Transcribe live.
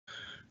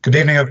Good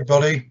evening,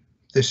 everybody.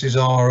 This is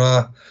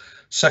our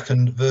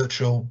second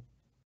virtual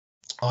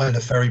Islay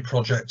Ferry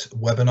project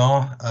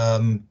webinar.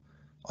 I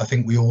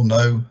think we all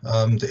know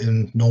that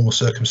in normal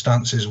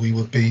circumstances we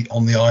would be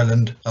on the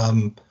island,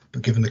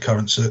 but given the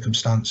current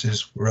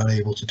circumstances we're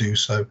unable to do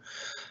so.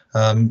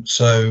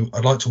 So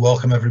I'd like to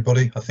welcome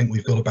everybody. I think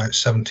we've got about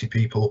 70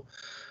 people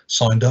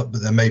signed up,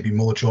 but there may be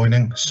more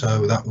joining,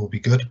 so that will be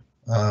good.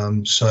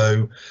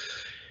 So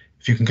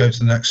if you can go to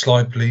the next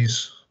slide,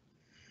 please.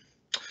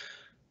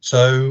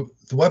 So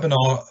the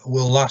webinar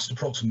will last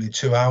approximately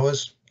 2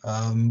 hours.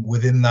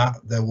 Within that,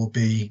 there will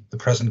be the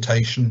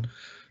presentation.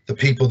 The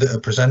people that are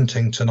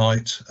presenting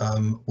tonight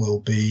will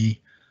be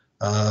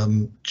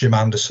Jim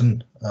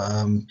Anderson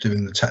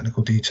doing the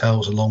technical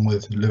details along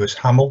with Lewis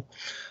Hamill,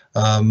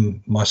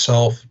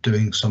 myself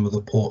doing some of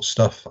the port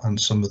stuff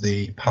and some of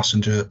the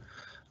passenger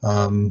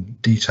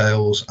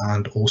details,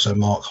 and also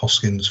Mark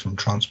Hoskins from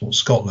Transport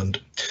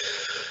Scotland.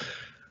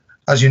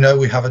 As you know,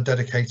 we have a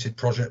dedicated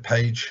project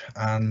page,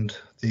 and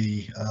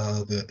the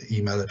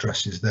email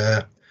address is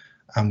there,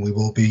 and we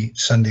will be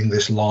sending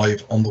this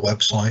live on the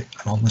website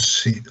and on the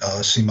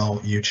CMAL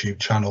YouTube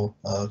channel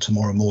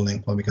tomorrow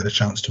morning when we get a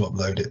chance to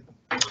upload it.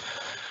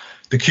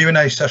 The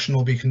Q&A session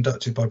will be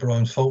conducted by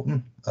Brian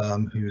Fulton,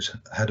 who's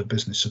Head of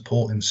Business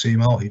Support in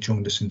CMAL. He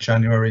joined us in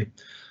January.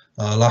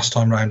 Last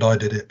time round I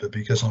did it, but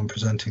because I'm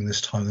presenting this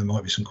time there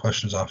might be some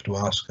questions I have to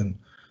ask, and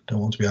don't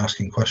want to be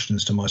asking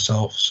questions to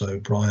myself, so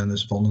Brian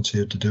has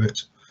volunteered to do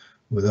it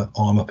with an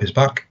arm up his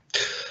back.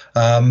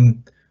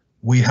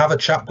 We have a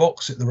chat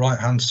box at the right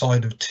hand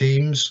side of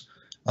Teams.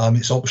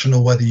 It's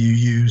optional whether you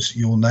use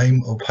your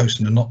name or post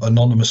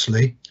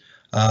anonymously,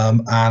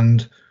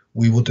 and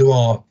we will do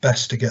our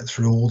best to get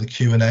through all the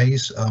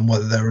Q&As,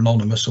 whether they're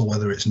anonymous or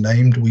whether it's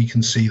named, we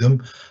can see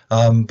them.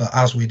 But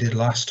as we did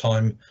last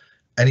time,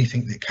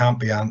 anything that can't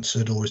be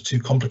answered or is too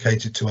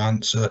complicated to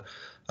answer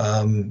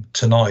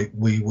tonight,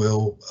 we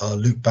will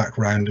loop back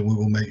round and we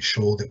will make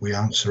sure that we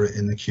answer it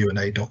in the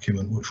Q&A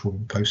document, which will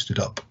be posted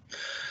up.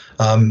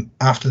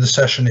 After the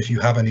session, if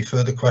you have any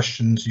further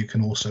questions, you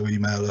can also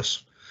email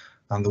us,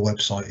 and the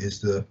website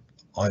is the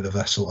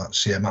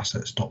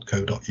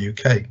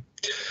islavessel@cmassets.co.uk.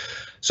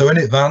 So in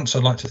advance,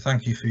 I'd like to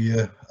thank you for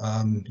your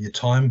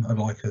time. I'd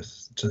like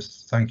to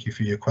thank you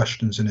for your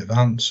questions in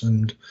advance,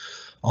 and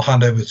I'll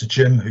hand over to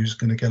Jim, who's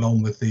going to get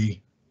on with the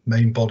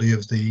main body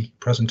of the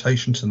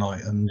presentation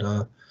tonight, and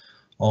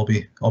I'll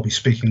be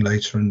speaking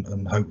later,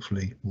 and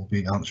hopefully we'll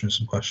be answering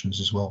some questions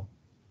as well.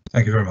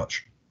 Thank you very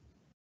much.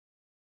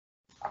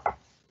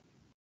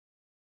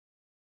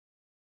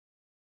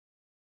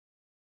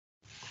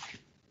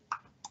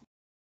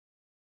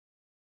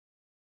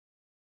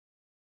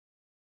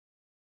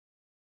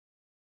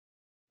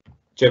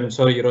 Jim,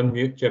 sorry, you're on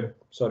mute, Jim.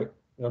 Sorry,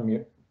 you're on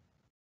mute.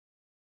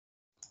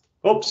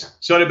 Oops,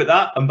 sorry about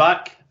that. I'm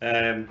back.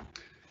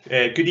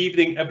 Good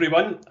evening,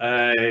 everyone.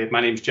 My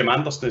name's Jim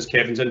Anderson, as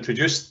Kevin's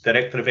introduced,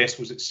 Director of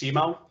Vessels at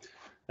CMAL.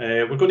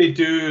 We're going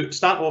to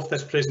start off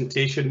this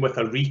presentation with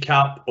a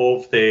recap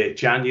of the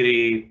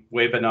January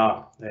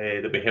webinar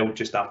that we held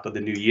just after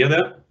the new year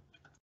there.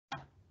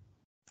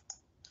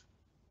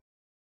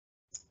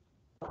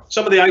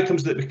 Some of the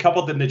items that we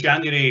covered in the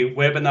January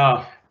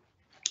webinar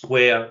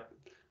were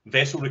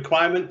vessel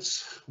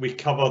requirements. We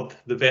covered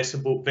the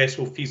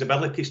vessel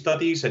feasibility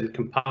studies and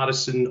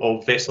comparison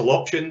of vessel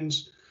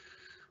options.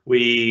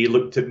 We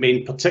looked at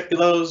main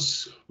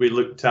particulars. We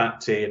looked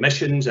at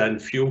emissions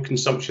and fuel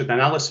consumption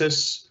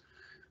analysis.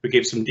 We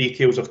gave some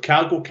details of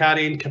cargo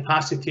carrying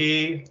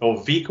capacity,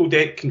 of vehicle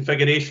deck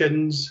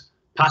configurations,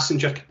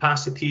 passenger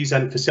capacities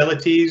and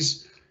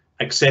facilities,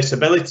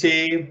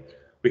 accessibility.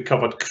 We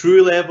covered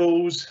crew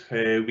levels.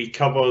 We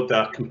covered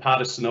a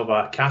comparison of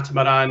a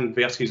catamaran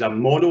versus a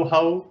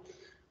monohull.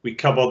 We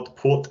covered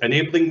port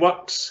enabling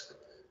works,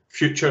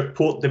 future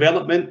port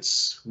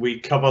developments. We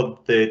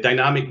covered the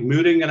dynamic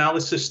mooring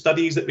analysis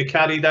studies that we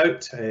carried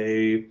out.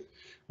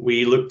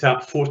 We looked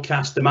at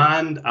forecast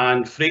demand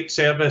and freight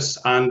service,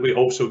 and we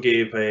also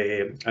gave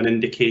an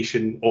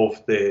indication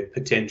of the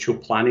potential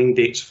planning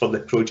dates for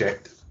the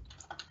project.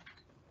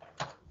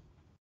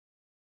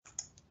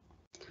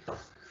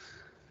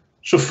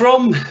 So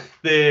from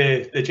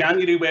the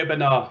January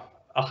webinar,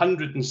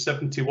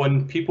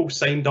 171 people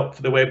signed up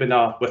for the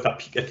webinar with a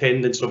peak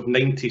attendance of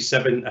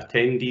 97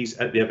 attendees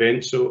at the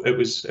event, so it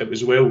was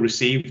well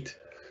received.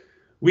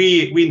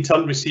 We in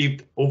turn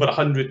received over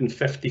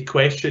 150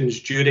 questions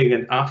during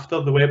and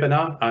after the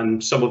webinar,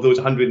 and some of those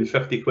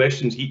 150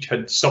 questions each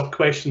had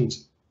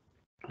sub-questions.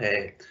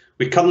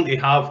 We currently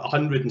have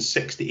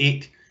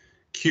 168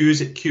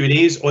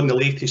 Q&As on the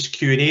latest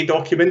Q&A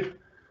document,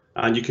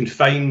 and you can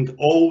find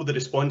all the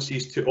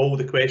responses to all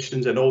the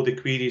questions, and all the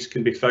queries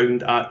can be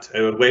found at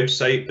our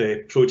website,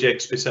 the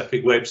project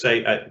specific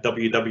website at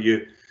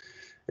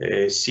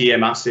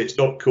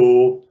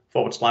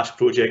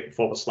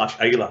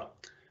www.cmassets.co/project/Islay.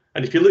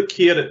 And if you look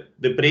here at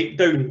the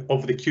breakdown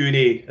of the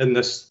Q&A in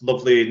this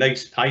lovely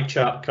nice pie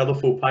chart,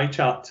 colourful pie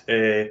chart,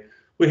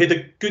 we had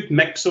a good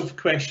mix of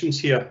questions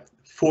here.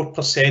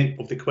 4%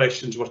 of the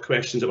questions were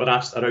questions that were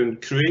asked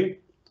around crewing.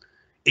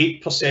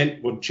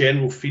 8% were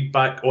general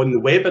feedback on the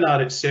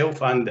webinar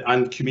itself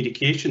and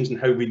communications and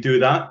how we do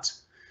that.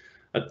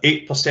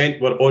 8%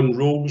 were on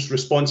roles,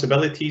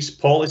 responsibilities,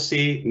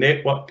 policy,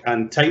 network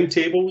and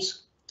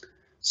timetables.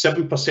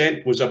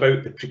 7% was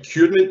about the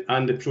procurement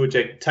and the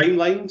project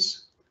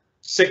timelines.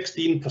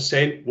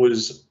 16%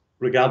 was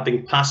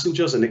regarding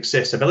passengers and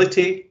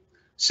accessibility.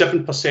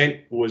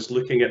 7% was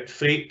looking at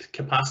freight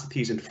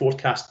capacities and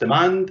forecast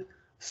demand.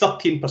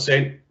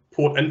 13%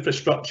 port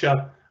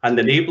infrastructure and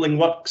enabling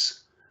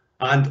works.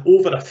 And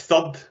over a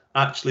third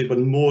actually were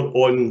more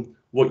on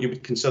what you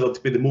would consider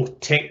to be the more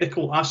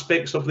technical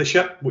aspects of the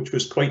ship, which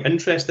was quite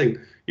interesting.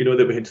 You know,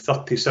 that we had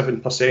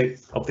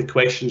 37% of the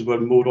questions were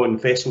more on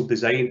vessel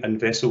design and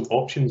vessel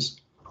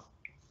options.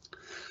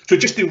 So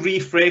just to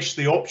refresh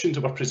the options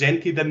that were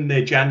presented in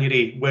the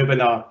January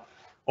webinar,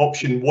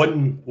 option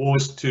 1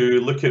 was to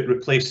look at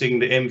replacing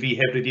the MV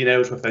Hebridean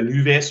Isles with a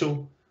new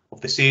vessel of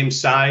the same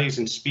size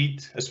and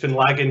speed as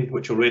Finlaggan,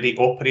 which already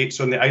operates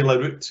on the Islay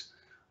route,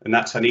 and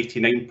that's an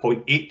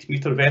 89.8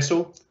 metre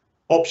vessel.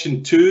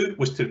 Option 2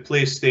 was to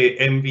replace the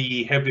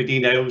MV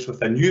Hebridean Isles with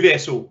a new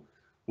vessel,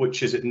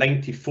 which is at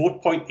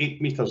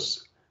 94.8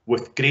 metres,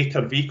 with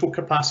greater vehicle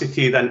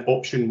capacity than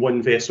option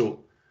 1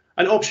 vessel.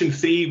 And option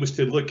 3 was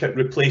to look at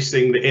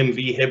replacing the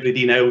MV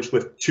Hebridean Isles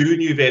with 2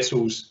 new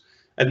vessels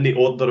in the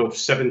order of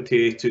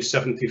 70 to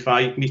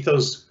 75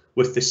 metres,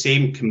 with the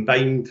same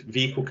combined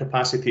vehicle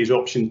capacity as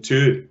option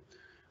 2.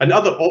 And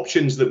other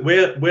options that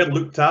were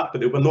looked at,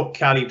 but they were not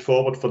carried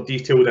forward for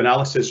detailed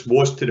analysis,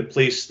 was to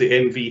replace the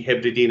MV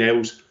Hebridean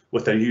Isles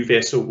with a new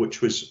vessel, which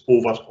was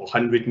over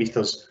 100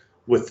 metres,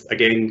 with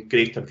again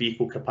greater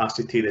vehicle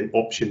capacity than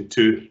option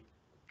 2.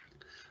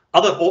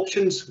 Other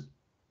options,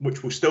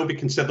 which will still be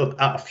considered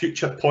at a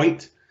future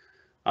point,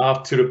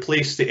 are to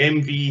replace the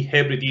MV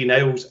Hebridean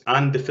Isles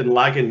and the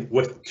Finlaggan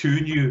with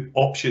 2 new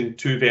option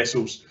 2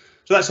 vessels.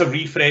 So that's a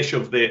refresh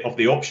of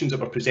the options that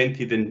were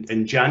presented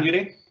in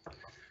January.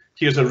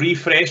 Here's a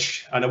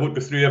refresh, and I won't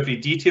go through every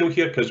detail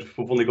here because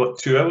we've only got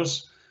 2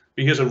 hours,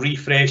 but here's a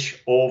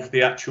refresh of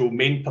the actual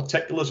main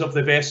particulars of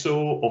the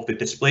vessel, of the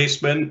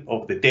displacement,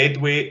 of the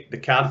deadweight, the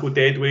cargo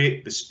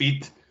deadweight, the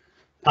speed,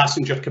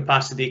 passenger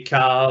capacity,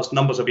 cars,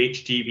 numbers of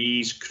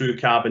HGVs, crew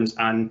cabins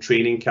and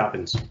training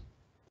cabins.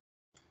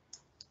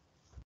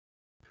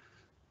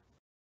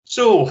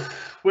 So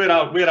where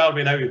are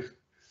we now?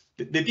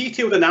 The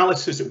detailed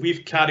analysis that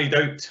we've carried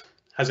out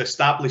has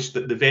established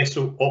that the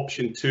vessel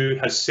option 2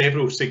 has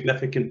several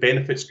significant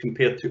benefits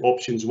compared to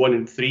options 1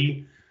 and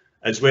 3,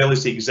 as well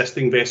as the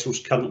existing vessels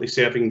currently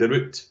serving the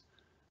route,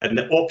 and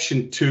that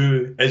option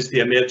 2 is the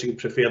emerging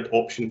preferred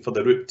option for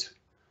the route.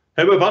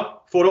 However,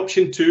 for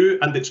option 2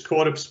 and its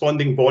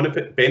corresponding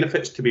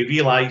benefits to be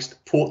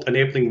realised, port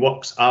enabling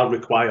works are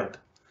required.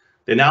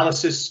 The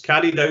analysis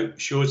carried out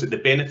shows that the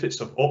benefits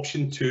of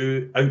option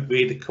 2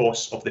 outweigh the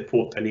costs of the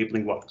port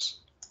enabling works.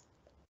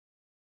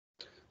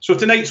 So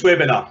tonight's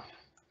webinar.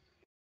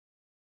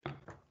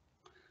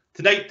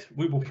 Tonight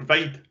we will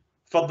provide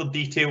further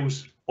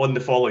details on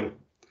the following.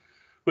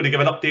 We're going to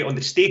give an update on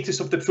the status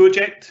of the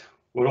project.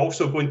 We're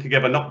also going to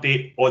give an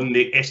update on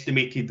the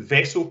estimated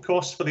vessel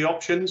costs for the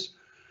options.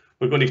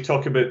 We're going to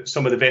talk about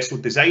some of the vessel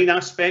design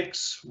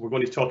aspects. We're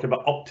going to talk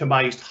about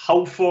optimised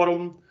hull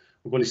form.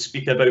 We're going to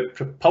speak about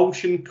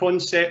propulsion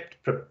concept,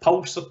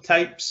 propulsor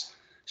types,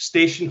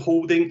 station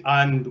holding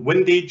and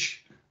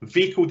windage,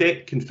 vehicle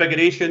deck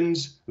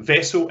configurations,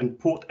 vessel and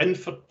port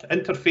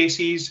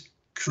interfaces,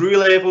 crew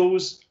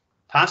levels,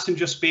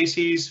 passenger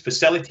spaces,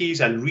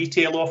 facilities and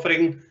retail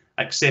offering,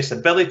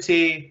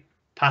 accessibility,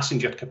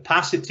 passenger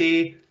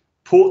capacity,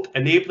 port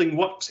enabling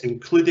works,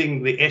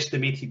 including the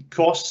estimated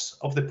costs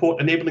of the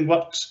port enabling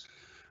works.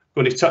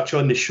 Going to touch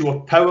on the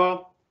shore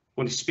power.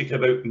 Going to speak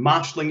about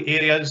marshalling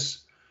areas.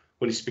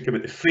 Going to speak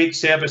about the freight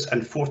service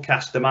and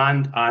forecast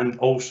demand, and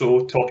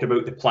also talk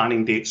about the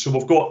planning date. So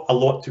we've got a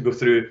lot to go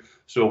through.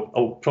 So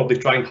I'll probably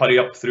try and hurry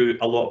up through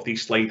a lot of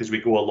these slides as we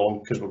go along,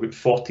 because we've got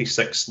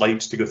 46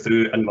 slides to go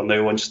through and we're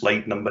now on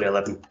slide number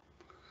 11.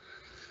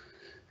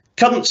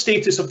 Current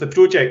status of the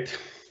project.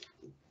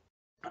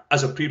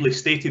 As I previously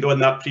stated on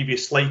that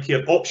previous slide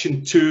here,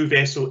 option 2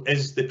 vessel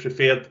is the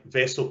preferred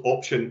vessel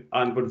option,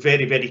 and we're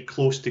very, very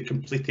close to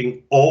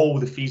completing all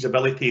the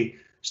feasibility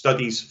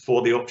studies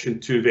for the option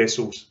 2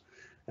 vessels.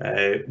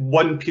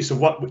 One piece of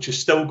work which is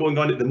still going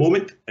on at the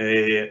moment,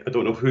 I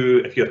don't know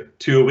if you're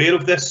too aware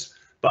of this,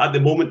 but at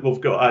the moment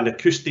we've got an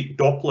acoustic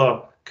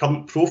Doppler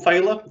current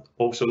profiler,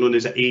 also known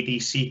as an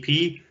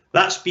ADCP.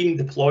 That's been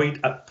deployed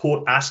at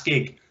Port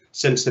Askeg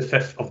since the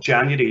 5th of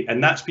January,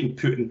 and that's been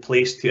put in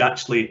place to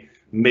actually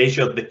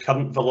measure the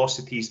current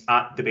velocities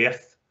at the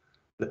berth.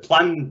 The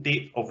planned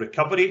date of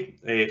recovery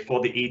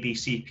for the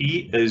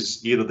ADCP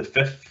is either the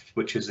 5th,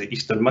 which is the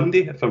Easter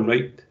Monday, if I'm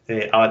right,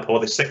 or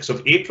the 6th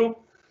of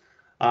April.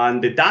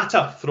 And the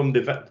data from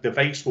the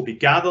device will be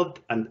gathered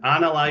and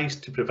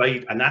analysed to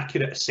provide an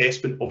accurate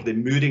assessment of the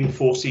mooring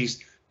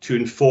forces to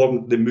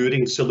inform the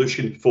mooring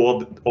solution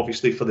for,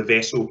 obviously, for the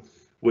vessel,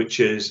 which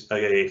is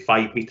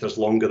 5 metres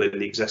longer than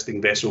the existing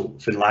vessel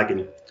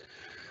Finlaggan.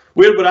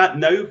 Where we're at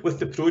now with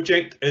the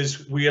project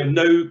is we are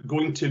now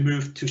going to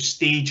move to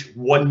stage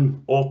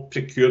 1 of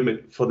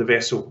procurement for the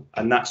vessel,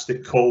 and that's the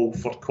call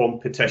for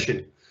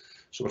competition.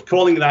 So we're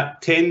calling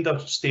that tender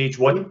stage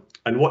 1,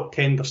 and what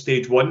tender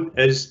stage 1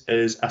 is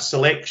a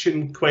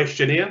selection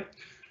questionnaire.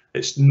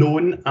 It's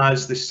known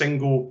as the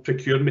Single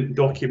Procurement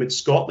Document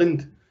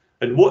Scotland,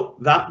 and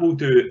what that will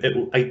do, it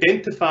will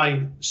identify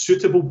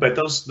suitable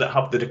bidders that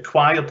have the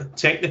required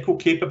technical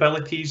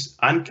capabilities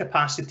and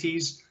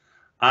capacities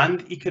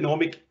and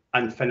economic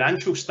and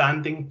financial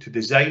standing to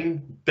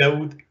design,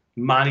 build,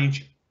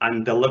 manage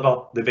and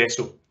deliver the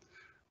vessel.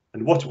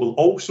 And what it will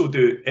also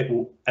do, it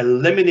will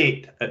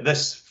eliminate at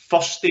this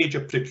first stage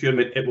of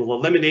procurement, it will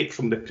eliminate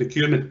from the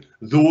procurement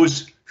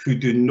those who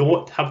do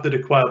not have the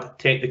required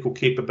technical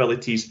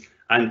capabilities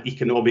and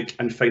economic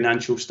and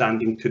financial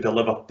standing to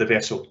deliver the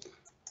vessel.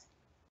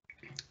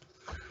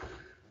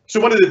 So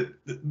one of the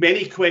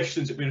many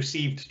questions that we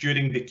received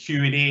during the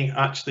Q&A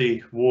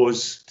actually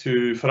was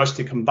for us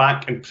to come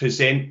back and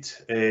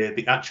present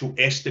the actual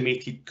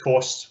estimated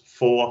costs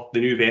for the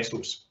new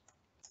vessels.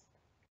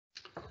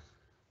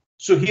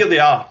 So here they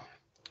are.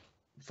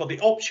 For the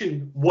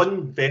option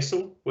 1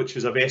 vessel, which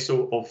is a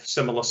vessel of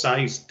similar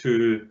size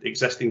to the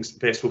existing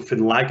vessel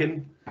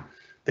Finlaggan,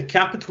 the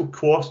capital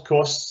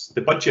costs,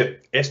 the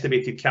budget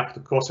estimated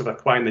capital costs of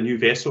acquiring the new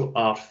vessel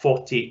are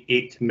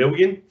 48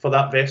 million for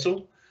that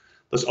vessel.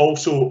 There's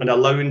also an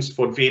allowance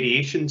for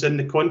variations in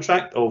the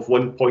contract of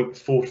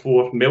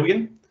 1.44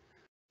 million.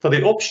 For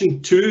the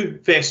option 2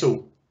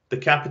 vessel, the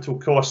capital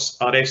costs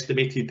are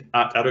estimated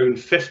at around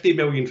 50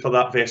 million for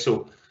that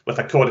vessel, with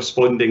a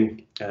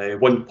corresponding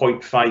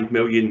 1.5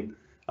 million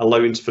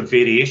allowance for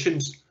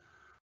variations.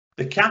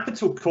 The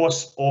capital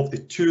costs of the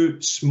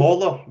 2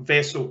 smaller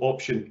vessel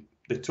option,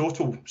 the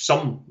total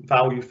sum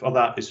value for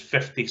that is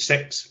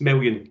 56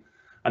 million,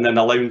 and an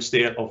allowance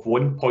there of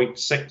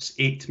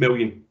 1.68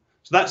 million.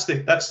 So that's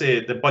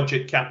the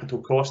budget capital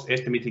cost,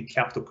 estimated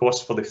capital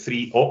cost for the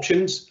 3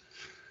 options.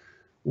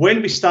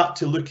 When we start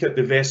to look at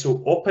the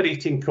vessel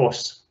operating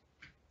costs,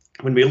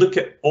 when we look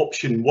at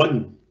option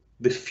 1,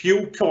 the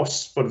fuel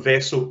costs for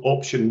vessel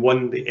option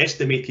 1, the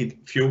estimated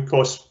fuel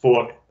costs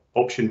for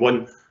option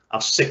 1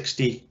 are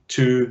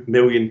 £62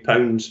 million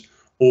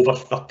over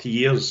 30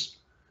 years.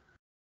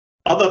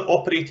 Other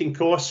operating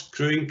costs,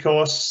 crewing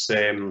costs,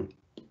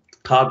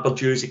 harbour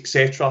dues,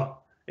 etc.,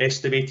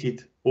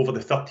 estimated over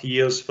the 30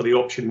 years for the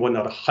option 1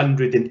 are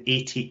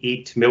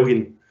 188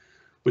 million,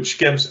 which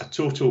gives a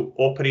total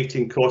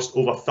operating cost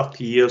over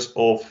 30 years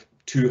of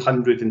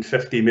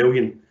 250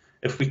 million.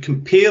 If we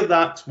compare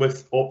that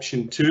with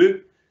option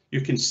 2,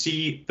 you can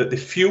see that the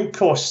fuel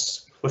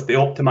costs with the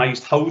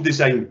optimised hull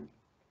design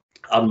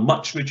are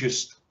much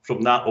reduced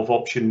from that of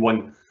option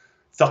 1,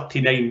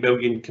 39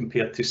 million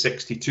compared to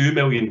 62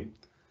 million.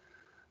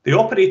 The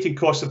operating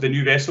costs of the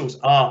new vessels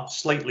are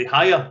slightly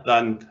higher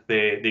than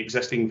the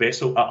existing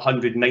vessel at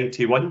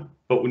 191,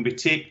 but when we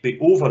take the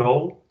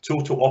overall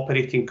total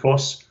operating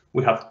costs,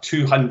 we have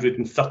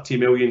 230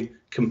 million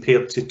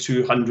compared to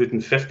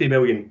 250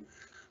 million.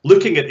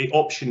 Looking at the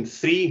option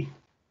 3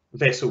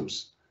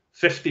 vessels,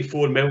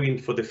 54 million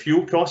for the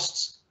fuel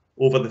costs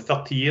over the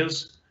 30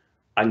 years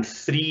and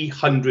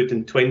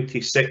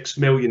 326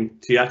 million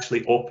to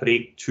actually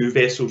operate 2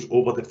 vessels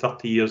over the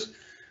 30 years,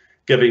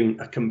 giving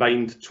a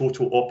combined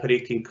total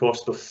operating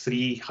cost of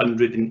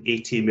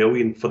 380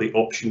 million for the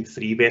option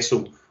 3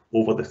 vessel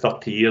over the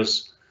 30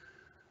 years.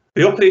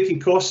 The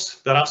operating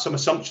costs, there are some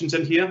assumptions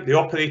in here. The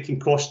operating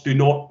costs do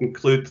not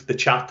include the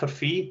charter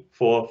fee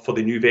for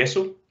the new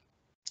vessel,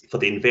 for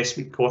the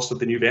investment cost of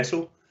the new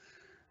vessel.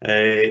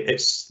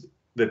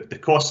 The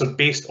costs are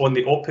based on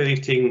the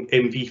operating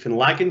MV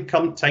Finlaggan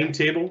current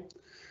timetable.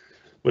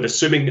 We're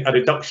assuming a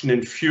reduction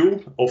in fuel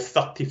of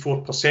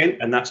 34%,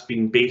 and that's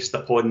been based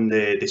upon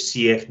the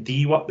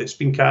CFD work that's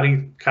been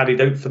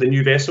carried out for the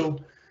new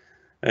vessel.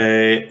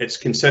 It's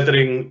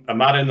considering a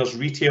mariner's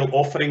retail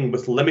offering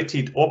with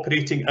limited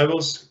operating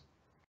hours.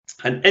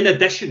 And in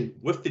addition,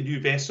 with the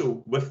new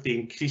vessel, with the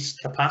increased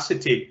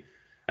capacity,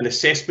 an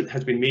assessment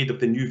has been made of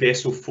the new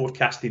vessel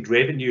forecasted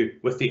revenue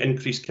with the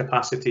increased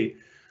capacity,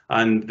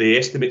 and the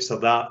estimates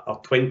of that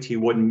are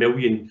 21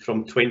 million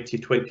from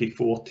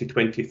 2024 to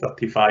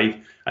 2035.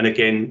 And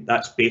again,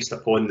 that's based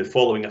upon the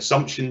following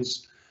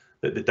assumptions: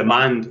 that the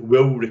demand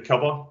will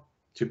recover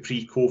to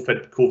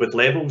pre-COVID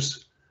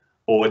levels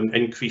on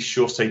increased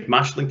shoreside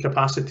marshalling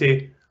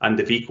capacity, and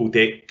the vehicle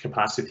deck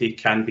capacity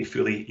can be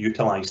fully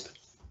utilised.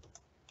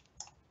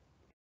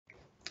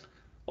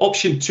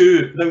 Option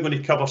 2, now I'm going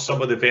to cover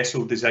some of the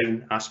vessel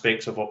design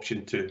aspects of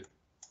option 2.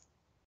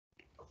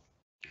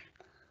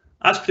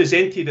 As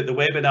presented at the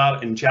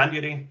webinar in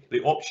January,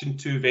 the option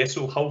 2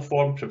 vessel hull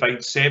form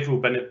provides several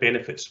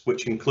benefits,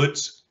 which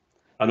includes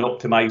an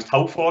optimised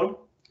hull form,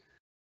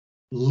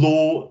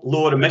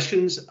 lower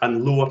emissions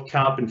and lower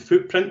carbon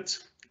footprint,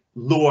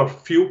 lower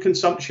fuel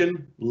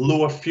consumption,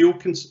 lower fuel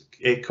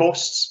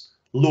costs,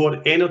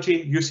 lower energy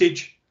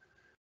usage,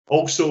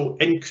 also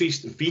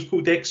increased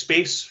vehicle deck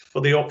space for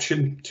the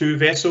option 2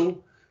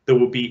 vessel, There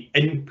will be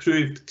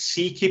improved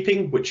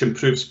seakeeping, which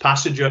improves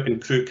passenger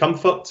and crew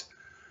comfort,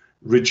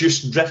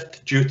 reduced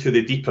drift due to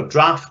the deeper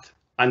draft,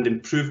 and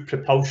improved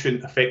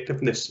propulsion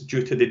effectiveness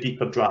due to the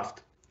deeper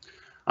draft.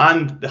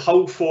 And the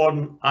hull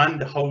form and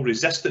the hull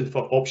resistance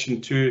for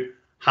option 2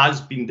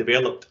 has been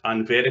developed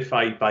and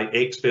verified by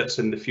experts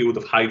in the field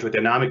of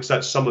hydrodynamics.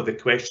 That's some of the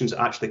questions that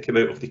actually came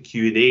out of the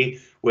Q&A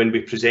when we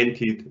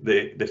presented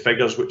the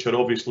figures, which are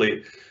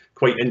obviously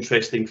quite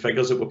interesting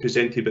figures that were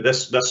presented, but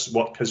this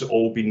work has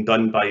all been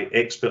done by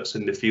experts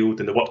in the field,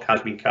 and the work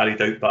has been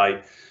carried out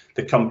by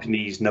the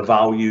companies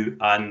Navalue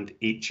and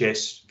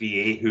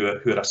HSVA, who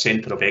are a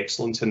centre of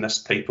excellence in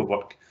this type of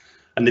work.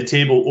 And the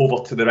table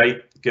over to the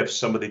right gives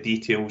some of the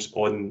details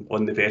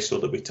on the vessel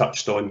that we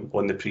touched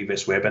on the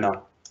previous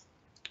webinar.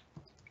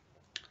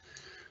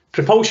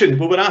 Propulsion.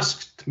 We were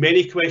asked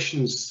many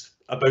questions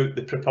about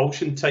the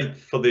propulsion type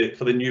for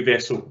the new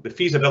vessel. The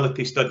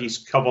feasibility studies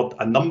covered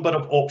a number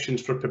of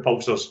options for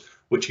propulsors,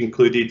 which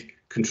included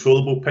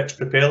controllable pitch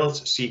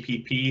propellers,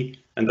 CPP,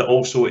 and it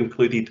also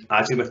included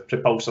azimuth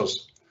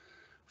propulsors.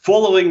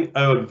 Following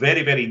our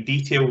very, very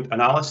detailed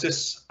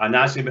analysis, an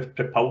azimuth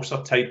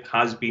propulsor type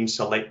has been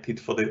selected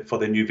for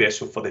the new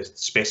vessel, for the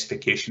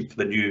specification for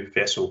the new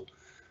vessel.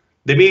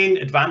 The main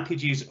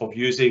advantages of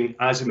using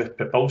azimuth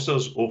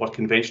propulsors over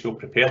conventional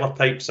propeller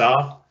types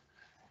are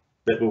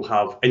that we'll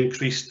have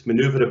increased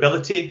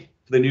manoeuvrability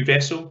for the new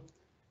vessel,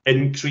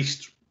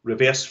 increased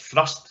reverse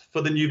thrust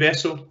for the new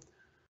vessel,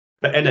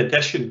 but in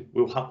addition,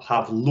 we'll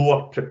have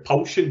lower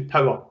propulsion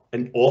power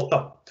in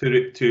order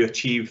to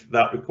achieve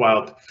that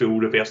required full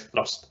reverse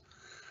thrust.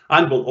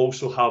 And we'll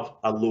also have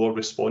a lower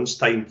response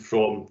time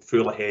from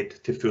full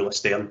ahead to full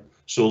astern.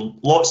 So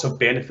lots of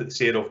benefits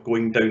there of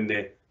going down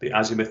the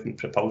azimuth and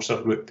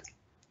propulsor route.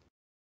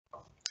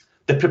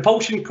 The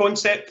propulsion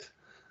concept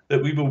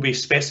that we will be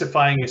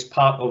specifying as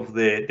part of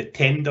the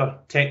tender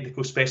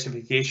technical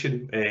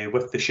specification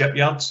with the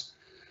shipyards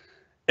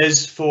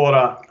is for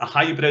a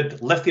hybrid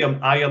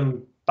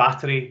lithium-ion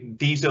battery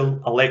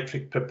diesel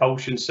electric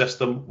propulsion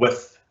system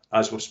with,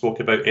 as we spoke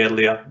about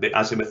earlier, the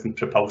azimuth and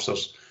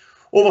propulsors.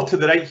 Over to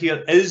the right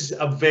here is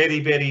a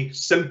very, very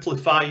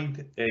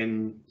simplified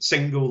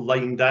single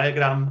line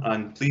diagram,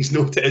 and please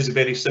note it is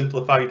very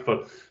simplified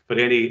for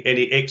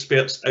any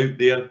experts out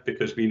there,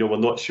 because we know we're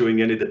not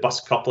showing any of the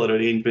bus coupler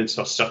arrangements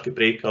or circuit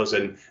breakers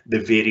and the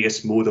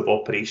various mode of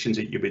operations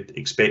that you would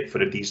expect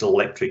for a diesel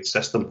electric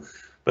system.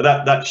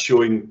 But that's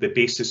showing the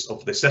basis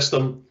of the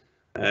system.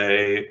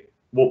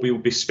 What we will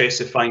be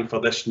specifying for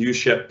this new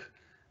ship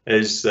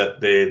is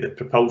that the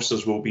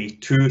propulsors will be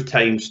 2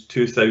 times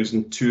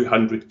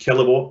 2,200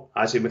 kilowatt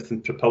azimuth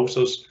and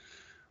propulsors,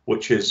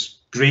 which is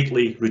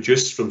greatly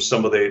reduced from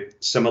some of the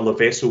similar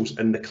vessels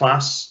in the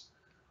class.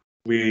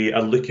 We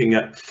are looking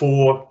at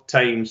 4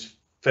 times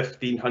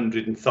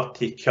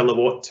 1,530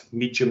 kilowatt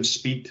medium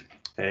speed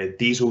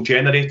diesel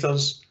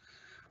generators.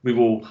 We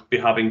will be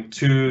having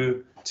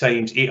 2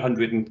 times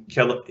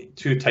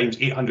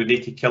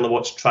 880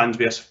 kilowatts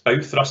transverse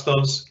bow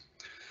thrusters.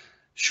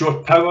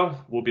 Shore power,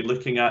 we'll be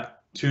looking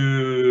at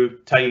 2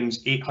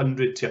 times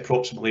 800 to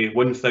approximately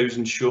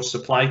 1,000 shore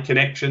supply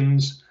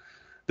connections.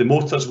 The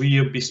motors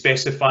we will be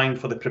specifying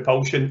for the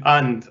propulsion,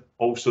 and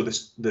also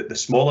the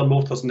smaller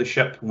motors in the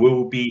ship,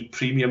 will be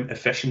premium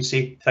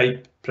efficiency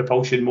type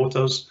propulsion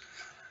motors.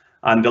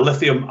 And the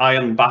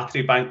lithium-ion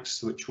battery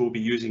banks, which we'll be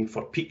using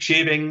for peak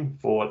shaving,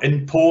 for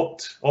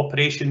in-port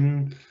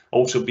operation,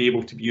 also be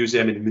able to use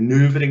them in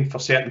manoeuvring for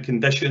certain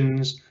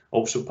conditions,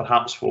 also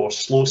perhaps for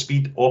slow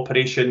speed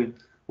operation.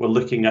 We're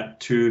looking at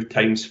 2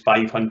 times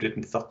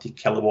 530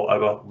 kilowatt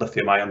hour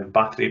lithium ion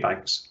battery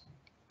banks.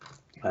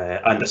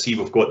 And I see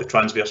we've got the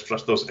transverse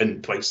thrusters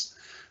in twice.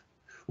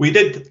 We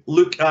did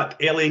look at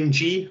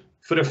LNG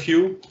for a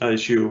fuel,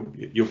 as you'll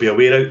be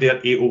aware out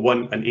there.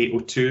 801 and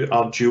 802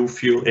 are dual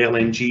fuel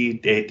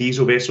LNG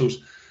diesel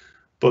vessels.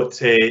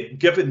 But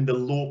given the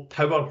low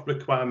power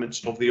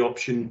requirements of the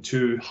option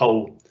 2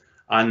 hull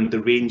and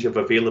the range of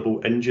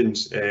available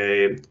engines,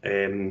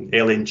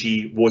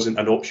 LNG wasn't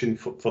an option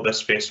for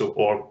this vessel,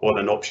 or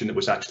an option that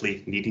was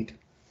actually needed.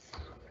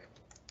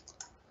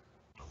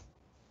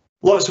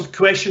 Lots of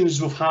questions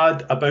we've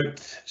had about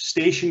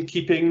station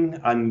keeping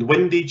and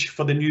windage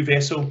for the new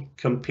vessel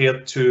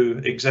compared to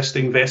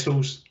existing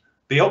vessels.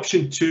 The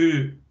option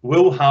 2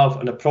 will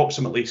have an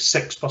approximately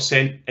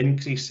 6%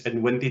 increase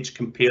in windage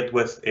compared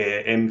with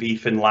MV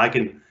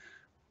Finlaggan.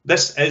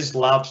 This is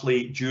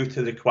largely due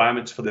to the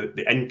requirements for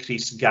the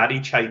increased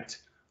garage height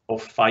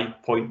of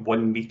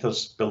 5.1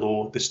 metres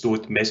below the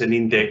stowed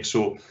mezzanine deck.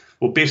 So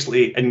we'll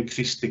basically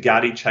increase the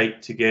garage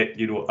height to get,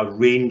 you know, a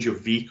range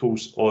of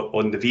vehicles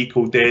on the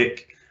vehicle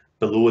deck,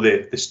 below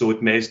the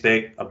stowed mezz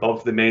deck,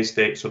 above the mezz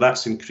deck. So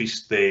that's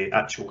increased the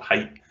actual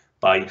height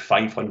by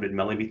 500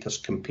 millimetres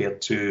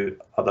compared to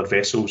other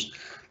vessels.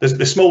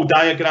 The small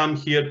diagram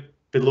here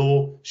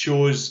below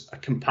shows a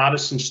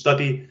comparison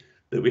study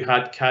that we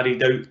had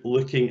carried out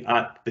looking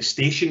at the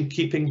station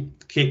keeping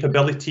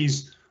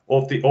capabilities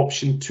of the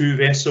option 2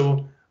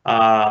 vessel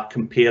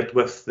compared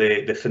with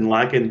the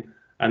Finlaggan.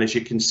 And as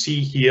you can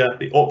see here,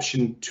 the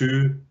option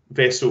 2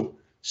 vessel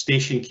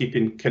station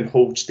keeping can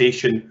hold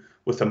station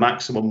with a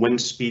maximum wind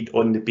speed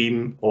on the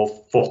beam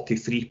of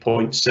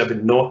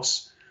 43.7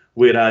 knots,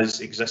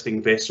 whereas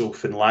existing vessel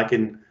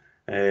Finlaggan,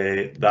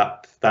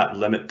 that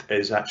limit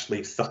is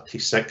actually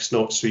 36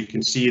 knots. So you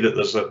can see that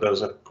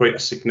there's quite a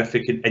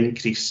significant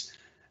increase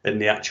in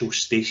the actual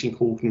station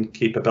holding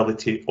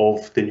capability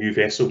of the new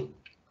vessel.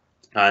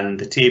 And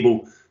the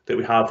table that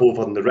we have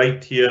over on the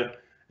right here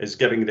is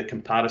giving the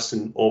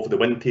comparison of the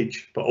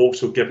windage, but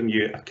also giving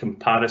you a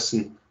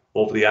comparison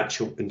of the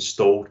actual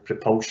installed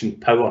propulsion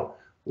power,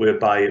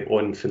 whereby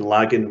on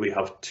Finlaggan we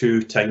have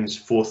 2 times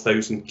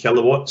 4,000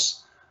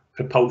 kilowatts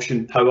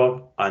propulsion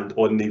power, and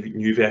on the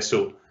new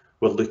vessel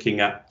we're looking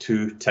at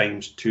 2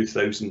 times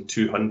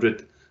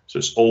 2,200. So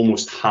it's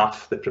almost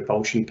half the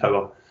propulsion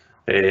power.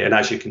 And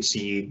as you can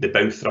see, the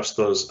bow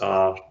thrusters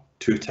are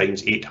 2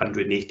 times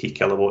 880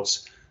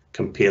 kilowatts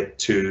compared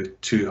to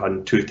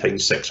 2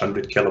 times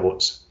 600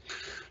 kilowatts.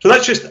 So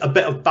that's just a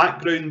bit of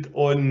background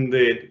on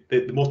the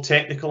more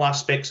technical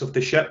aspects of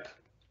the ship,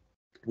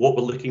 what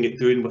we're looking at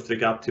doing with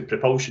regard to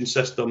propulsion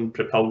system,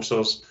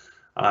 propulsors,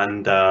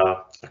 and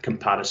a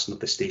comparison of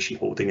the station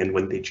holding and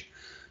windage.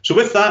 So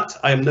with that,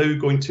 I am now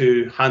going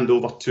to hand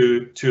over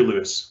to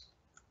Lewis.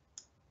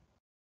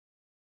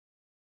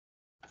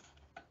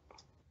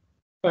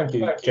 Thank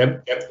you,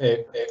 Jim.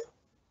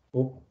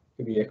 Oh,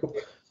 give me echo.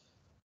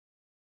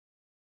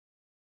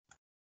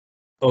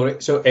 All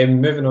right, so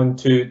moving on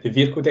to the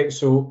vehicle deck.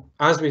 So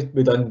as we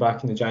done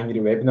back in the January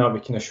webinar, we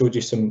kind of showed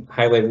you some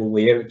high-level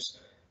layouts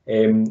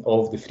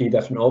of the 3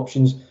 different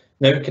options.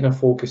 Now we're kind of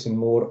focusing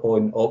more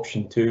on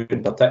option 2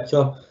 in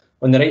particular.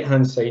 On the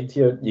right-hand side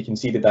here, you can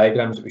see the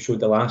diagrams that we showed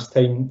the last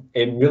time,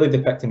 really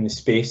depicting the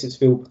space that's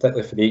filled,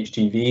 particularly for the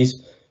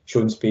HGVs,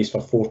 showing space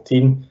for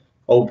 14,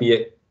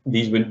 albeit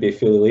these wouldn't be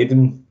fully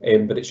laden,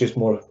 but it's just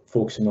more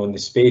focusing on the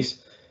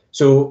space.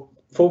 So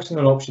focusing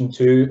on option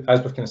 2,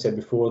 as we've kind of said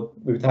before,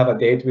 we would have a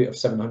deadweight of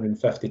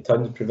 750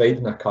 tonnes,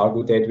 providing a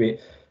cargo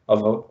deadweight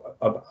of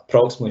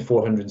approximately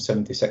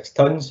 476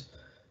 tonnes.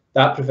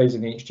 That provides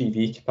an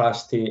HGV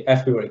capacity,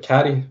 if we were to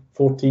carry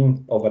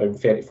 14, of around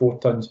 34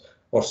 tonnes,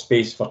 or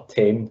space for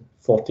 10,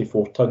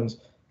 44 tonnes.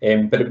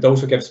 But it would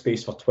also give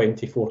space for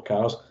 24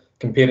 cars.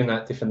 Comparing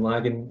that to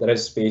Finlaggan, there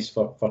is space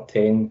for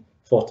 10,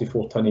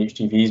 44 tonne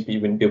HGVs, but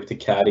you wouldn't be able to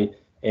carry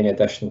any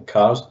additional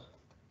cars.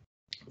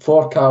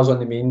 For cars on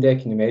the main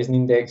deck and the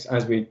mezzanine decks,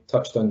 as we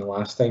touched on the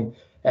last time,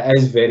 it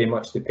is very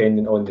much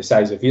dependent on the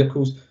size of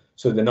vehicles.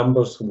 So the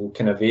numbers will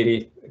kind of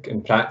vary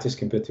in practice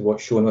compared to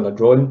what's shown on a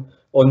drawing.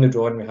 On the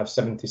drawing, we have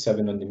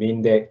 77 on the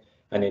main deck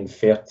and then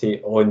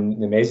 30 on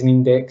the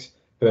mezzanine decks.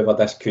 However,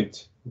 this could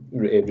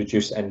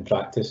reduce in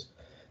practice.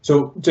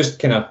 So just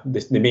kind of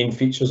the main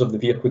features of the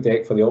vehicle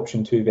deck for the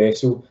option 2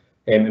 vessel,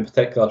 in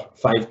particular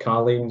 5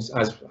 car lanes.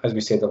 As we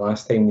said the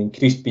last time, the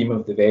increased beam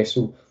of the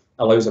vessel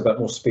allows a bit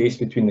more space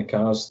between the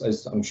cars.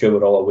 As I'm sure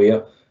we're all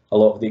aware, a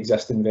lot of the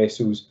existing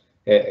vessels,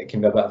 it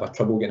can be a bit of a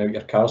trouble getting out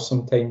your cars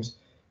sometimes.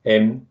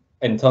 In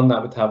turn,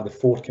 that would have the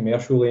 4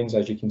 commercial lanes,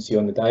 as you can see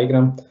on the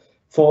diagram.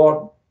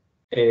 For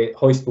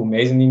hoistable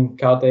mezzanine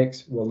car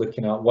decks, we're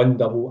looking at 1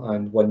 double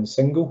and 1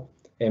 single,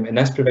 and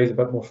this provides a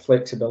bit more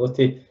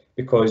flexibility,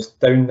 because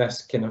down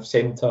this kind of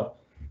centre,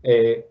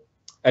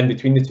 in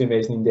between the 2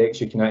 mezzanine decks,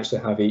 you can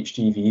actually have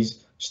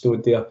HGVs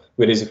stowed there,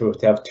 whereas if we were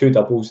to have 2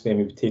 doubles, then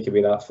we would take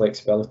away that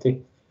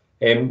flexibility.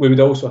 We would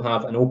also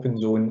have an open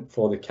zone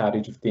for the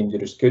carriage of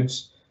dangerous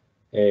goods,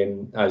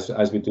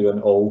 as we do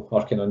on all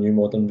our kind of new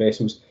modern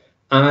vessels.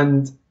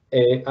 And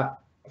a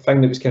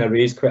thing that was kind of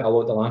raised quite a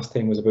lot the last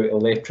time was about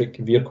electric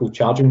vehicle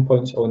charging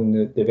points on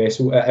the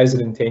vessel. It is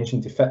an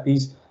intention to fit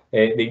these.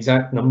 The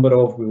exact number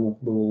of we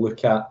will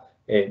look at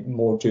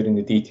more during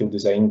the detailed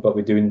design, but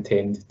we do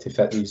intend to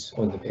fit these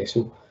on the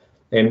vessel.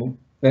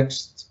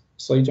 Next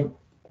slide, Jim.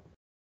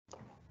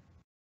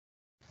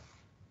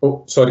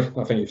 Oh, sorry,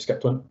 I think you've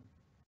skipped one.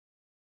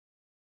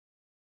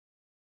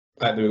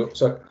 There we go.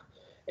 Sorry.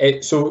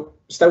 So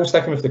still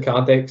sticking with the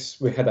car decks,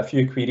 we had a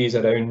few queries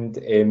around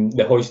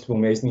the hoistable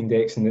mezzanine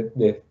decks and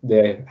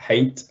the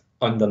height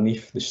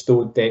underneath the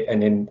stowed deck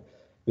and then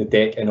the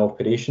deck in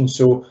operation.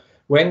 So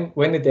when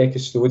the deck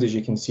is stowed, as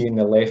you can see in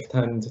the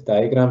left-hand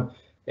diagram,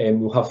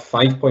 we'll have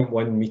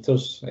 5.1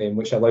 metres,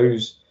 which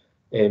allows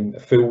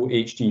full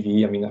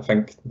HGV. I mean, I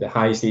think the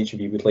highest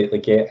HGV we'd likely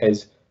get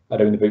is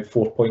around about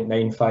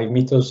 4.95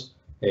 metres.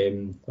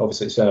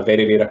 Obviously, it's a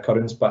very rare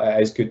occurrence, but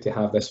it is good to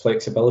have this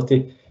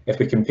flexibility. If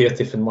we compare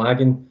to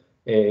Finlaggan,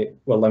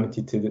 we're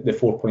limited to the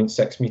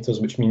 4.6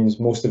 metres, which means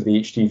most of the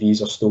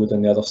HGVs are stowed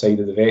on the other side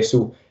of the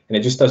vessel, and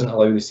it just doesn't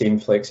allow the same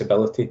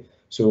flexibility.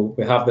 So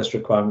we have this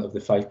requirement of the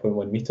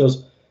 5.1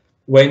 metres.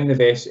 When the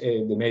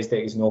mezz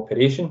deck is in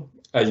operation,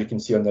 as you can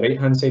see on the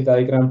right-hand side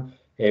diagram,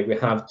 we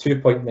have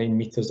 2.9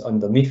 metres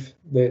underneath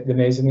the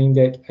mezzanine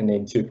deck and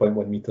then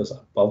 2.1 metres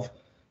above.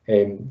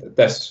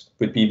 This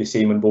would be the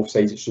same on both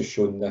sides, it's just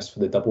showing this for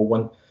the double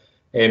one.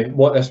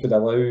 What this would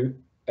allow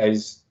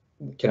is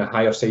kind of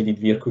higher sided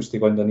vehicles to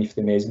go underneath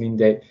the mezzanine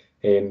deck,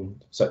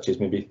 such as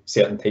maybe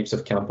certain types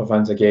of camper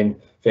vans.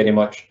 Again, very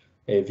much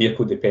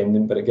vehicle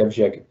dependent, but it gives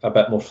you a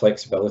bit more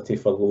flexibility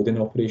for loading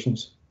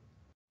operations.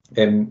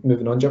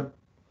 Moving on, Jim.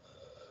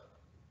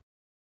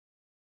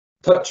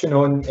 Touching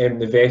on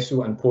the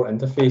vessel and port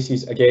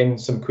interfaces, again,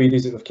 some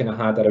queries that we've kind of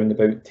had around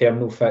about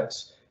terminal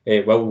fits.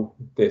 Will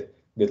the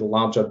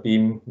larger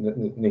beam,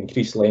 the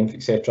increased length,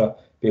 etc.,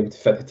 be able to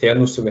fit the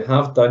terminal? So we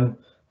have done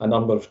a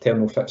number of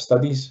terminal fit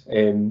studies,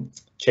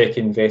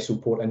 checking vessel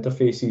port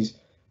interfaces,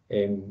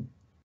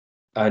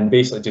 and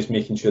basically just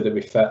making sure that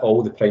we fit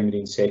all the primary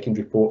and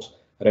secondary ports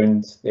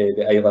around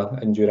the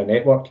Islay Endura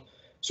network.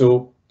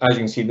 So as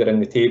you can see there in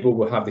the table,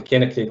 we'll have the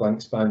Kennaicraig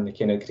link span and the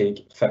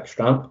Kennaicraig fixed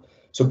ramp.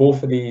 So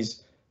both of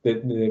these,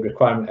 the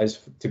requirement is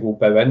to go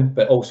bow in,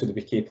 but also to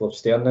be capable of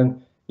stern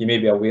in. You may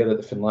be aware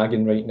that the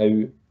Finlaggan right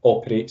now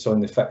operates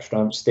on the fixed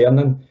ramp stern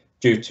in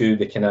due to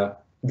the kind of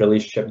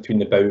relationship between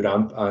the bow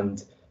ramp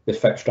and the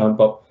fixed ramp,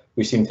 but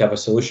we seem to have a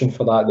solution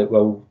for that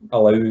will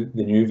allow the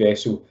new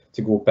vessel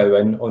to go bow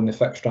in on the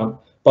fixed ramp,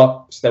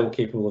 but still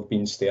capable of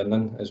being stern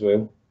in as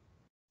well.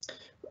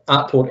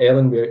 At Port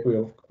Ellen,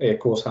 we of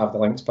course have the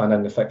link span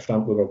and the fixed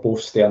ramp, we were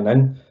both stern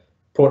in.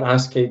 Port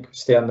Askaig,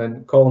 stern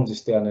in, Collins is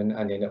stern in,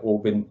 and then at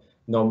Oban,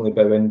 normally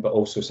bow in, but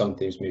also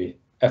sometimes maybe,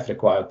 if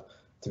required,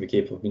 to be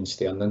capable of being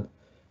stern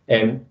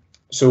in.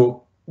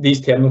 So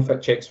these terminal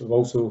fit checks we've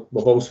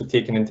also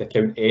taken into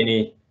account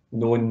any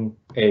known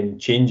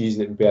changes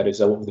that would be a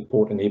result of the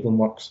port enabling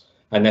works,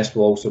 and this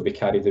will also be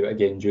carried out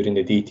again during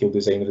the detailed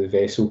design of the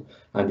vessel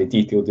and the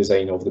detailed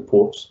design of the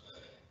ports.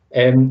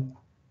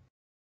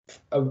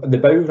 The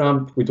bow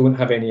ramp, we don't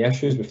have any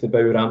issues with the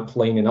bow ramp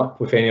lining up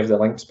with any of the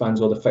link spans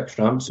or the fixed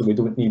ramps, so we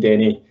don't need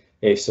any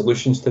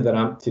solutions to the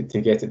ramp to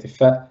get it to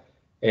fit.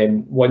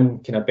 One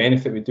kind of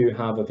benefit we do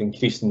have of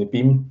increasing the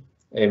beam,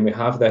 we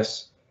have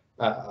this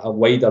a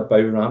wider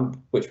bow ramp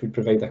which would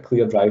provide a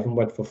clear driving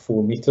width for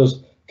 4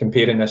 metres,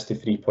 comparing this to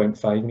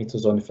 3.5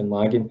 metres on the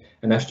Finlaggan,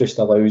 and this just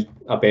allows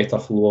a better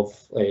flow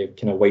of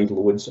kind of wide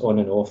loads on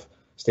and off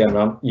stern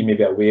ramp. You may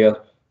be aware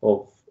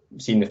of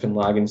seeing the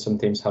Finlaggan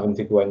sometimes having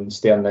to go in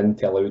stern in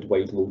to allow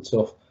wide loads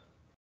off.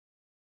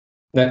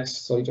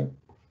 Next slide, Jim.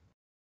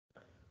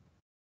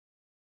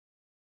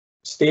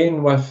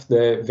 Staying with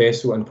the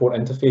vessel and port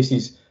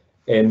interfaces,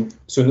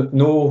 so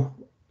no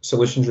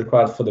solutions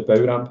required for the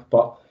bow ramp,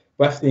 but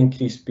with the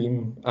increased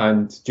beam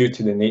and due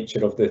to the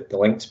nature of the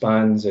link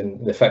spans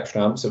and the fixed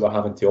ramps that we're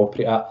having to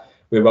operate at,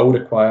 we will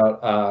require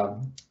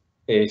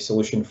a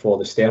solution for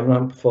the stern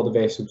ramp for the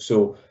vessel.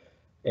 So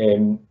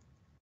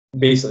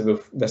basically,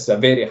 this is a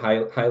very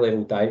high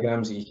level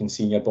diagrams that you can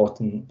see in your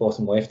bottom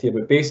left here,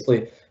 but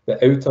basically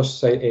the outer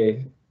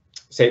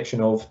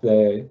section of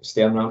the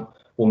stern ramp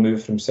will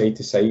move from side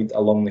to side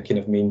along the kind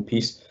of main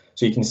piece.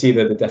 So you can see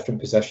the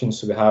different positions.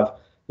 So we have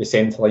the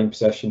centerline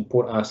position,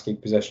 Port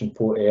Askaig position,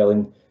 Port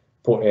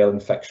Ellen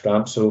fixed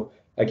ramp. So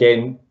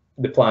again,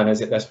 the plan is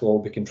that this will all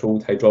be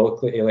controlled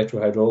hydraulically,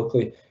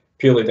 electro-hydraulically,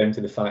 purely down to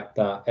the fact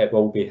that it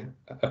will be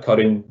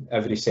occurring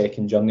every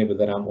second journey where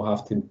the ramp will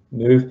have to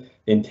move.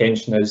 The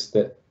intention is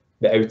that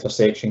the outer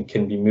section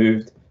can be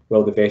moved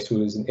while the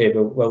vessel is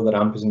while the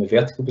ramp is in the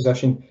vertical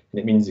position, and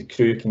it means the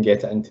crew can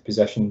get it into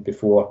position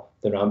before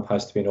the ramp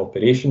has to be in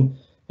operation.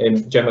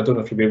 Jim, I don't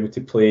know if you'll be able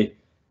to play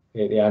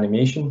the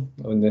animation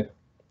on the, if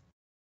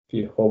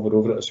you hover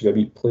over it, there should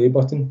be a wee play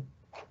button.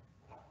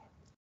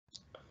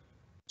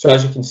 So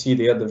as you can see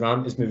there, the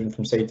ramp is moving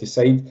from side to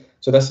side.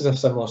 So this is a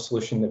similar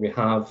solution that we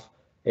have,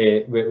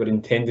 we're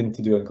intending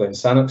to do on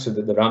Glensannock, so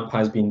that the ramp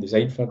has been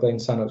designed for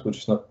Glensannock, we've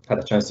just not had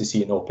a chance to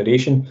see it in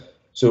operation.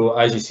 So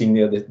as you've seen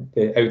there,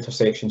 the outer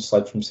section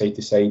slid from side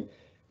to side.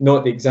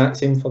 Not the exact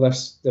same for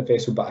the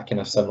vessel, but a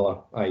kind of similar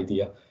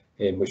idea,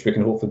 which we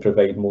can hopefully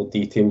provide more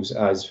details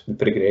as we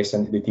progress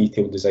into the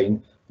detailed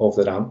design of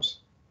the ramps.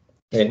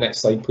 Next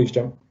slide, please,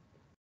 Jim.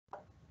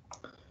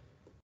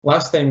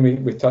 Last time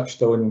we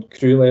touched on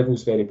crew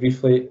levels very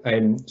briefly.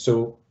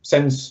 So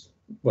since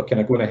we're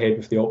kind of going ahead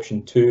with the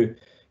option 2,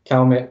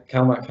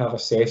 CalMac have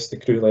assessed the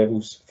crew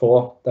levels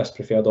for this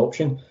preferred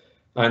option,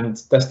 and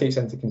this takes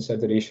into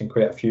consideration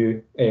quite a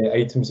few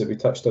items that we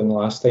touched on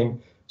last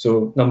time.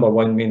 So number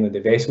 1, mainly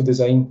the vessel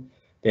design.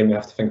 Then we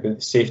have to think about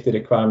the safety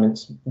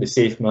requirements, the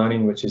safe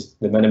manning, which is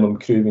the minimum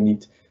crew we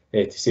need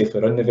to safely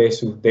run the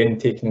vessel. Then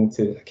taking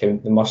into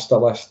account the muster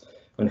list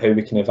on how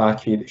we can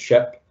evacuate the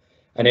ship.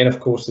 And then, of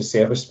course, the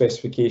service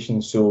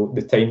specifications, so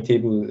the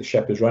timetable that the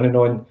ship is running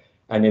on,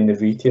 and then the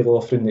retail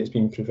offering that's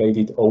been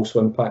provided also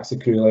impacts the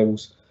crew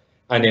levels.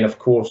 And then, of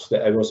course,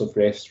 the hours of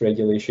rest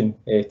regulation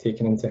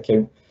taken into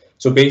account.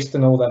 So based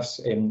on all this,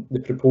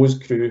 the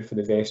proposed crew for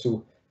the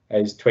vessel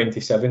is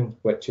 27,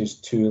 which is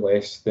 2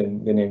 less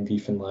than MV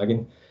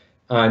Finlaggan.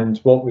 And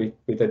what we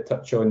did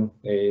touch on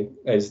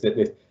is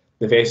that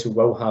the vessel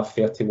will have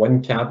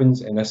 31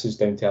 cabins, and this is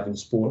down to having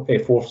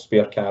 4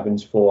 spare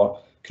cabins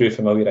for crew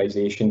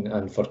familiarisation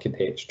and for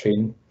cadets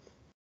training.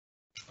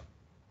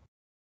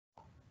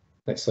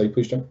 Next slide,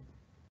 please, Jim.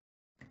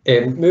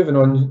 Moving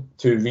on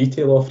to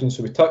retail offering.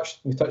 So we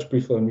touched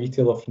briefly on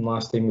retail offering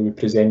last time when we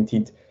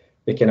presented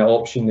the kind of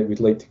option that we'd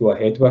like to go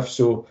ahead with.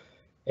 So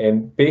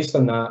based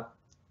on that,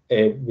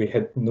 we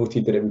had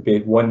noted that it would be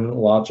 1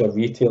 larger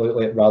retail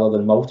outlet rather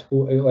than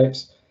multiple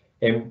outlets.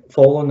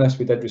 Following this,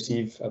 we did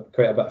receive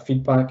quite a bit of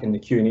feedback in the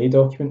Q&A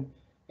document,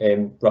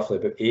 roughly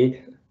about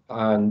 8,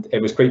 and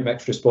it was quite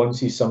mixed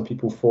responses, some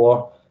people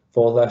for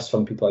this,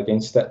 some people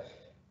against it.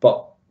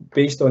 But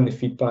based on the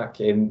feedback,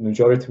 the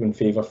majority were in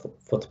favour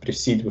for to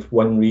proceed with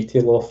one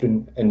retail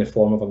offering in the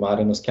form of a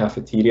Mariner's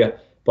cafeteria,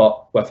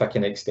 but with a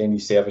kind of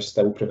extended service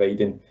still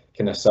providing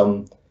kind of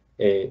some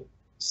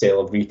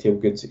sale of retail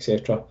goods,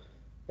 etc.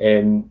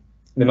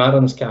 The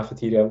Mariner's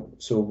cafeteria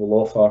will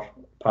offer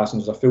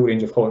passengers a full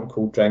range of hot and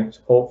cold drinks,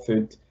 hot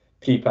food,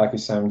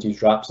 pre-packaged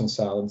sandwiches, wraps and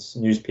salads,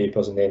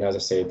 newspapers, and then, as I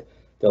said,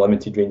 the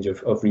limited range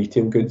of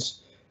retail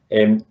goods.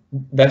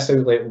 This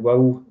outlet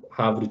will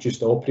have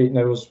reduced operating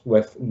hours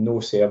with no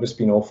service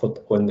being offered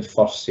on the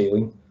first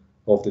sailing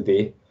of the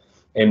day.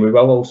 And we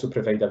will also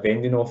provide a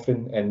vending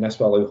offering, and this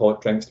will allow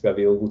hot drinks to be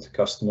available to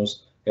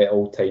customers at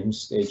all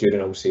times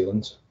during all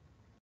sailings.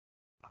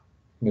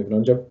 Moving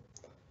on, Jim.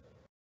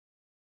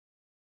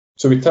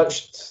 So we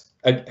touched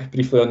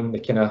briefly on the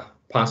kind of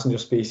passenger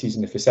spaces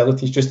and the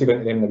facilities, just to go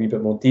into them in a wee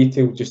bit more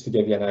detail, just to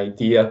give you an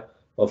idea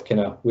of kind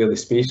of where the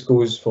space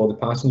goes for the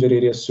passenger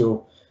areas.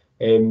 So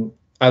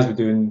as we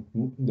do in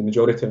the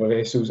majority of our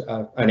vessels,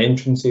 an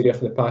entrance area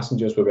for the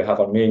passengers where we have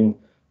our main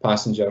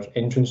passenger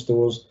entrance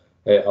doors,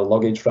 our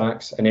luggage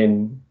racks, and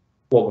then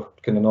what we're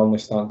kind of normally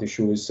starting to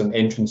show is some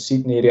entrance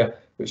seating area,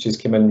 which has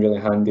come in really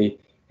handy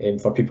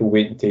for people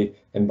waiting to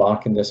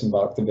embark and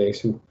disembark the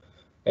vessel.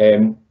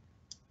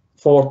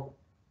 For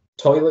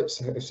toilets,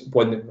 it's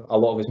one that a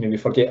lot of us maybe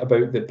forget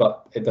about,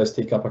 but it does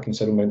take up a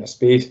considerable amount of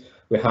space.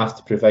 We have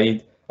to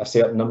provide a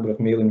certain number of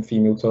male and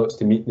female toilets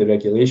to meet the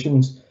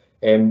regulations.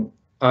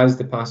 As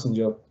the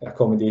passenger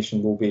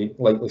accommodation will be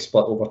likely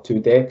split over 2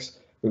 decks,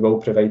 we will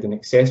provide an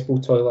accessible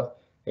toilet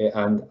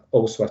and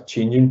also a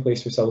changing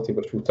place facility,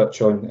 which we'll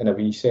touch on in a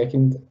wee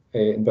second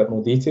in a bit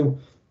more detail.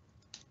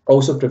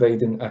 Also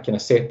providing a kind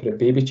of separate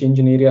baby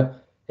changing area,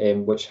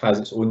 which has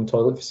its own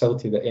toilet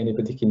facility that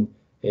anybody can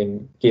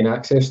gain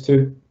access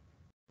to.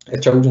 A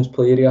children's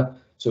play area,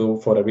 so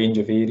for a range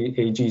of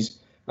ages,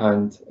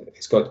 and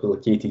it's got to be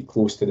located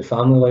close to the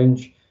family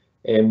lounge.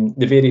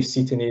 The various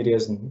seating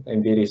areas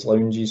and various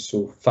lounges,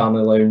 so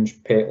family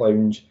lounge, pet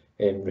lounge,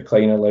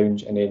 recliner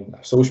lounge, and then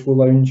a sociable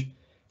lounge.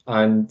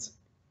 And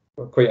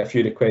quite a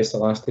few requests the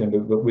last time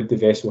about would the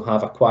vessel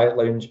have a quiet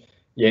lounge.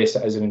 Yes,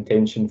 it is an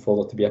intention for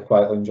there to be a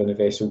quiet lounge on the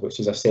vessel, which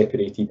is a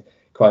separated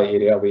quiet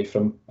area away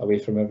from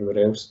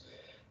everywhere else.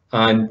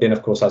 And then,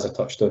 of course, as I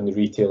touched on, the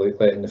retail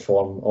outlet in the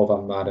form of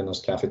a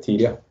Mariner's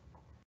cafeteria.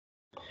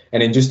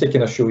 And then just to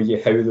kind of show you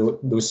how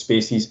those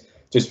spaces,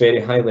 just very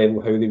high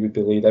level, how they would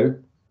be laid out.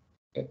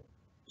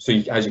 So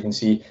as you can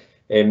see,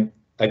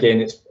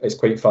 again, it's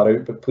quite far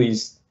out, but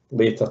please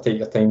later take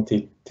your time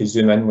to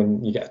zoom in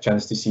when you get a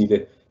chance to see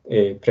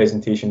the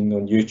presentation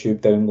on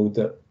YouTube, download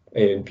it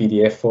in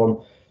PDF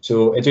form.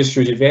 So it just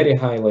shows you very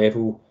high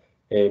level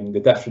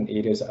the different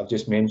areas that I've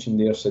just mentioned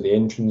there. So the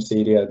entrance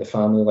area, the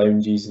family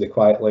lounges, the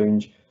quiet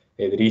lounge,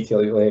 the retail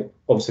outlet,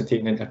 obviously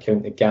taking into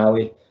account the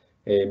galley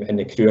and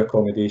the crew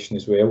accommodation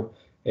as well.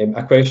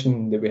 A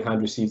question that we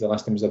had received the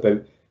last time was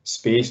about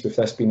space. With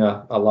this being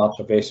a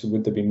larger vessel,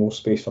 would there be more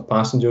space for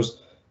passengers?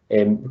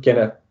 We kind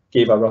of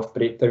gave a rough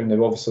breakdown.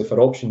 Now, obviously,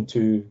 for option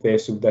 2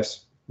 vessel,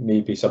 this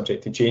may be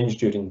subject to change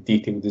during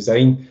detailed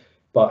design.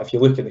 But if you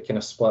look at the kind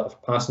of split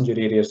of passenger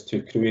areas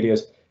to crew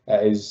areas,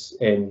 it is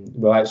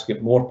we'll actually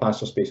get more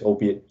passenger space,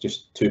 albeit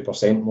just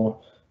 2% more.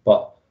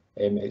 But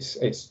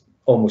it's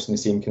almost in the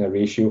same kind of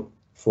ratio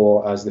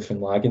as the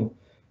Finlaggan.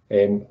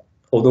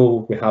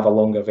 Although we have a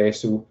longer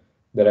vessel,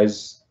 there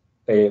is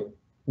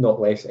not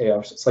less,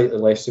 slightly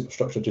less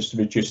superstructure just to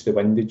reduce the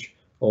windage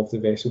of the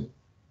vessel.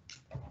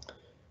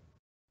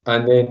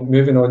 And then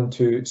moving on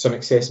to some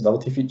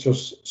accessibility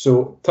features.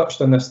 So touched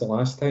on this the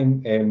last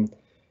time.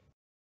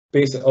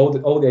 Basically,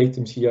 all the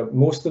items here,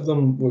 most of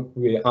them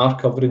we are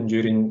covering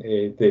during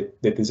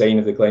the design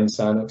of the Glen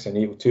Sannox and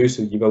 802.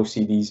 So you will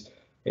see these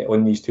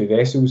on these 2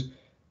 vessels.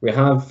 We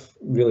have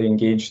really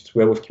engaged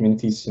well with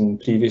communities in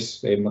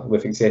previous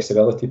with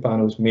accessibility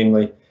panels,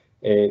 mainly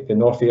the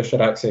North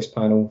Ayrshire access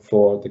panel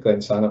for the Glen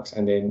Sannox,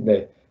 and then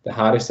the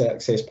Harris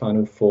access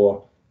panel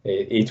for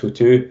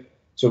 802.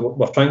 So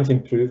we're trying to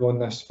improve on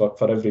this for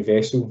every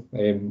vessel,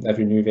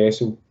 every new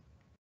vessel.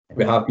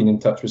 We have been in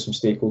touch with some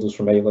stakeholders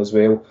from Islay as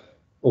well,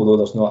 although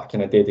there's not a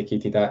kind of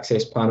dedicated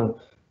access panel.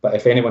 But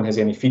if anyone has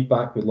any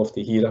feedback, we'd love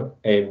to hear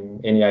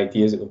any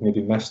ideas that we've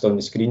maybe missed on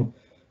the screen.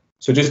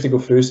 So just to go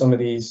through some of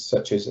these,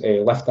 such as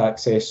lift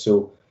access.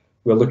 So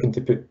we're looking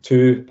to put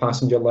 2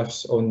 passenger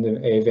lifts on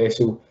the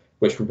vessel,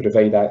 which will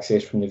provide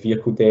access from the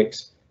vehicle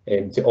decks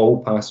to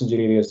all passenger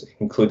areas,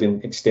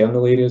 including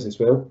external areas as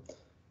well.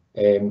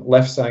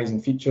 Lift size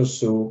and features.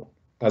 So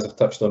as I've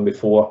touched on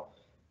before,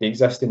 the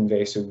existing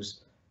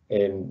vessels,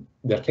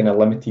 they're kind of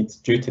limited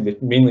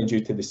mainly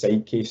due to the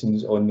side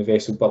casings on the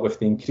vessel, but with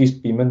the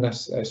increased beam in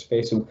this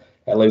vessel,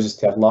 it allows us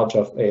to have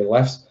larger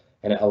lifts,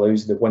 and it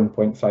allows the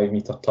 1.5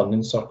 metre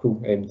turning circle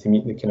to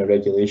meet the kind of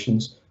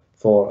regulations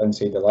for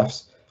inside the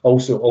lifts.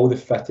 Also, all the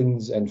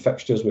fittings and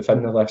fixtures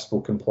within the lifts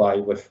will comply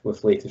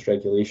with latest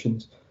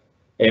regulations.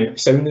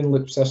 Sounding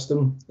loop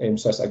system,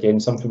 so that's again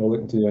something we're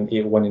looking to do on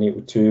 801 and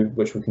 802,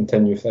 which will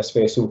continue with this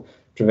vessel,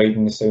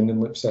 providing the sounding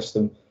loop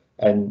system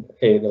and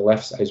the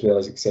lifts as well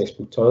as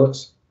accessible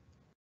toilets.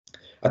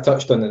 I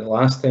touched on it the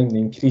last time, the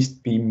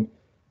increased beam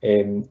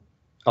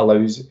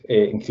allows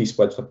increased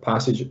width for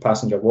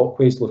passenger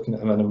walkways, looking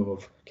at a minimum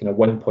of kind of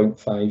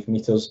 1.5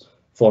 metres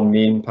for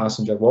main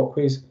passenger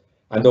walkways,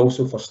 and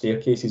also for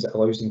staircases it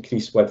allows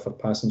increased width for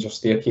passenger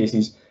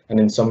staircases, and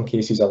in some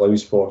cases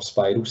allows for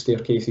spiral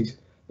staircases,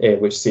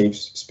 which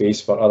saves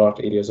space for other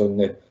areas on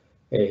the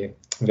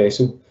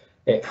vessel.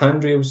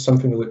 Handrails,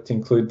 something we look to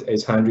include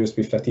is handrails to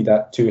be fitted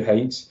at 2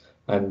 heights,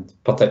 and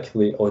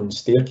particularly on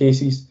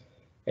staircases.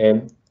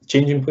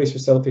 Changing place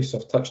facilities, so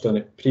I've touched on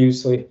it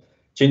previously.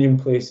 Changing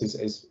place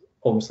is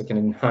almost like an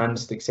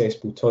enhanced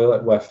accessible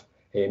toilet with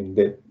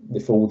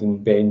the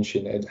folding bench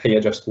and height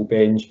adjustable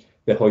bench,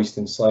 the hoist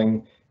and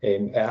sling.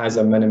 It has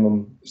a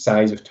minimum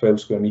size of 12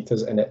 square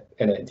metres, and it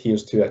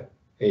adheres to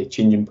a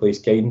changing place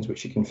guidance,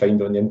 which you can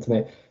find on the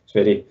internet. It's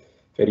very,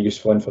 very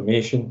useful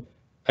information.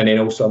 And then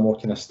also a more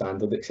kind of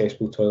standard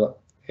accessible toilet,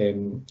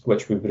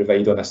 which we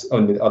provide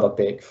on the other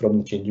deck from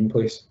the changing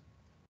place.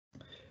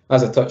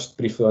 As I touched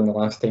briefly on the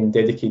last time,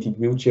 dedicated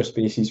wheelchair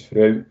spaces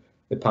throughout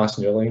the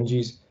passenger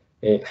lounges,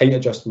 height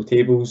adjustable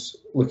tables,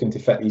 looking to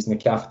fit these in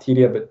the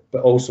cafeteria,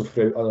 but also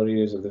throughout other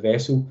areas of the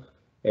vessel.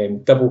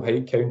 Double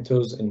height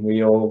counters in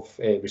way of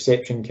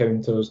reception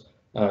counters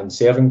and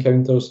serving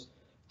counters,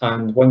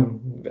 and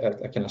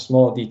a kind of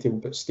smaller detail,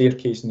 but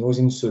staircase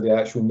nosing, so the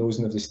actual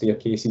nosing of the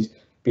staircases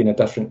being a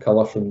different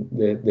colour from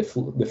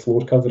the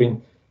floor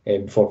covering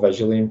for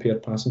visually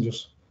impaired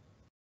passengers.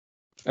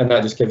 And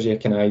that just gives you a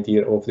kind of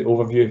idea of the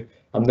overview.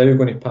 I'm now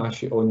going to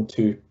pass you on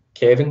to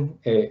Kevin,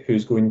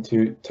 who's going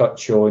to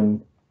touch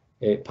on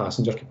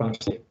passenger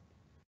capacity.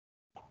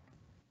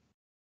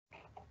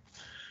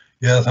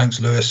 Yeah, thanks,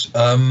 Lewis.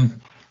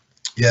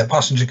 Yeah,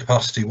 passenger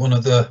capacity. One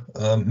of the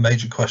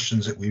major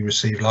questions that we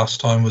received last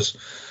time was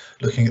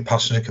looking at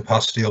passenger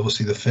capacity.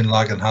 Obviously, the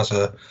Finlaggan has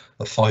a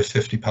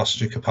 550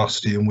 passenger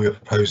capacity, and we're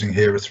proposing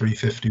here a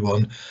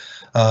 351.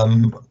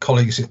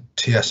 Colleagues at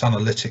TS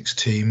Analytics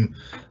team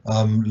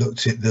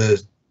looked at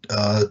the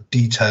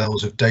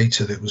details of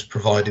data that was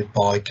provided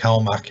by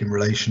CalMac in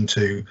relation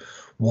to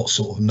what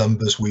sort of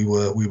numbers we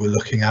were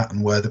looking at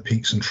and where the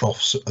peaks and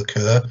troughs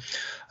occur.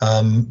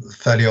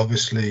 Fairly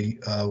obviously,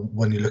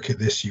 when you look at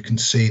this, you can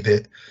see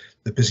that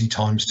the busy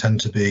times tend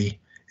to be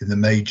in the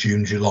May,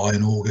 June, July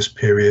and August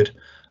period,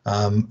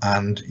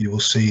 and you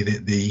will see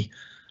that the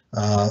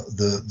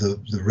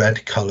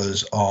red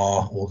colours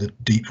are, or the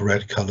deep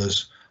red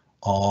colours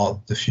are,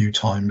 the few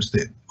times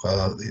that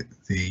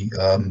the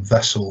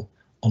vessel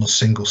on a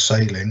single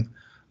sailing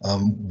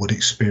would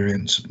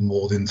experience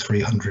more than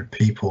 300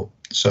 people.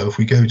 So if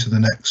we go to the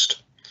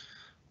next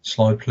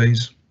slide,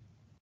 please.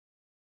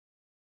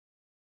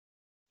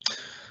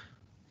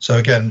 So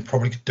again,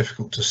 probably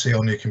difficult to see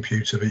on your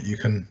computer, but you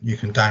can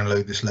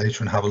download this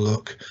later and have a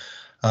look.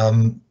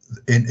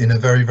 In a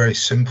very, very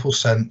simple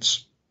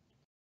sense,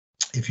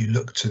 if you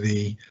look to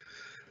the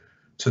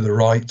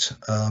right,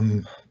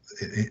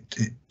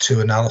 two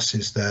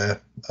analyses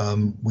there.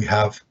 We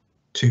have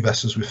 2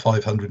 vessels with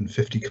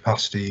 550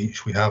 capacity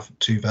each. We have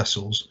 2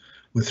 vessels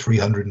with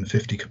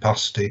 350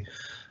 capacity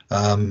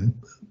to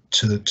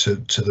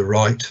the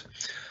right.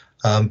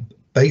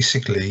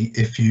 Basically,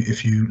 if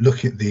you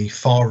look at the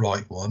far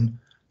right one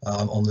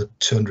on the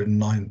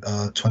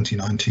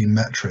 2019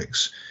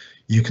 metrics,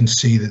 you can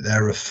see that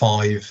there are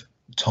 5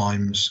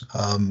 times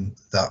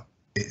that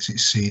it's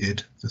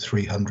exceeded the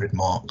 300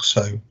 mark.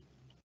 So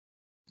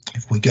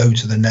if we go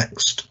to the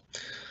next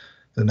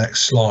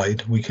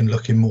slide, we can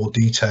look in more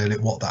detail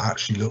at what that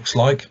actually looks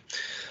like.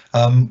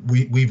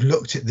 We've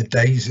looked at the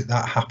days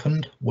that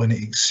happened when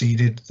it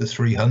exceeded the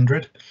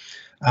 300,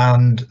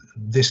 and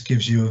this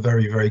gives you a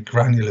very, very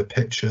granular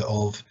picture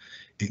of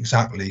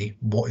exactly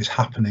what is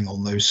happening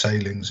on those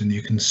sailings. And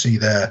you can see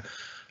there,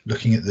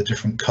 looking at the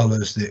different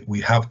colours, that we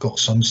have got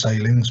some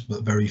sailings,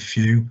 but very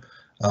few,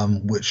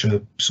 which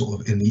are sort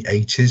of in the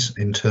 80s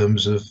in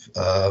terms of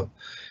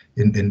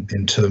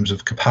in terms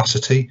of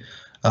capacity.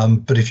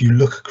 But if you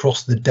look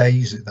across the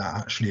days that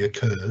actually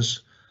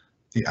occurs,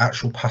 the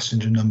actual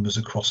passenger numbers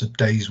across a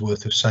day's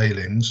worth of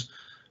sailings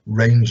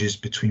ranges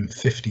between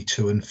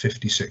 52 and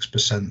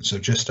 56%, so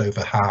just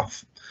over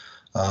half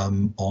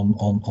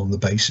on the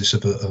basis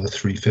of a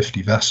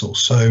 350 vessel.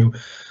 So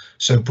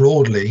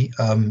broadly,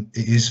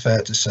 it is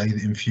fair to say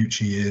that in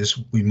future years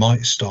we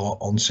might start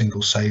on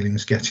single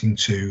sailings getting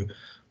to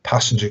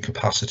passenger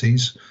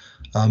capacities.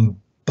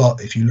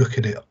 But if you look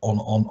at it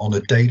on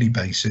a daily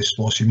basis,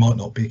 whilst you might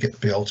not be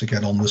able to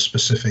get on the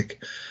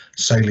specific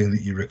sailing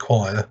that you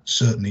require,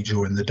 certainly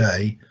during the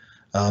day,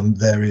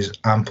 there is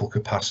ample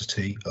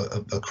capacity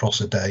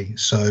across a day.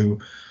 So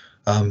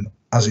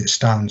as it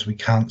stands, we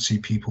can't see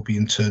people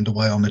being turned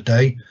away on a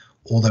day,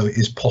 although it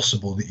is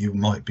possible that you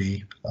might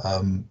be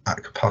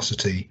at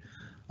capacity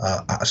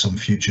at some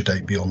future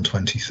date beyond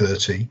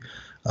 2030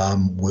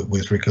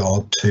 with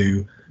regard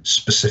to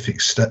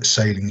specific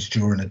sailings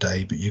during a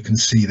day, but you can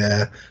see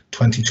there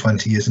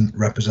 2020 isn't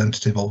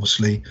representative.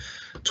 Obviously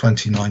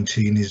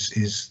 2019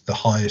 is the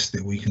highest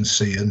that we can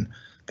see, and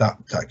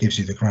that gives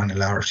you the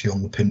granularity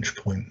on the pinch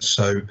point.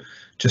 So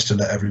just to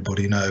let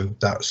everybody know,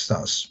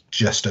 that's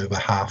just over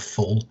half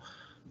full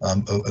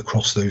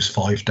across those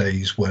 5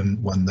 days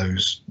when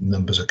those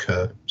numbers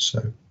occur.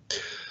 So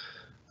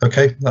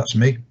okay, that's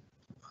me.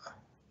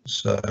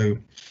 So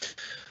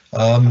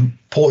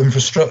port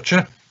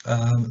infrastructure,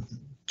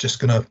 just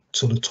going to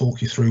sort of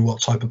talk you through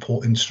what type of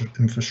port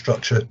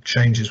infrastructure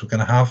changes we're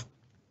going to have.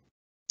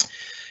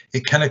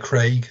 At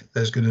Kennaicraig,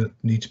 there's going to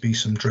need to be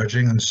some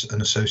dredging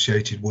and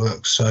associated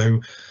work.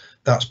 So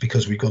that's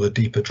because we've got a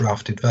deeper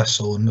drafted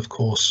vessel, and of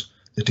course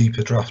the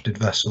deeper drafted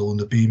vessel and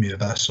the beamier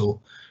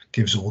vessel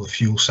gives all the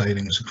fuel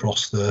sailings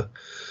across the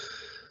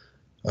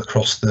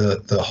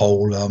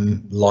whole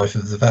life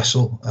of the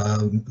vessel.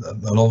 And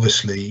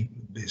obviously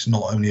it's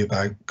not only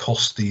about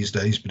cost these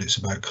days, but it's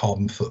about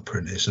carbon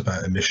footprint, it's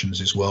about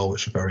emissions as well,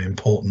 which are very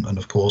important. And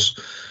of course,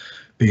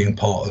 being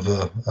part of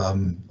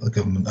a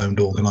government-owned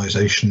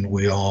organisation,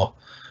 we are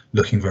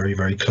looking very,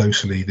 very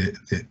closely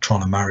at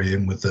trying to marry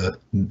in with the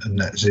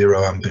net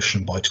zero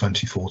ambition by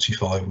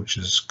 2045, which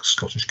is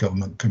Scottish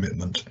Government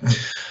commitment.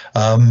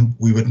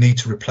 We would need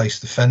to replace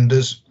the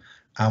fenders,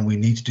 and we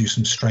need to do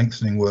some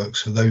strengthening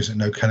works. For those that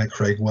know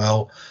Kennaicraig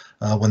well,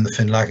 when the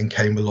Finlaggan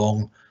came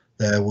along,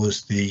 there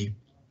was the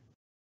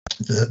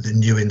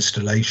new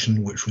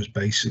installation, which was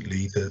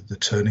basically the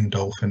turning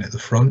dolphin at the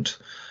front,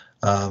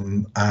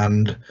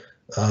 and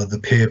the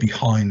pier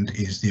behind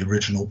is the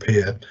original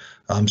pier.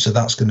 So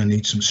that's going to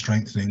need some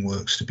strengthening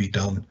works to be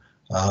done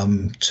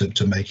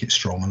to make it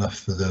strong enough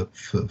for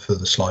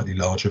the slightly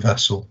larger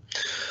vessel.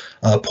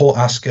 Port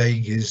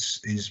Askaig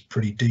is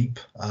pretty deep,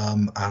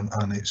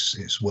 and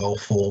it's well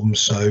formed,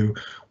 so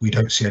we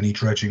don't see any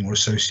dredging or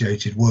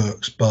associated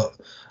works. But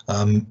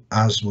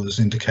as was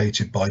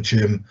indicated by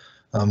Jim,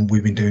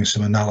 we've been doing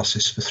some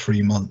analysis for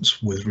 3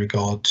 months with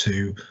regard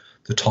to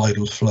the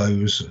tidal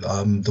flows,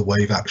 the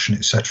wave action,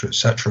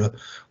 etc.,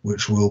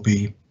 which will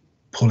be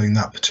pulling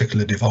that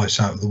particular device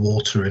out of the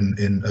water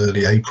in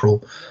early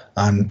April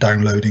and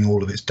downloading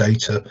all of its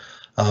data.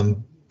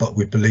 But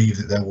we believe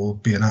that there will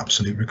be an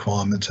absolute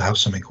requirement to have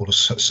something called a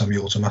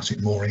semi-automatic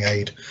mooring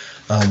aid,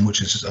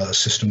 which is a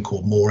system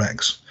called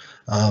Moorex,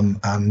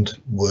 and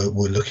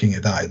we're looking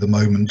at that at the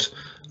moment.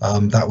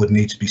 That would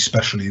need to be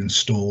specially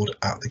installed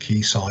at the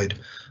quayside.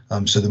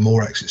 So the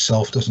Moorex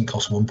itself doesn't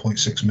cost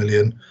 1.6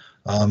 million,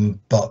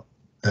 but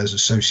there's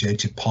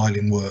associated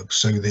piling work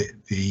so that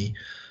the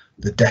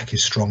deck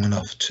is strong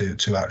enough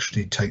to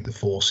actually take the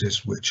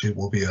forces, which it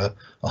will be a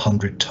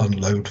 100-ton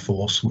load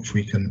force, which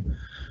we can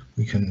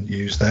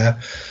use there.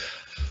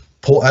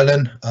 Port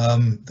Ellen,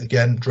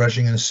 again,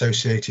 dredging and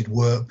associated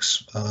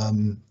works,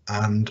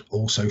 and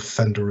also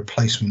fender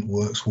replacement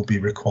works will be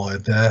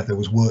required there. There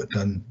was work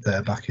done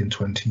there back in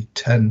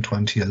 2010,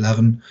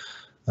 2011.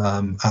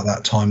 At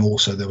that time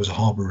also there was a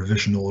harbour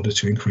revision order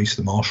to increase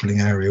the marshalling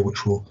area,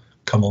 which we'll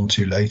come on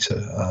to later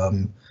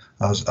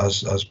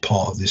as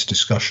part of this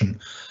discussion.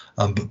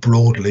 But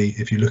broadly,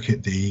 if you look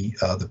at the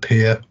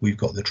pier, we've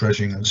got the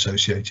dredging and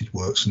associated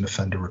works and the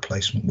fender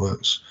replacement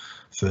works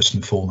first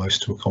and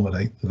foremost to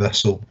accommodate the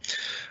vessel.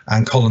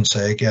 And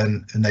Colonsay,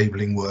 again,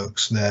 enabling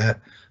works there,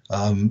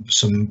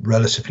 some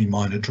relatively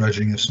minor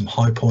dredging of some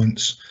high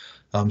points,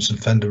 some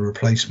fender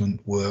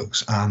replacement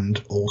works,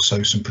 and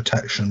also some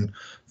protection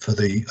for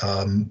the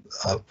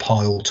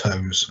pile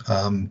tows.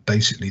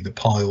 Basically the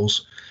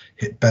piles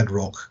hit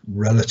bedrock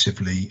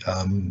relatively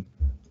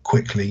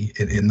quickly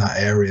in that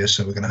area,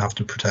 so we're going to have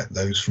to protect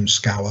those from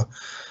scour.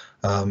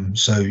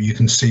 So you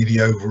can see the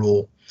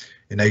overall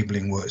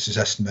enabling works is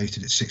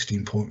estimated at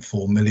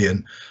 16.4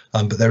 million,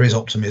 but there is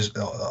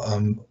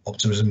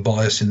optimism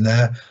bias in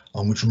there,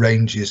 which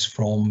ranges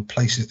from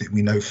places that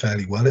we know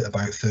fairly well at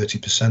about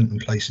 30% and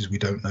places we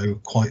don't know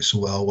quite so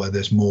well, where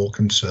there's more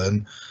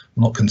concern,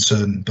 not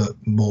concern, but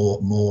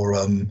more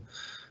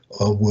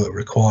work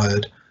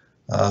required.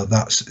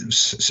 That's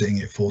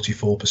sitting at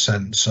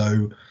 44%.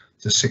 So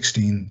the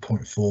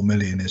 16.4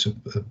 million is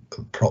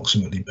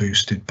approximately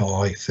boosted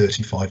by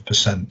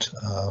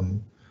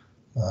 35%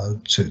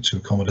 to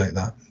accommodate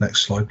that.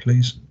 Next slide,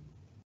 please.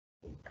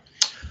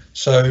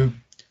 So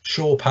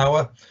shore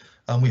power,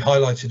 we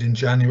highlighted in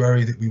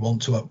January that we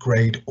want to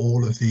upgrade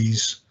all of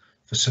these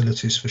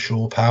facilities for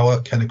shore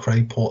power,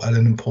 Kennaicraig, Port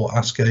Ellen and Port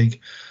Askaig,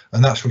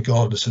 and that's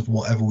regardless of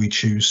whatever we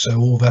choose. So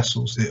all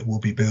vessels that will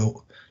be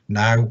built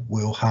now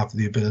will have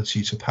the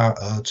ability to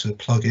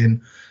plug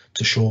in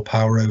to shore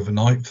power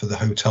overnight for the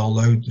hotel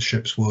load. The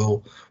ships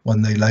will,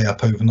 when they lay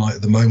up overnight,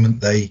 at the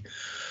moment they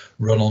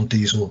run on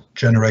diesel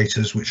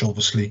generators, which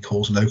obviously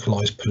cause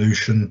localized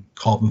pollution,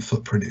 carbon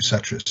footprint,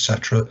 etc.,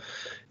 etc.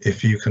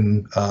 If you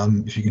can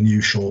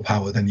use shore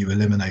power, then you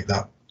eliminate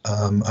that,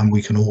 and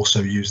we can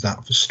also use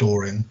that for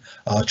storing,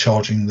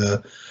 charging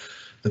the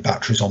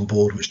batteries on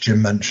board, which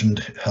Jim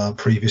mentioned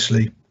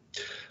previously.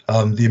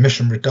 The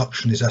emission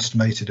reduction is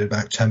estimated at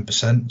about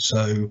 10%,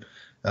 so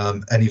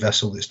Any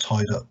vessel that's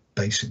tied up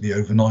basically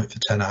overnight for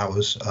 10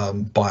 hours,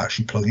 by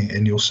actually plugging it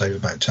in, you'll save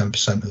about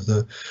 10% of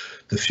the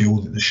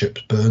fuel that the ship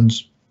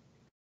burns.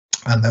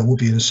 And there will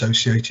be an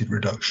associated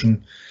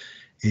reduction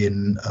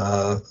in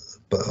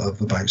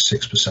of about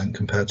 6%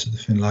 compared to the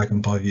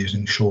Finlaggan by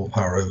using shore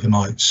power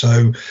overnight.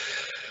 So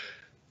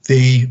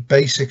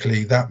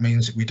basically that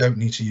means that we don't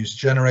need to use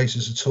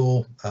generators at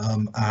all,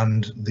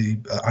 and the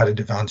added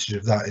advantage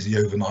of that is the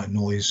overnight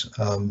noise.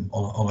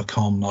 On a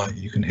calm night,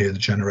 you can hear the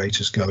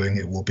generators going.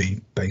 It will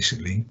be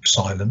basically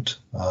silent.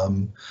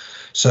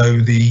 So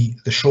the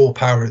shore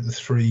power at the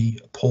 3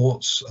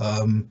 ports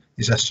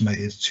is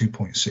estimated at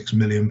 £2.6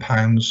 million,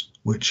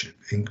 which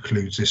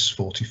includes this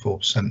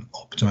 44%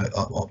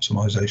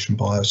 optimization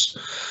bias.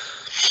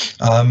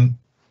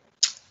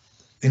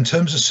 In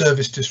terms of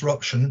service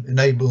disruption,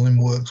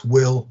 enabling works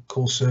will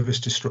cause service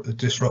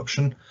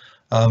disruption.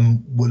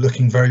 We're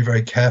looking very,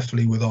 very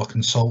carefully with our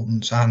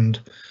consultants and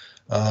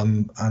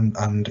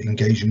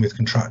engaging with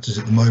contractors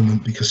at the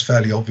moment, because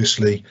fairly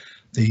obviously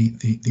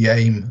the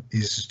aim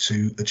is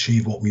to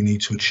achieve what we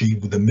need to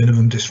achieve with a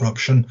minimum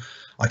disruption.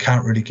 I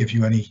can't really give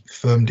you any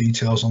firm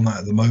details on that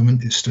at the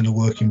moment. It's still a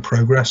work in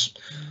progress.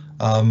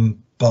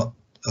 But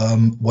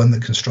when the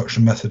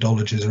construction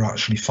methodologies are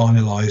actually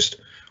finalised,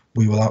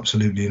 we will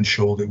absolutely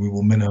ensure that we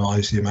will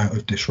minimise the amount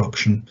of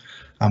disruption,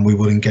 and we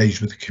will engage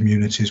with the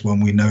communities when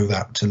we know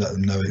that, to let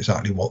them know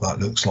exactly what that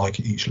looks like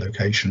at each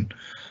location,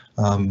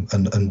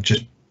 and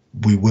just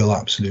we will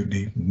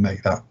absolutely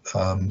make that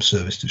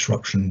service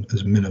disruption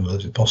as minimal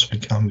as it possibly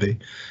can be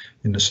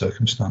in the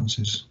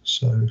circumstances.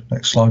 So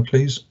next slide,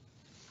 please.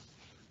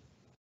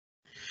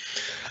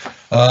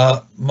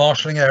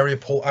 Marshalling area,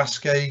 Port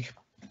Askaig.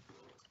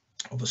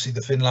 Obviously the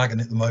Finlaggan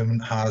at the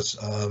moment has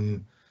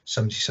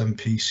 77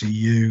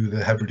 PCU,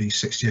 the Hebridean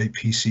 68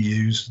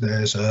 PCUs.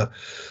 There's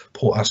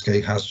Port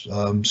Askaig has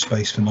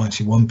space for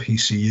 91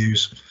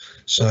 PCUs,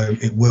 so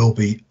it will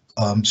be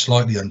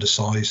slightly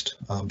undersized,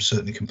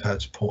 certainly compared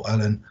to Port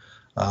Ellen,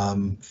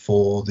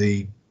 for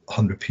the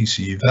 100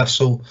 PCU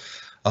vessel.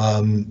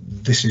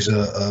 This is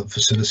a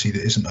facility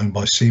that isn't owned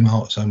by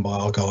Seamart, it's owned by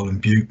Argyll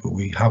and Bute, but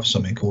we have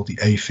something called the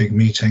AFIG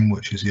meeting,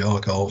 which is the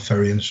Argyll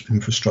Ferry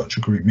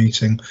Infrastructure Group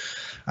meeting,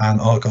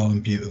 and Argyll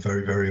and Bute are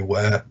very, very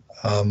aware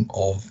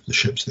of the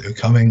ships that are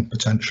coming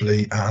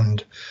potentially,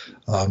 and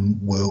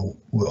we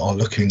are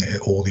looking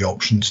at all the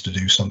options to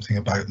do something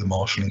about the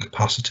marshalling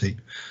capacity.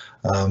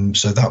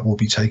 So that will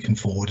be taken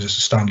forward as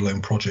a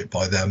standalone project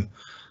by them,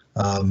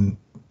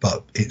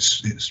 but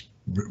it's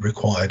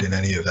required in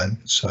any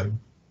event. So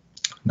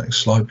next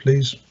slide,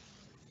 please.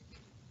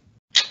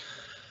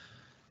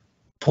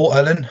 Port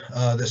Ellen,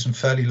 there's some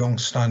fairly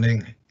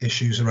long-standing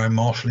issues around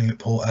marshalling at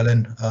Port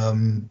Ellen.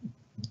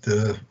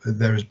 There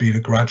has been a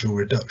gradual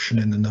reduction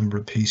in the number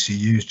of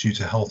PCUs due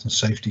to health and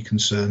safety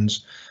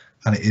concerns,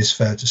 and it is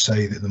fair to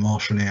say that the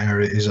marshalling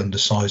area is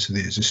undersized to the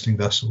existing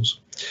vessels.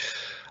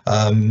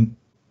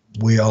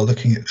 We are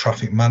looking at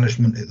traffic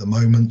management at the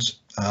moment,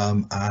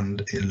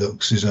 and it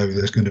looks as though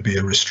there's going to be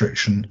a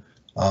restriction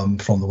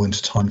from the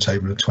winter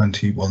timetable of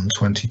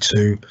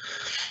 21-22,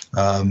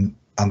 and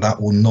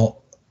that will not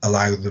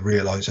allow the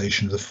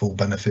realisation of the full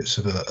benefits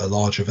of a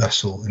larger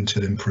vessel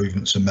until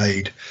improvements are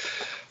made.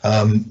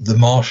 The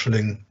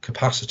marshalling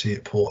capacity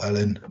at Port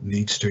Ellen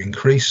needs to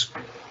increase,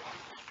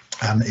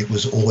 and it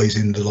was always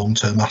in the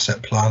long-term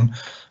asset plan.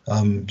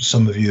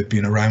 Some of you have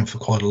been around for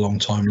quite a long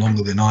time,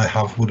 longer than I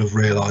have, would have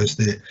realised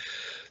that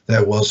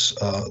there was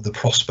the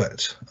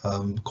prospect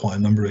quite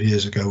a number of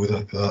years ago with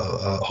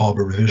a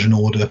harbour revision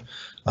order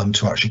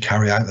to actually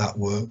carry out that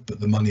work,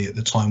 but the money at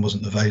the time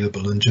wasn't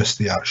available, and just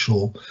the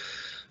actual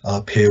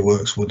pier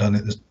works were done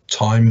at the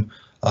time.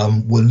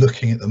 We're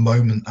looking at the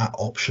moment at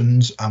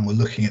options, and we're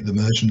looking at them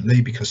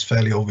urgently, because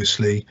fairly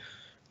obviously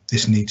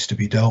this needs to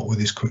be dealt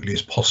with as quickly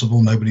as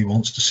possible. Nobody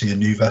wants to see a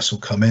new vessel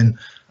come in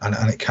and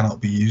it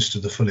cannot be used to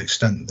the full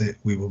extent that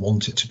we would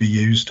want it to be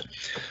used.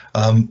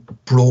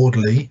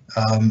 Broadly,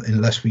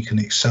 unless we can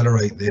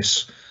accelerate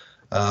this,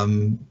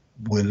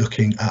 we're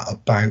looking at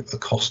about a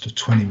cost of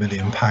 £20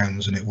 million,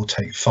 and it will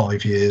take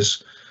 5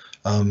 years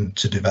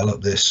to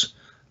develop this.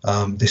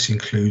 This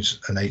includes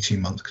an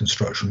 18-month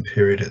construction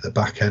period at the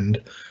back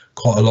end.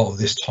 Quite a lot of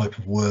this type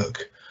of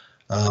work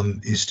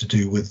is to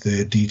do with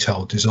the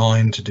detailed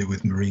design, to do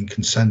with marine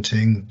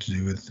consenting, to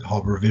do with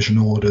harbour revision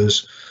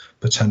orders,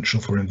 potential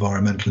for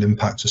environmental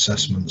impact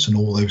assessments, and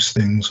all those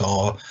things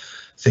are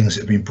things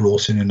that have been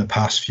brought in the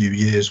past few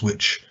years,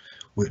 which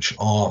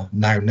are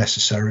now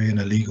necessary and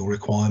a legal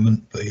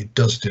requirement, but it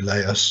does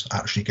delay us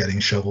actually getting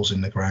shovels in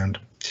the ground.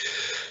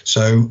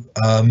 So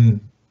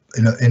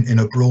in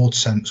a broad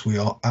sense, we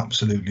are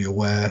absolutely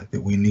aware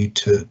that we need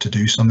to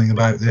do something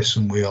about this,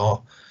 and we are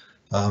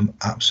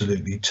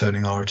absolutely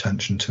turning our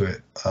attention to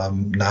it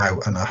now,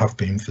 and I have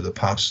been for the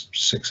past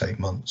 6-8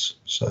 months.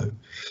 So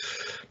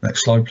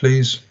next slide,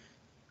 please.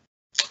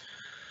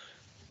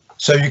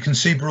 So you can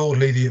see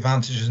broadly the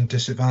advantages and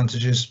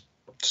disadvantages.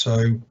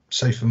 So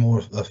safer,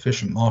 more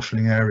efficient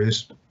marshalling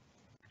areas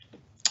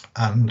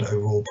and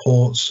overall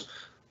ports,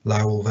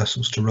 allow all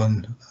vessels to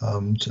run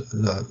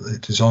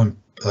designed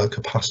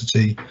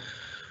capacity.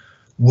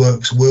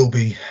 Works will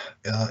be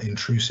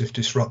intrusive,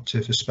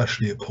 disruptive,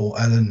 especially at Port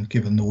Ellen,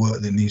 given the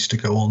work that needs to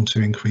go on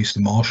to increase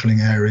the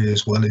marshalling area,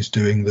 as well as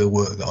doing the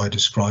work that I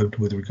described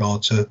with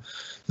regard to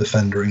the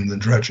fendering, the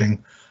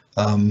dredging.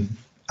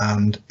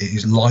 And it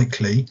is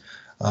likely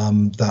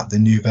that the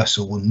new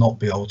vessel will not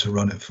be able to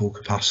run at full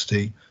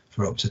capacity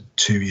for up to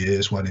 2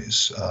 years when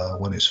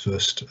it's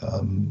first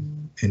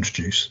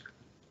introduced.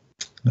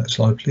 Next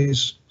slide,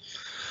 please.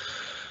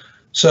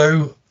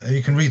 So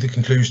you can read the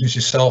conclusions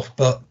yourself,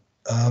 but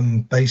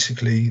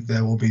basically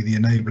there will be the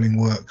enabling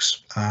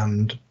works,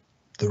 and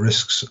the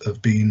risks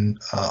have been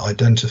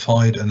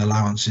identified and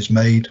allowances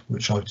made,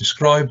 which I've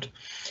described.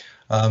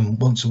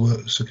 Once the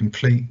works are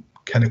complete,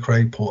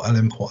 Kennaicraig, Port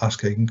Ellen, Port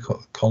Ascot and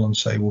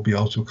Colonsay will be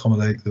able to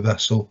accommodate the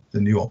vessel, the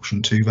new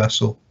option 2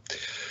 vessel.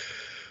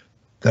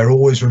 There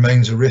always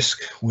remains a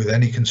risk with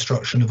any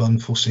construction of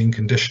unforeseen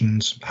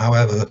conditions.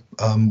 However,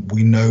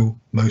 we know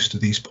most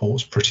of these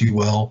ports pretty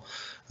well.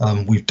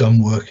 We've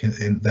done work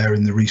in there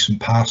in the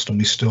recent past, and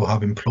we still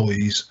have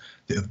employees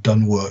that have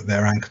done work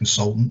there and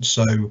consultants.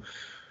 So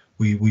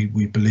we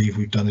believe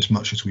we've done as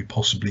much as we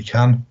possibly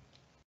can.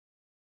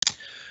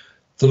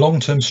 The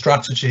long-term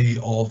strategy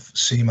of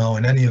CMAL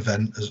in any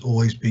event has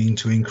always been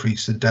to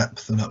increase the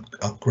depth and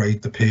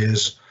upgrade the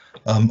piers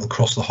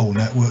across the whole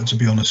network. To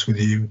be honest with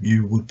you,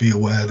 you would be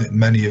aware that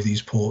many of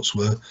these ports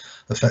were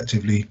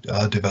effectively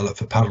developed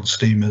for paddle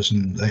steamers,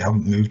 and they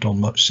haven't moved on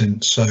much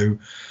since. So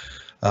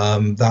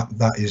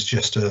that is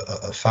just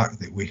a fact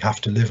that we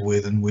have to live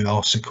with, and we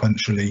are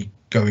sequentially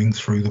going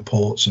through the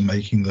ports and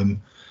making them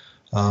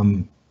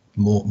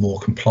more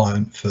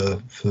compliant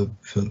for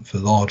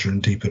larger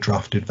and deeper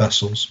drafted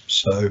vessels.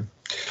 So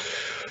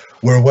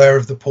we're aware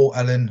of the Port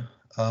Ellen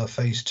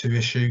phase 2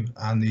 issue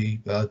and the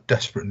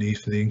desperate need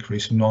for the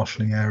increase in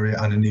marshalling area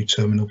and a new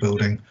terminal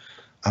building,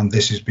 and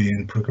this is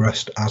being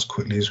progressed as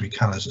quickly as we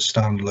can as a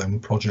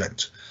standalone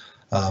project,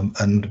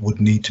 and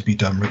would need to be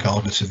done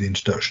regardless of the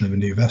introduction of a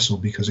new vessel,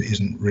 because it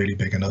isn't really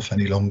big enough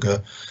any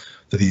longer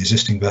for the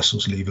existing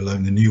vessels, leave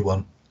alone the new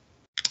one.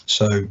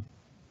 So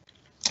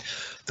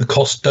the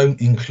costs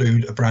don't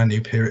include a brand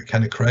new pier at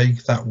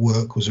Kennaicraig. That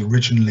work was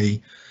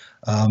originally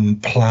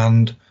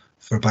planned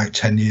for about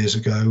 10 years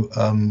ago.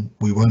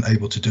 We weren't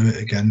able to do it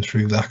again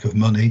through lack of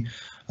money,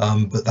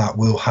 but that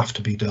will have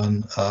to be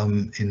done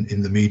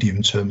in the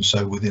medium term,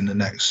 so within the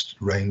next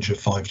range of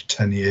 5 to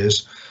 10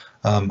 years.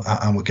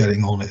 And we're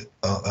getting on it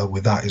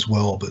with that as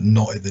well, but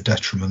not at the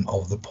detriment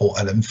of the Port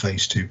Ellen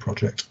phase 2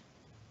 project.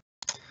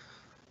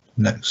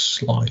 Next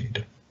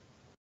slide.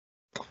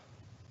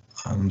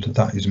 And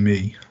that is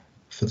me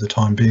for the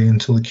time being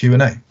until the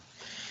Q&A.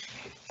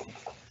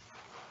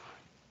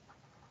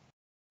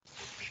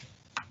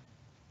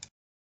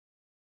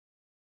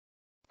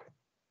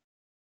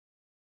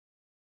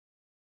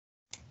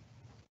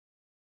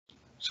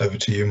 So over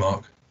to you,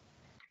 Mark.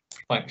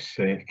 Thanks,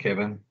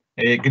 Kevin.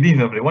 Good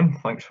evening, everyone.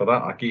 Thanks for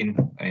that. Again,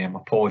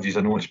 apologies,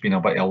 I know it's been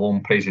a bit of a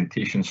long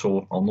presentation,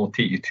 so I'll not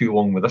take you too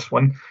long with this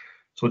one.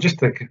 So just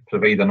to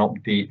provide an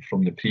update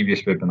from the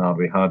previous webinar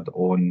we had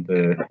on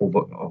the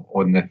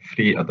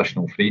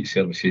additional freight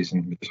services,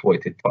 and we just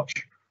wanted to touch,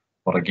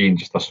 or again,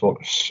 just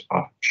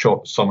a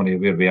short summary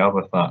of where we are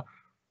with that.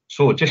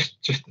 So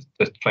just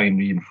to try and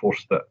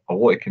reinforce that a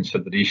lot of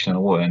consideration, a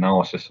lot of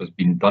analysis has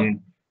been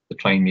done to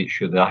try and make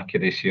sure the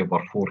accuracy of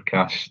our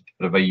forecast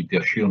provide the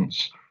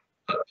assurance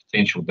that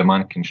potential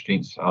demand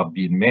constraints are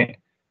being met.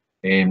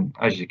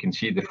 As you can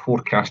see, the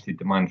forecasted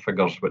demand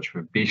figures which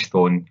we're based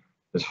on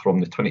is from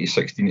the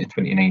 2016 to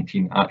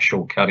 2019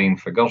 actual carrying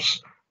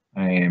figures.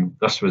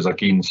 This was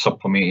again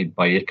supplemented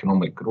by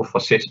economic growth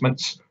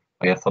assessments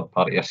by a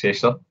third-party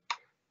assessor.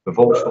 We've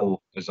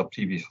also, as I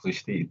previously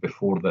stated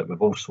before, that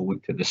we've also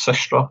looked at the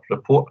SISTRA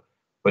report,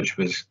 which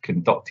was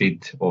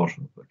conducted or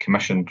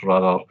commissioned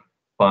rather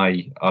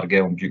by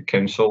Argyll and Bute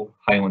Council,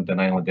 Highland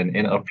and Island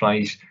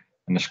Enterprise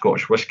and the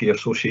Scottish Whisky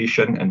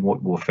Association. And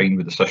what we'll find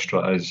with the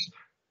SISTRA is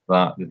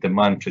that the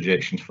demand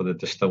projections for the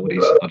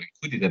distilleries are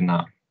included in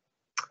that.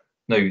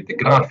 Now, the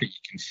graphic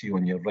you can see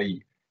on your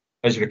right,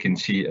 as we can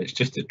see, it's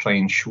just to try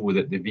and show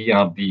that the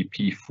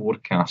VRDP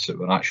forecasts that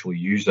we're actually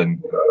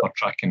using are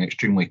tracking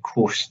extremely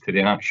close to the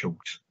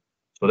actuals.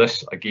 So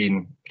this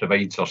again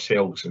provides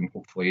ourselves and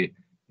hopefully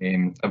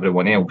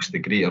everyone else the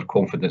greater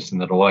confidence in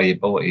the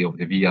reliability of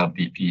the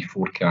VRDP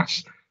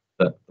forecasts,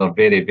 that they're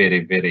very,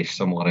 very, very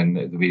similar in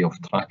the way of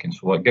tracking.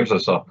 So it gives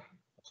us a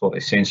sort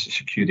of sense of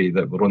security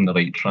that we're on the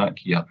right track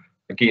here.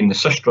 Again, the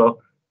SISTRA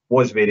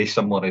was very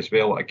similar as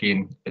well.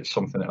 Again, it's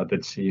something that I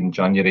did say in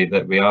January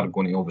that we are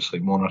going to obviously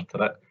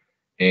monitor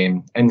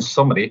it. In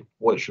summary,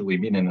 what it's really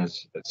meaning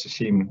is it's the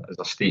same as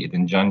I stated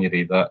in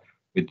January, that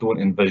we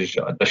don't envisage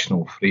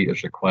additional freight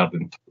is required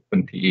in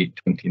 28,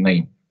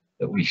 29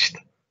 at least.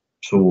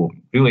 So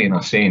really, in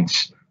a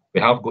sense, we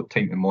have got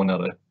time to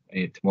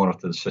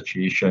monitor the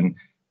situation.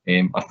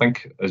 I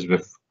think, as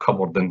we've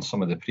covered in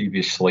some of the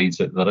previous slides,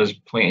 that there is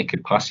plenty of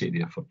capacity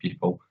there for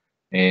people.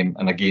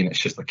 And again, it's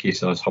just a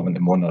case of us having to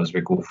monitor as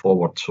we go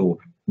forward. So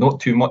not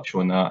too much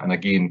on that. And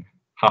again,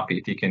 happy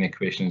to take any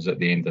questions at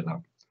the end of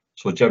that.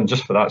 So Jim,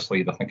 just for that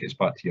slide, I think it's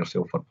back to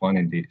yourself for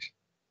planning dates.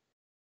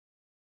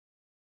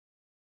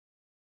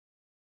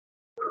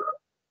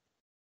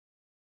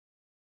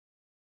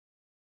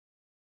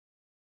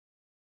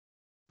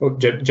 Oh,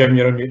 Jim,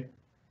 you're on mute.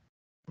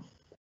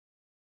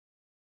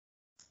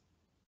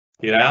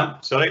 Here I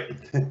am, sorry.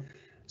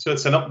 So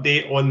it's an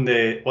update on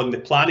the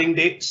planning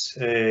dates.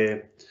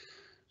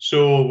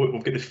 So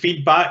we've got the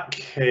feedback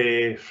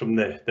from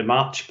the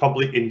March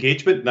public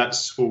engagement.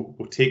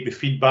 We'll take the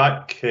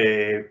feedback.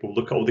 We'll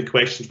look at all the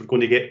questions we're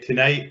going to get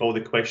tonight, all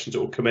the questions that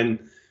will come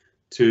in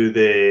to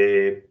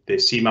the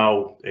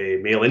CMAL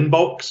mail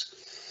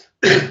inbox.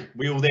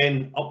 We'll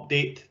then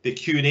update the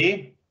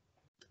Q&A,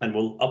 and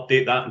we'll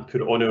update that and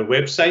put it on our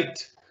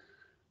website.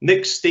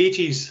 Next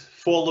stages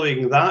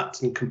following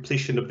that and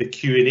completion of the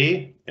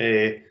Q&A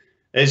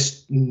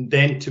is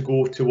then to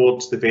go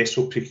towards the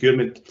vessel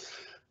procurement.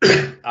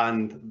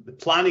 And the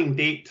planning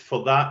date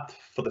for that,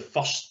 for the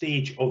first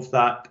stage of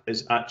that,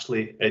 is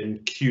actually in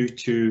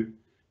Q2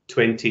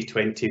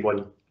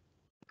 2021.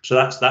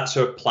 So that's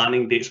our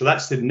planning date. So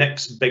that's the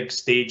next big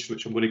stage,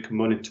 which I'm going to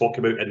come on and talk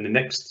about in the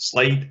next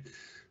slide,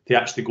 to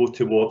actually go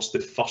towards the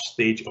first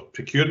stage of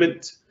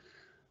procurement.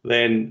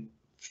 Then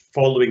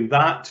following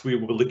that, we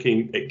will be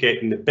looking at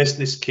getting the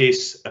business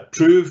case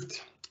approved,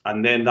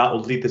 and then that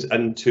will lead us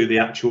into the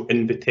actual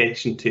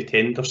invitation to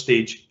tender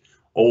stage,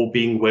 all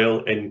being well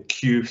in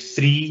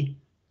Q3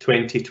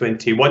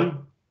 2021,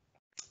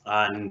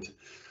 and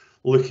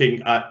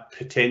looking at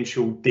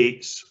potential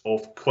dates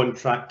of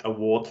contract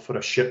award for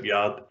a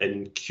shipyard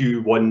in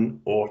Q1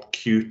 or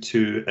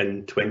Q2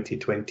 in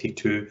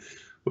 2022,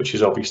 which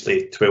is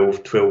obviously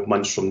 12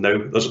 months from now.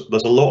 There's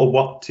a lot of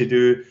work to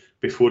do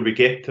before we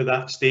get to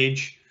that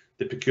stage.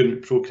 The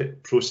procurement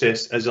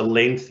process is a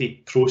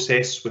lengthy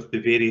process with the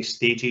various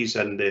stages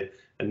and the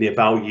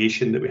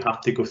evaluation that we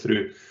have to go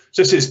through.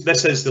 So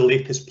this is the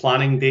latest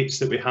planning dates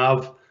that we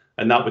have,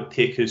 and that would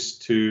take us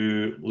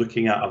to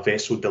looking at a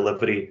vessel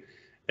delivery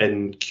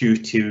in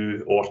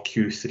Q2 or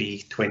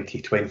Q3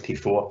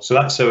 2024. So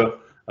that's our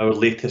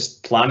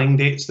latest planning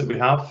dates that we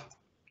have.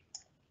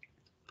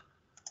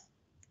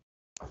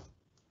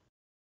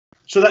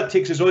 So that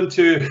takes us on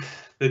to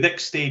the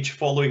next stage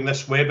following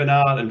this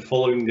webinar and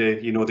following the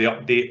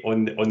update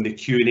on the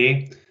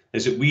Q&A,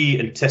 is that we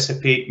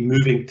anticipate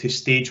moving to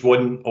stage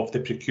 1 of the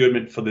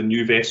procurement for the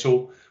new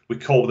vessel. We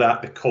call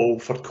that the call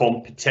for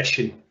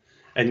competition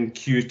in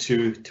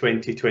Q2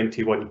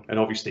 2021, and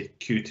obviously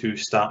Q2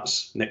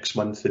 starts next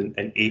month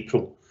in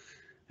April.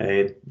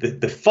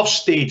 The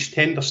first stage,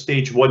 tender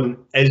stage 1,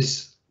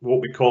 is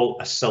what we call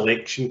a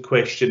selection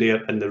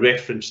questionnaire, and the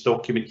reference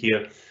document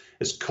here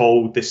is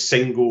called the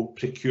Single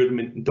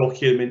Procurement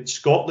Document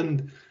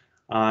Scotland.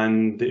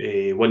 And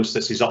once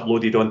this is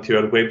uploaded onto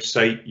our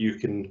website, you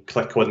can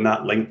click on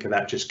that link, and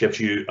that just gives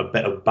you a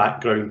bit of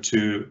background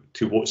to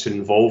what's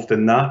involved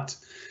in that.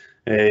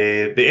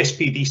 The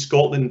SPD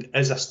Scotland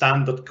is a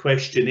standard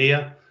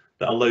questionnaire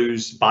that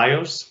allows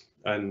buyers,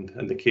 and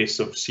in the case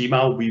of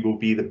CMAL, we will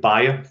be the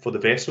buyer for the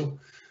vessel.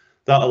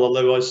 That will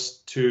allow us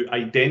to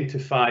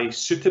identify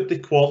suitably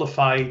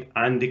qualified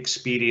and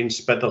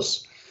experienced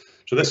bidders.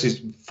 So this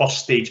is first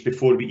stage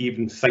before we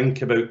even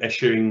think about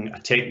issuing a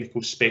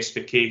technical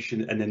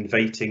specification and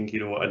inviting,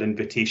 an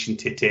invitation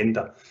to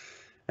tender.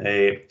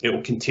 It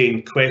will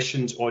contain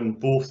questions on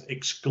both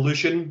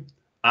exclusion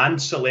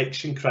and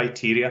selection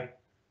criteria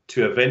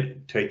to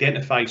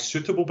identify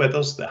suitable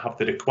bidders that have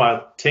the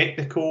required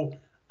technical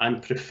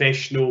and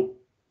professional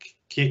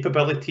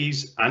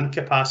capabilities and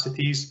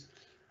capacities,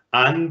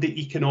 and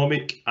the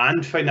economic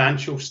and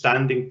financial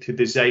standing to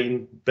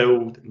design,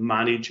 build,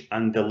 manage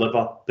and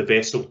deliver the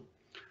vessel.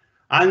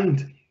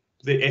 And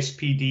the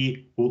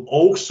SPD will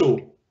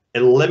also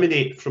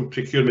eliminate from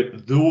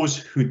procurement those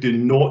who do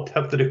not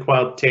have the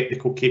required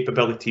technical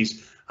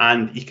capabilities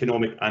and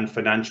economic and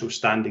financial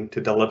standing to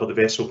deliver the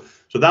vessel.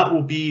 So that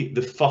will be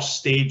the first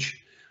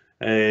stage.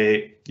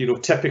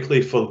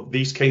 Typically for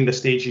these kind of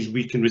stages,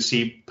 we can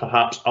receive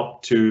perhaps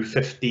up to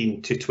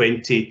 15 to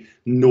 20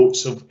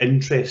 notes of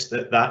interest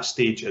at that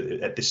stage,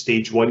 at the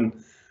stage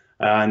 1.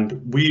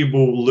 And we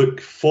will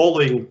look,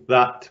 following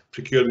that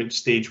procurement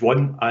stage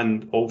 1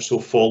 and also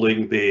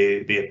following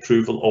the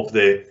approval of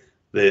the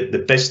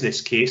business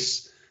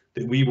case,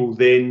 that we will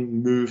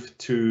then move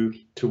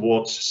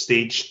towards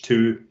stage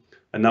 2,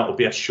 and that will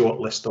be a short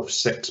list of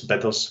 6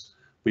 bidders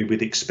we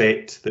would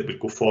expect that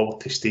would go forward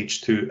to stage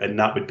 2, and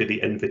that would be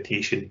the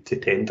invitation to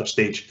tender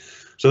stage.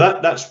 So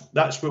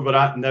that's where we're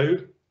at now.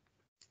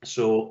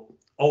 So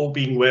all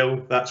being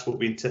well, that's what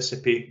we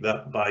anticipate,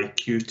 that by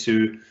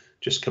Q2,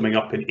 just coming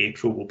up in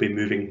April, we'll be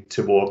moving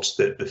towards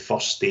the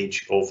first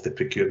stage of the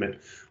procurement,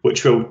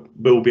 which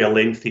will be a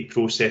lengthy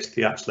process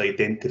to actually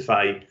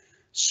identify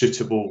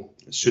suitable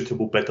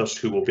bidders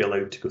who will be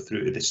allowed to go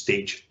through to the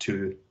stage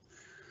 2.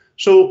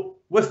 So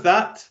with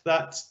that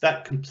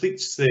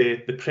completes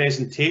the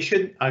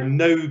presentation. I'm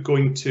now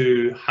going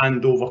to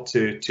hand over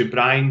to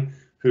Brian,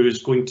 who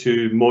is going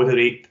to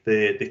moderate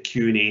the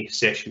Q&A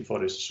session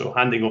for us. So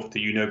handing off to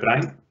you now,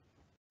 Brian.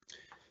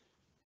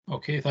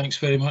 Okay, thanks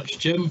very much,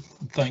 Jim.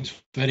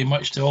 Thanks very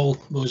much to all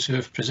those who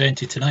have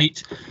presented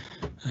tonight,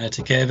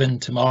 to Kevin,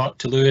 to Mark,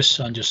 to Lewis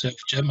and yourself,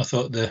 Jim. I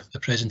thought the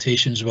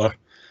presentations were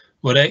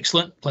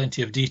excellent,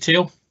 plenty of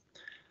detail.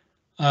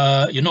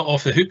 You're not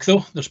off the hook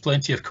though, there's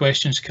plenty of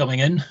questions coming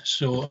in,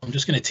 so I'm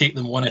just going to take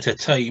them one at a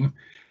time.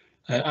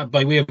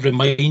 By way of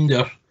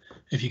reminder,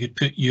 if you could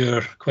put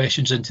your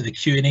questions into the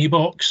Q&A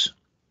box.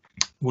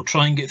 We'll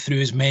try and get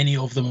through as many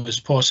of them as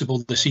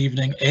possible this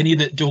evening. Any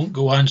that don't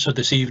go answered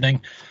this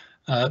evening,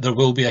 there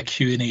will be a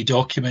Q&A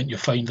document. You'll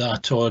find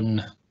that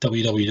on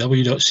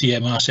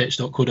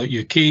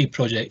www.cmassets.co.uk,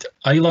 Project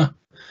Islay.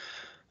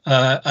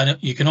 And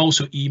you can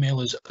also email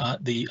us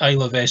at the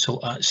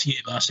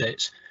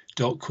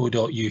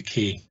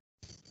islayvessel@cmassets.co.uk.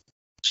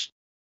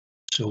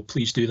 So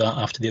please do that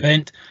after the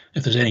event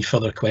if there's any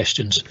further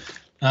questions.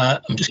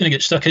 I'm just going to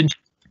get stuck in.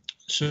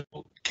 So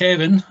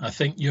Kevin, I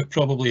think you're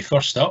probably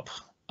first up.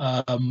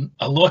 A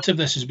lot of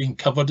this has been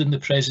covered in the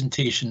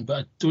presentation, but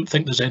I don't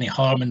think there's any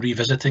harm in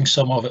revisiting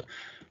some of it.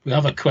 We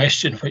have a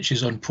question which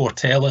is on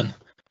Port Ellen,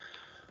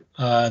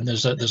 and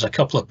there's a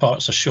couple of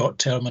parts, a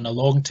short-term and a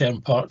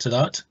long-term part to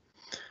that.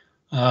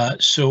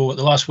 So at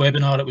the last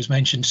webinar, it was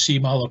mentioned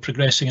CMAL are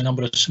progressing a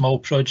number of small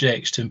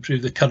projects to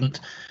improve the current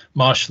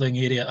marshalling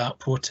area at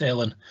Port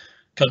Ellen.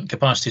 Current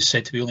capacity is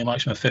said to be only a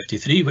maximum of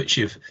 53, which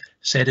you've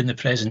said in the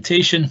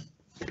presentation.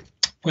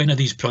 When are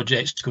these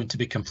projects going to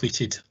be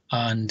completed,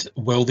 and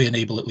will they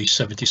enable at least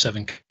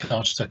 77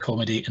 cars to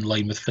accommodate in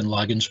line with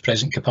Finlaggan's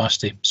present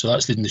capacity? So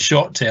that's in the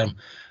short term,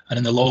 and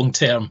in the long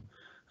term,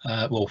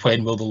 well,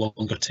 when will the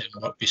longer term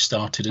work be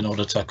started in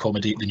order to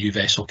accommodate the new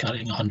vessel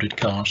carrying 100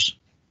 cars?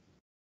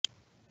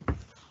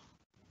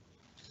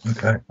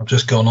 Okay, I've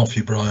just gone off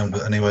you, Brian,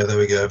 but anyway, there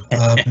we go.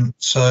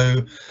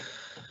 So,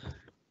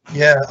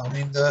 yeah, I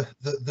mean,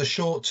 the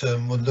short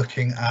term, we're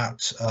looking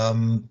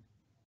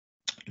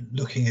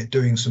at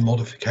doing some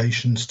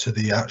modifications to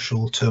the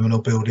actual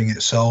terminal building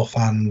itself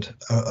and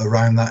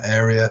around that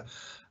area.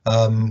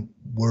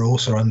 We're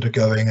also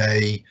undergoing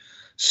a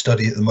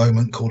study at the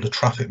moment called a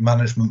traffic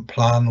management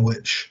plan,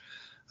 which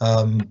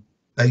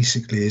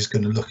basically is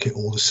going to look at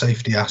all the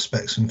safety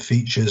aspects and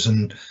features,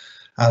 and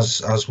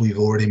as we've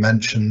already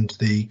mentioned,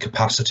 the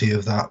capacity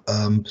of that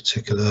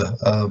particular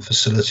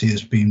facility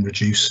has been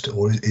reduced,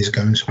 or is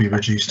going to be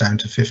reduced down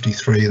to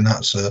 53, and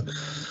that's a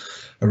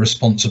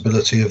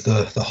responsibility of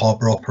the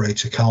harbour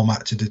operator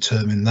CalMac to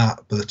determine that.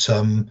 But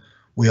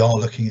we are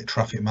looking at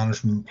traffic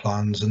management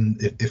plans,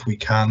 and if we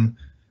can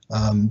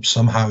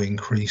somehow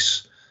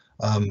increase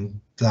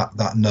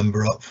that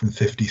number up from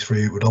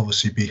 53, it would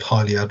obviously be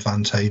highly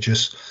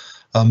advantageous.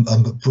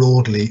 But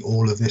broadly,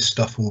 all of this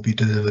stuff will be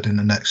delivered in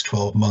the next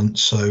 12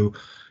 months. So,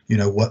 you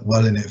know,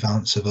 well in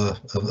advance of a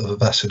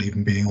vessel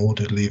even being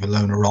ordered, leave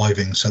alone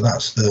arriving. So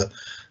that's the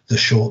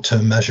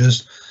short-term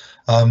measures.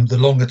 The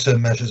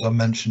longer-term measures I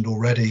mentioned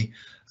already.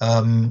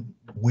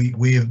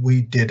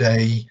 We did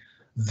a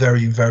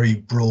very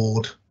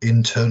broad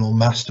internal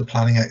master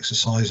planning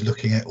exercise,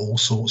 looking at all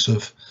sorts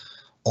of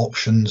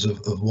options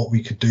of what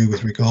we could do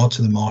with regard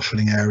to the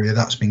marshalling area.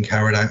 That's been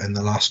carried out in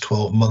the last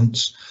 12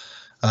 months.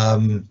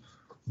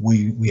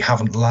 We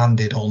haven't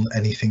landed on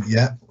anything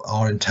yet.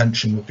 Our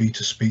intention would be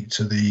to speak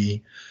to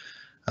the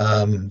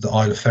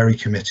Islay Ferry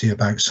Committee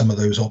about some of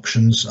those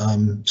options.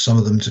 Some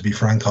of them, to be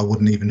frank, I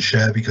wouldn't even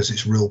share because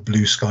it's real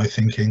blue sky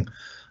thinking.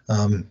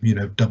 You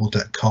know,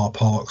 double-deck car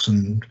parks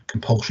and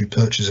compulsory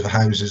purchase of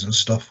houses and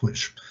stuff,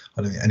 which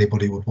I don't think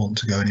anybody would want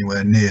to go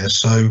anywhere near.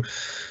 So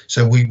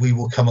we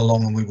will come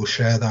along and we will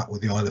share that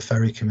with the Islay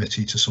Ferry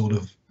Committee to sort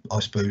of, I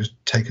suppose,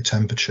 take a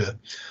temperature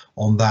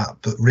on that.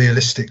 But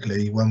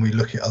realistically, when we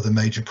look at other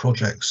major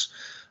projects,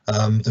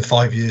 the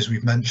 5 years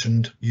we've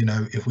mentioned, you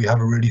know, if we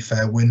have a really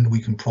fair wind, we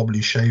can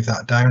probably shave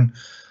that down,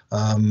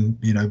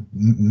 you know,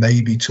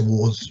 maybe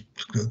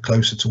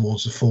closer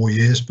towards the 4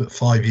 years, but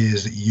 5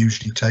 years it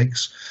usually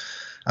takes.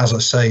 As I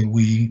say,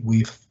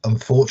 we've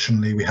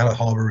unfortunately, we had a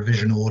harbour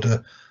revision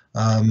order,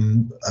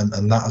 and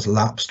that has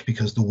lapsed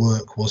because the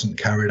work wasn't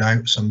carried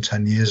out some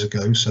 10 years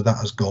ago, so that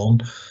has gone.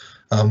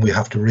 We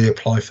have to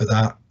reapply for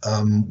that.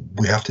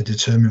 We have to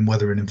determine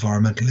whether an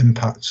environmental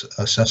impact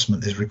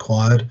assessment is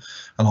required,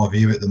 and our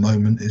view at the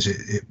moment is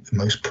it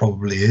most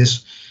probably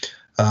is.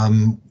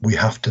 We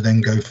have to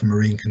then go for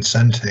marine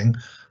consenting.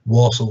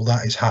 Whilst all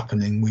that is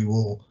happening, we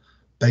will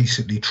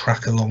basically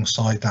track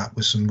alongside that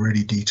with some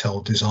really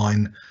detailed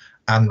design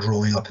and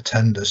drawing up a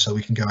tender, so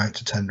we can go out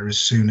to tender as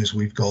soon as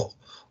we've got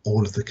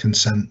all of the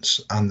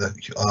consents and the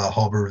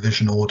harbour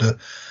revision order.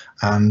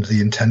 And the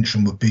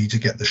intention would be to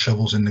get the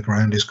shovels in the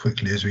ground as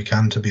quickly as we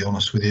can, to be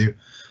honest with you.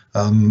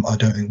 I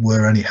don't think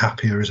we're any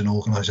happier as an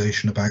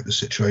organisation about the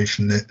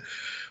situation that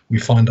we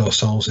find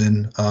ourselves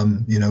in,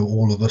 you know,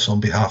 all of us on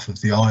behalf of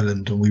the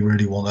island, and we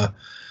really want to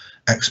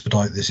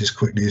expedite this as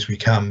quickly as we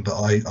can.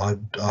 But I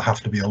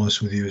have to be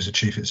honest with you, as a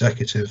chief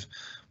executive,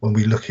 when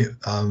we look at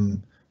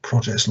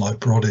projects like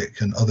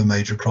Brodick and other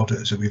major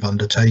projects that we've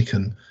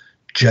undertaken,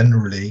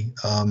 generally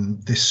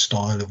this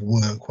style of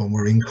work, when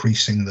we're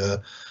increasing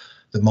the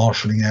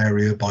marshalling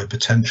area by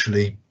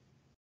potentially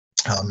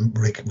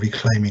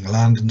reclaiming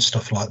land and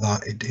stuff like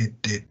that.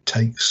 It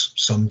takes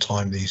some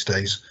time these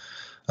days.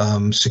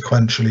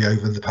 Sequentially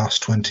over the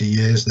past 20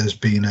 years, there's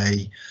been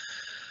an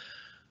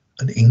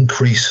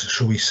increase,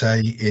 shall we say,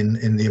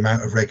 in the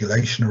amount of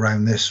regulation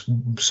around this.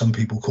 Some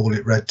people call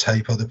it red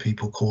tape, other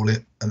people call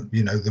it,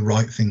 the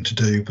right thing to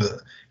do,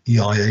 but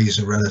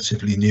EIAs are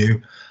relatively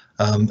new.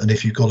 And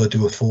if you've got to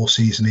do a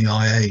 4-season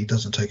EIA, it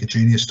doesn't take a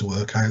genius to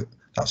work out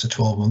that's a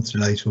 12-month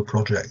delay to a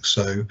project.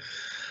 So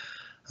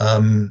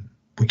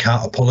we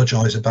can't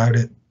apologise about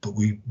it, but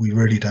we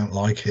really don't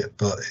like it.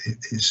 But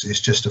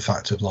it's just a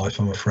fact of life,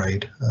 I'm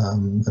afraid.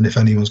 And if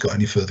anyone's got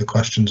any further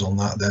questions on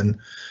that, then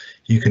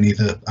you can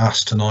either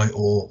ask tonight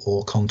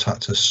or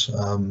contact us,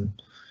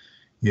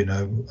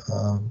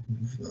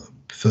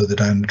 further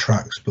down the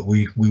tracks. But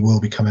we will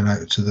be coming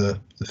out to the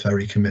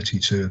ferry committee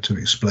to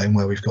explain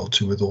where we've got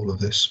to with all of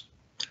this.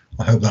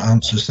 I hope that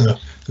answers the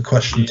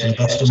question to the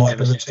best of my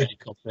ability.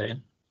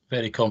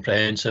 Very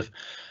comprehensive.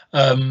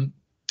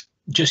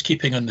 Just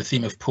keeping on the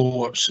theme of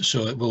ports,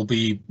 so it will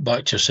be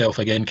back to yourself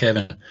again,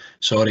 Kevin.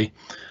 Sorry.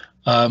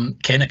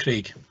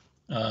 Kennecraig,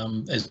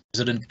 is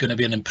there going to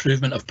be an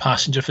improvement of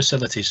passenger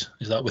facilities?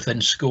 Is that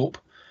within scope?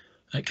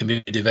 It can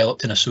be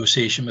developed in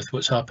association with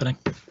what's happening?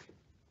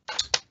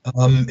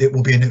 It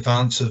will be in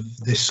advance of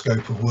this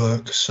scope of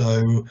work.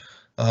 So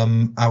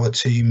our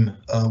team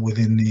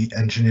within the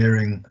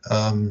engineering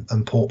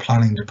and port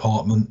planning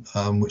department,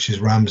 which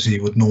is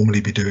Ramsey, would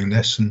normally be doing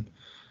this, and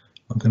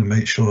I'm going to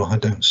make sure I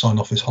don't sign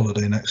off his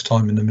holiday next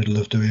time in the middle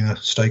of doing a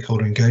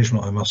stakeholder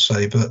engagement, I must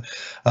say. But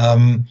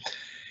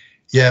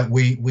yeah,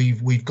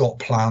 we've got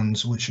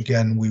plans which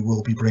again we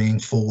will be bringing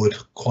forward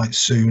quite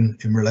soon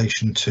in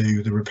relation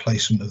to the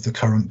replacement of the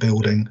current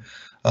building.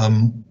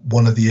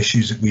 One of the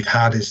issues that we've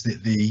had is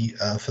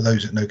that for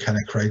those that know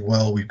Kennecraig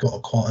well, we've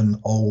got quite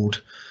an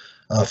old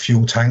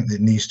fuel tank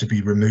that needs to be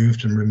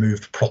removed and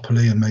removed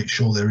properly and make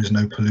sure there is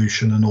no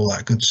pollution and all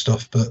that good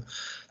stuff. But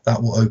that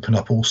will open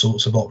up all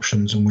sorts of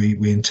options, and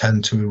we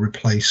intend to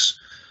replace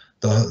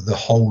the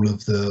whole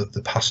of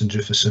the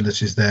passenger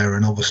facilities there,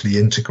 and obviously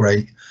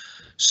integrate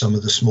some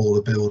of the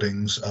smaller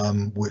buildings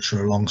which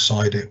are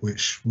alongside it,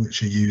 which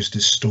are used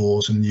as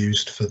stores and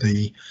used for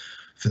the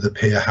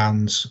pier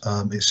hands,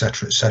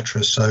 etc.,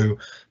 etc. So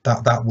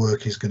that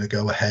work is going to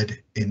go ahead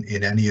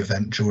in any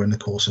event during the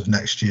course of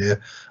next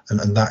year,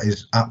 and that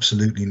is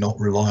absolutely not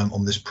reliant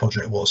on this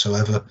project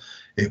whatsoever.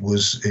 It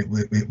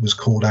was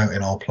called out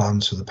in our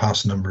plans for the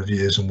past number of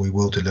years, and we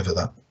will deliver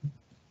that.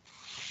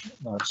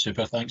 That's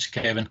super. Thanks,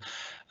 Kevin.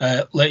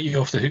 Let you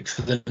off the hook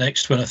for the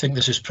next one. I think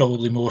this is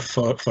probably more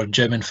for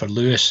Jim and for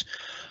Lewis.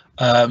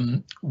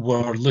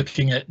 We're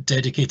looking at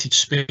dedicated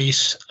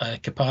space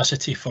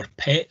capacity for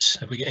pets.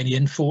 Have we got any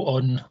info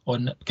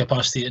on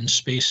capacity and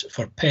space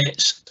for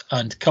pets?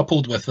 And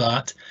coupled with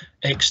that,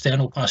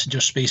 external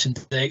passenger space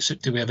index,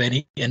 do we have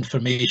any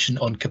information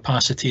on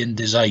capacity and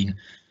design?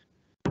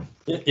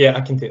 Yeah,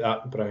 I can take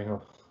that, Brian.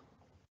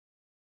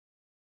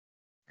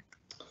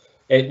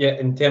 Yeah,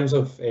 in terms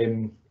of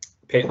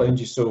pet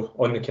lounges, so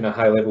on the kind of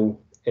high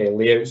level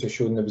layouts are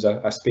shown there was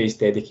a space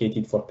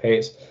dedicated for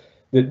pets.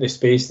 The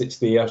space that's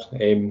there,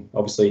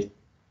 obviously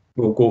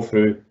we'll go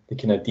through the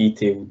kind of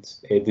detailed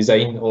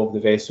design of the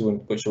vessel,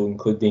 which will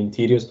include the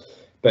interiors,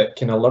 but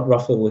kind of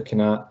roughly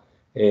looking at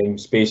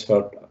space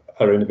for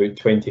around about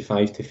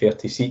 25 to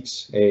 30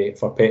 seats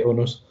for pet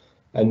owners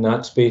in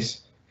that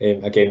space.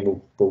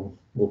 Again,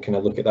 we'll kind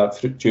of look at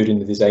that during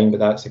the design, but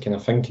that's the kind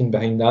of thinking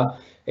behind that.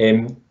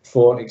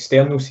 For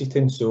external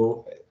seating,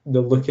 so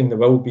there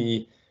will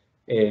be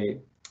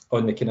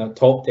on the kind of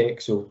top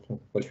deck, so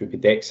which would be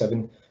deck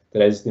 7,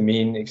 there is the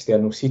main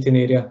external seating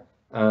area,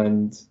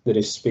 and there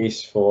is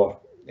space for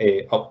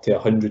up to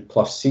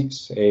 100+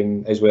 seats,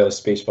 as well as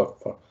space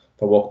for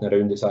walking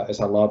around. It's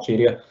a large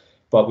area,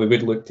 but we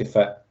would look to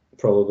fit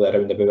probably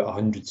around about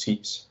 100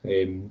 seats.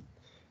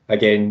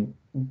 Again,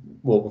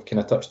 what we've kind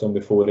of touched on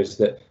before is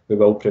that we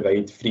will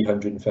provide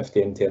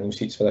 350 internal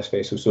seats for this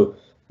vessel, so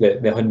the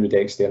 100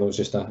 external is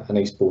just a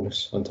nice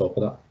bonus on top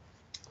of that.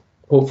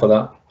 Hope for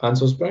that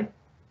answers, Brian.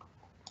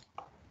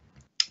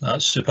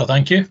 That's super,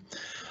 thank you.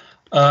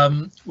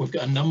 We've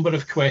got a number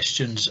of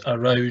questions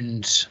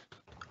around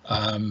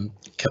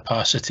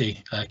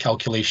capacity,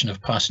 calculation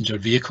of passenger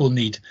vehicle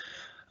need.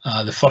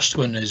 The first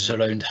one is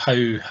around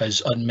how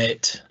has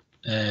unmet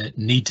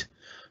need,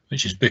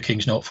 which is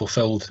bookings not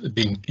fulfilled,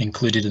 being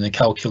included in the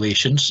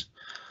calculations.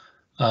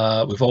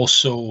 We've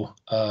also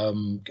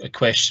a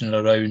question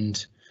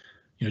around,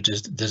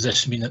 does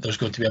this mean that there's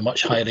going to be a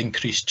much higher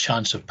increased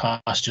chance of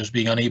passengers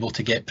being unable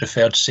to get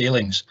preferred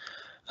sailings?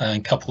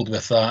 And coupled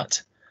with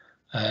that,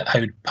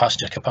 how would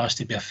passenger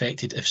capacity be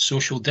affected if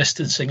social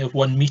distancing of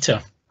 1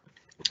 metre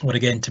were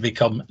again to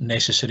become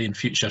necessary in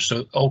future?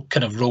 So all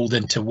kind of rolled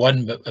into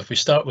one, but if we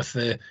start with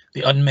the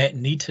unmet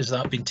need, has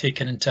that been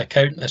taken into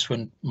account? This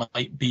one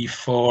might be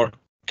for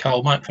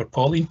Calmac, for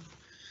Pauline.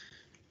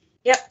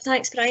 Yep,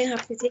 thanks Brian,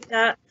 happy to take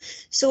that.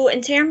 So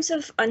in terms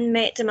of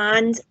unmet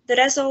demand, there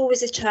is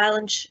always a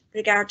challenge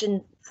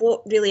regarding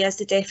what really is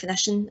the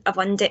definition of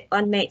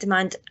unmet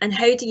demand and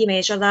how do you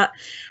measure that?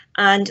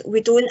 and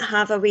we don't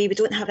have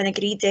an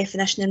agreed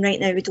definition, and right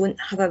now we don't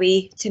have a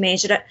way to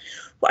measure it.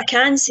 What I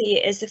can say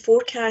is the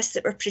forecasts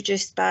that were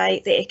produced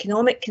by the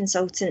economic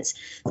consultants,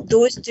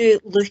 those do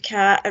look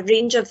at a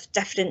range of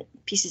different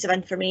pieces of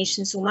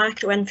information, so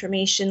macro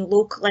information,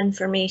 local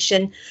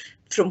information,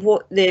 from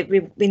what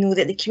we know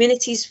that the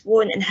communities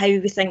want and how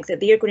we think that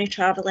they're going to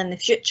travel in the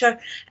future,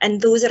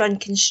 and those are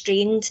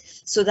unconstrained.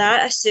 So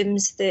that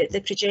assumes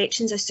the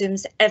projections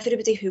assumes that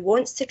everybody who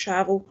wants to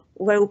travel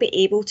will be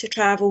able to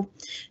travel.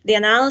 The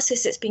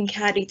analysis that's been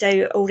carried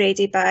out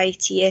already by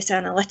TS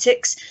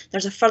Analytics,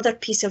 there's a further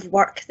piece of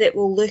work that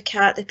will look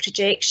at the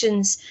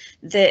projections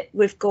that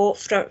we've got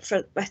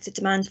with the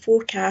demand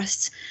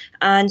forecasts,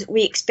 and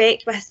we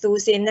expect with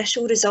those, the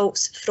initial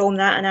results from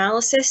that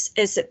analysis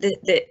is that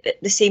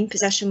the same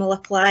position will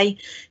apply,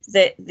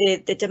 that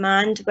the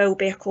demand will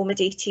be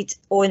accommodated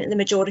on the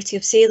majority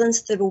of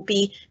sailings. There will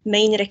be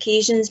minor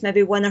occasions,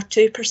 maybe 1 or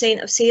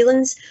 2% of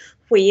sailings,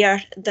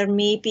 where there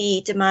may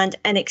be demand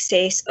in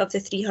excess of the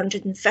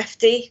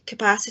 350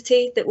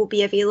 capacity that will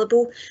be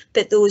available,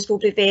 but those will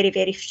be very,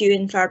 very few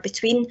and far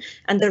between,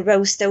 and there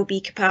will still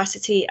be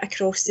capacity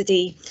across the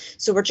day.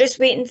 So we're just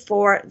waiting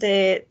for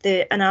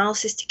the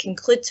analysis to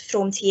conclude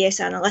from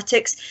TS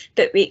Analytics,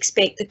 but we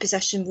expect the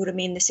position will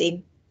remain the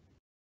same.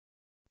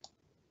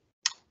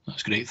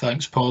 That's great,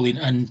 thanks Pauline.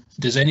 And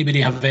does anybody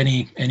have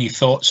any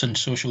thoughts on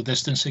social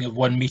distancing of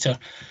 1 metre?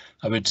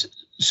 I would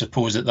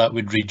suppose that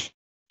would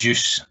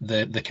reduce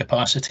the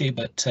capacity,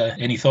 but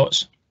any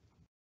thoughts?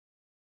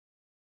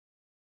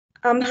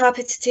 I'm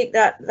happy to take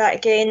that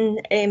again,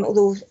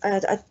 although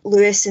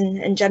Lewis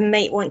and Jim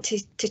might want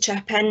to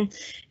chip in.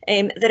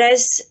 There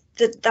is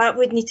that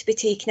would need to be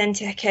taken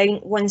into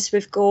account once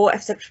we've got,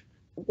 if there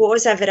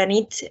was ever a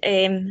need,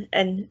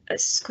 and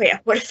it's quite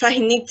a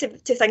horrifying need to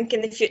think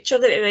in the future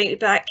that we might be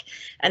back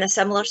in a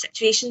similar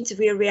situation to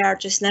where we are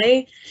just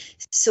now.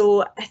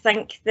 So I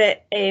think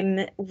that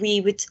we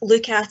would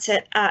look at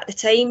it at the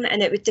time,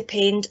 and it would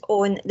depend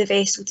on the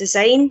vessel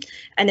design,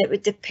 and it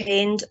would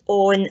depend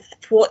on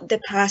what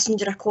the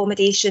passenger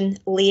accommodation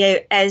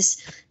layout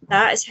is.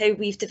 That is how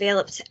we've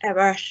developed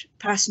our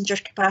passenger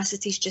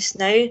capacities just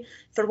now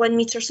for 1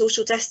 metre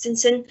social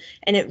distancing,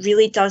 and it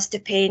really does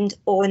depend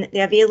on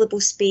the available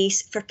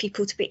space for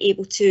people to be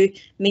able to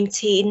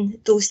maintain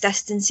those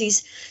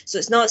distances. So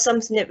it's not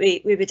something that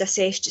we would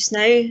assess just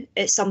now,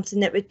 it's something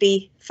that would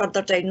be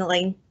further down the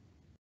line.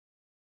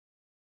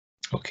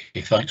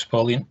 Okay, thanks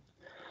Pauline.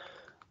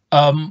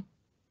 The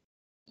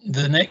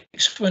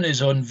next one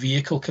is on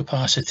vehicle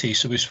capacity.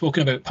 So we've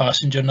spoken about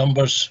passenger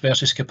numbers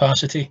versus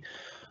capacity.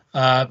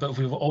 But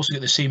we've also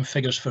got the same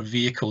figures for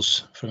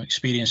vehicles. From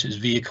experience, it's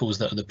vehicles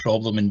that are the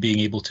problem in being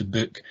able to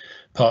book.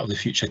 Part of the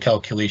future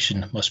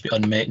calculation must be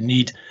unmet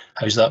need.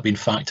 How's that been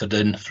factored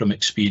in from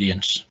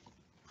experience?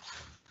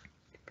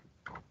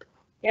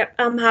 Yep,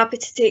 I'm happy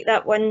to take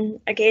that one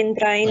again,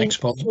 Brian. Thanks,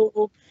 Paul.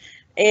 So,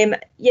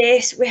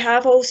 yes, we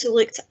have also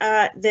looked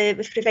at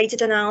we've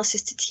provided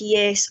analysis to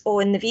TS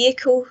on the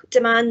vehicle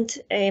demand,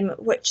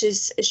 which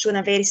is showing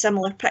a very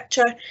similar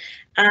picture.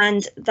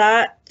 And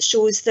that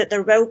shows that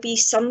there will be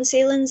some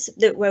sailings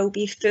that will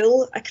be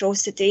full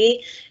across the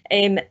day.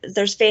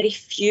 There's very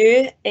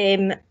few,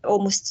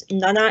 almost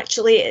none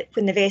actually,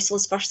 when the vessel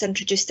is first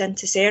introduced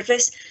into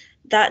service.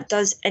 That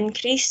does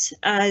increase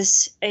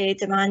as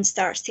demand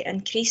starts to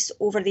increase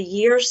over the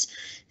years.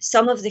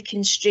 Some of the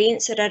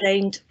constraints are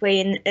around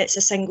when it's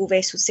a single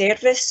vessel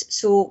service.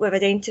 So we've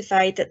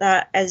identified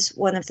that is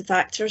one of the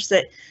factors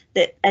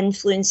that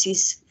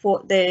influences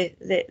what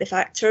the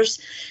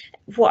factors.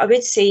 What I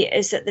would say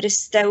is that there is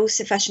still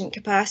sufficient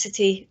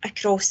capacity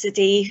across the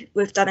day.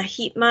 We've done a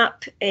heat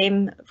map,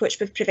 which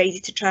we've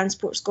provided to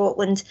Transport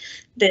Scotland,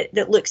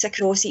 that looks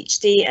across each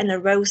day, and there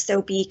will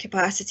still be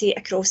capacity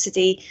across the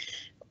day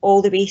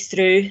all the way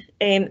through.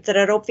 There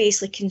are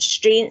obviously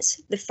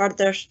constraints the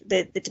further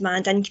the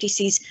demand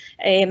increases,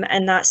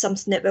 and that's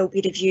something that will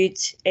be reviewed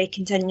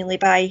continually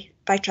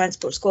by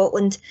Transport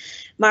Scotland.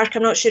 Mark,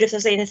 I'm not sure if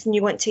there's anything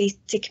you want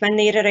to come in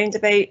there around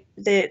about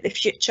the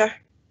future.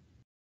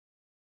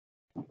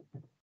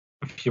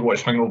 If you want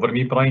to swing over to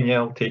me, Brian, yeah,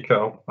 I'll take it.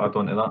 I'll add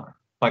on to that.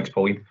 Thanks,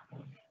 Pauline.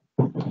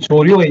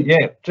 So really,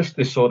 yeah, just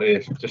to sort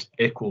of just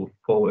echo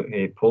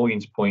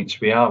Pauline's points,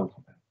 we are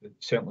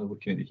certainly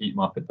looking at the heat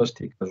map. It does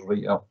take us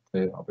right up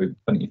to about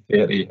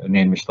 2030, and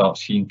then we start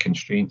seeing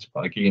constraints.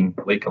 But again,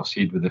 like I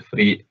said, with the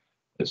freight,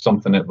 it's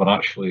something that we're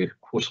actually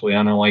closely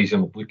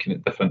analysing. We're looking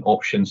at different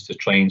options to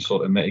try and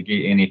sort of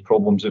mitigate any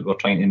problems that we're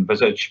trying to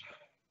envisage.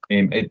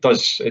 It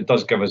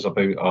does give us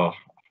about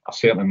a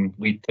certain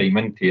lead time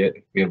into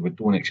it where we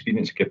don't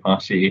experience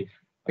capacity.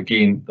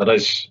 Again, there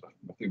is,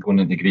 going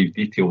into grave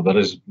detail, there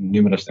is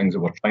numerous things that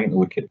we're trying to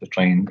look at to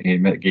try and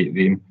mitigate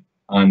them,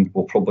 and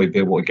we'll probably be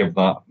able to give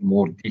that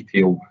more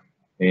detail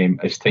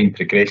as time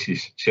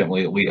progresses,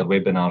 certainly at later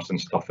webinars and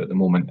stuff. At the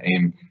moment,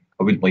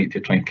 I wouldn't like to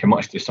try and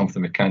commit to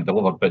something we can't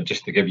deliver, but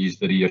just to give you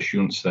the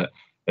reassurance that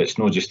it's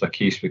not just a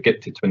case we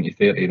get to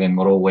 2030, then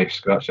we're all left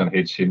scratching our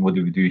heads saying, what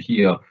do we do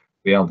here?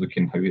 We are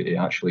looking how to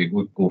actually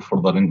go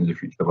further into the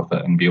future with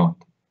it and beyond.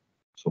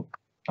 So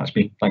that's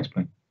me. Thanks,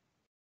 Brian.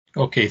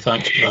 Okay,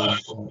 thanks,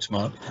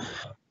 Mark.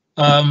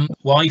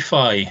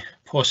 Wi-Fi,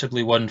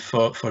 possibly one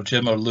for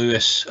Jim or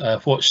Lewis.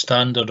 What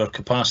standard or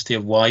capacity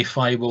of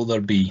Wi-Fi will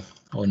there be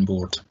on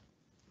board?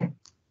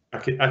 I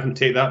can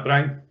take that,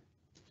 Brian.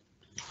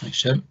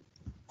 Thanks, Jim.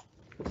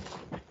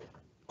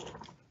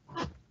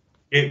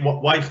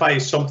 Wi-Fi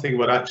is something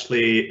we're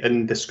actually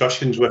in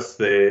discussions with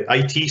the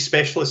IT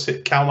specialists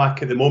at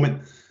CalMac at the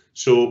moment.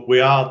 So we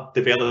are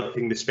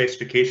developing the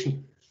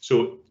specification.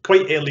 So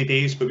quite early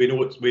days, but we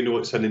know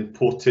it's an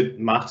important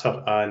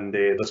matter, and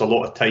there's a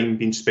lot of time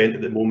being spent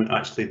at the moment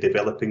actually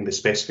developing the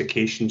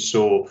specification.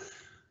 So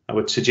I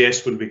would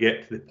suggest when we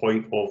get to the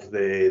point of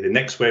the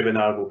next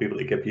webinar, we'll be able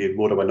to give you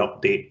more of an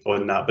update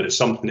on that. But it's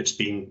something that's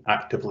being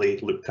actively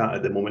looked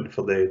at the moment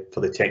for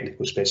the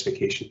technical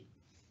specification.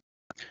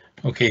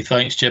 Okay,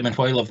 thanks, Jim. And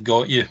while I've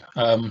got you,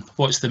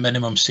 what's the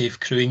minimum safe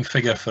crewing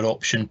figure for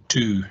option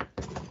 2?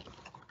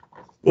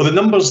 Well, the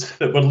numbers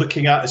that we're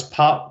looking at as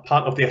part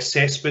of the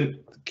assessment,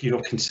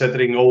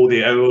 considering all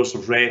the hours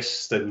of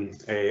rest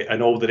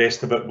and all the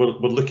rest of it, we're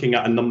looking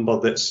at a number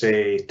that's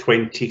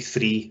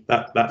 23.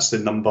 That's the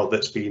number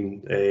that's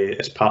been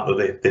as part of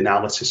the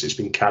analysis that's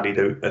been carried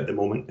out at the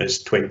moment,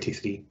 is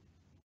 23.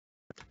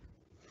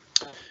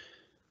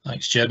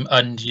 Thanks, Jim.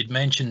 And you'd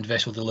mentioned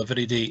vessel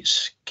delivery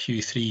dates,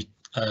 Q3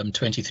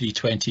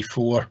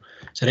 23-24.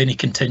 Is there any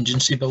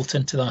contingency built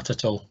into that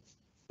at all?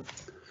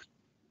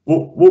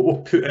 What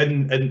we'll put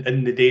in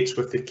the dates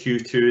with the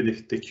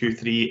Q2, the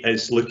Q3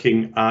 is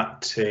looking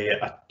at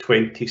a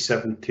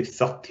 27 to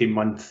 30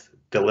 month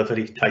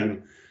delivery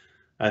time,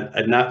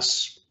 and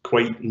that's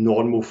quite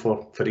normal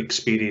for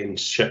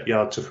experienced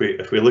shipyards. If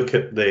we look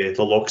at the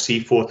Loch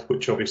Seaforth,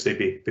 which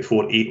obviously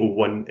before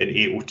 801 and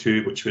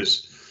 802, which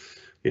was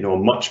a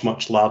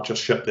much larger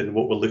ship than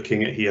what we're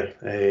looking at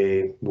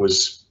here,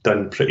 was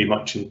done pretty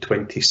much in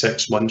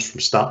 26 months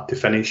from start to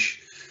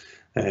finish.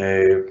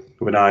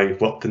 When I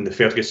worked in the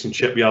Ferguson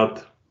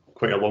shipyard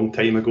quite a long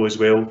time ago as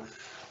well,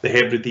 the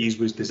Hebridean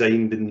was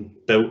designed and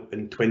built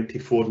in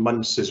 24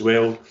 months as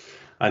well,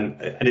 and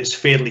it's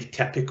fairly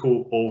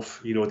typical of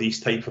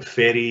these type of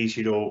ferries.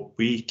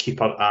 We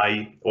keep our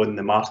eye on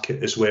the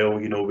market as well.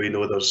 We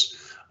know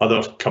there's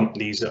other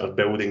companies that are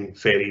building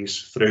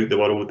ferries throughout the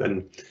world,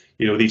 and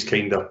these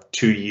kind of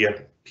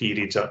 2-year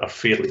periods are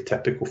fairly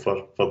typical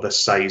for this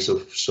size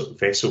of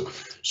vessel.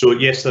 So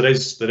yes, there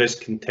is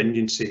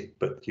contingency,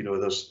 but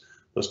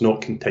there's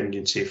not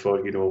contingency for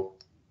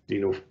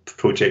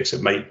projects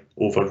that might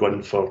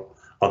overrun for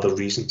other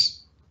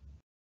reasons.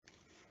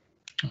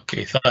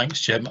 Okay,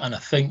 thanks, Jim. And I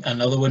think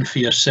another one for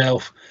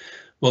yourself.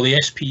 Will the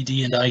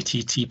SPD and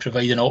ITT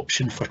provide an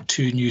option for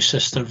 2 new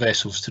sister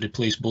vessels to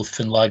replace both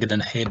Finlaggan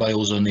and Hebridean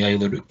Isles on the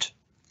Islay route?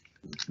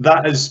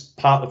 That is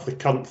part of the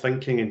current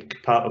thinking and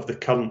part of the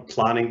current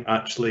planning,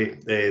 actually,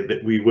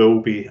 that we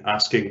will be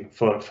asking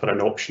for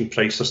an option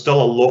price. There's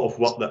still a lot of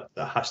work that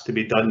has to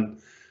be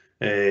done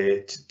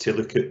to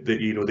look at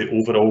the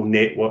overall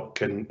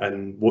network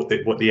and what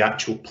the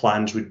actual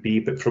plans would be.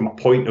 But from a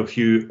point of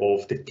view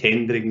of the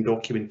tendering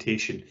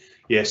documentation,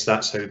 yes,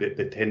 that's how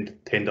the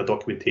tender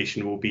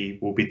documentation will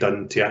be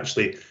done, to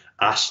actually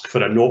ask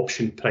for an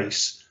option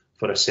price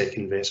for a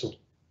second vessel.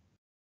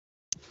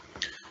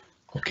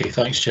 Okay,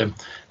 thanks, Jim.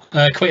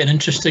 Quite an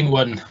interesting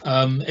one.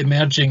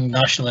 Emerging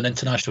national and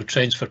international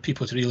trends for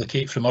people to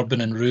relocate from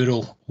urban and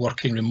rural,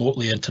 working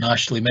remotely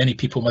internationally. Many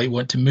people might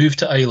want to move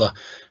to Islay.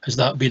 Has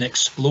that been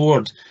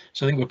explored?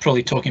 So I think we're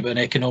probably talking about an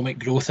economic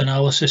growth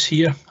analysis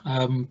here.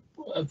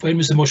 When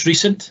was the most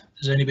recent?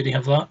 Does anybody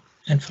have that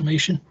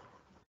information?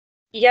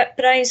 Yeah,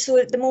 Brian,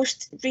 so the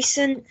most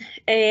recent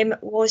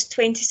was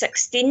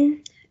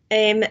 2016.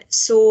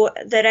 So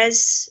there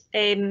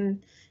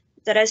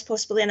is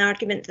possibly an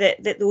argument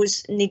that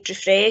those need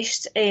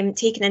refreshed,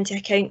 taking into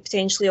account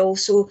potentially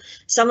also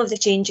some of the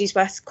changes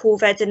with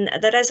COVID,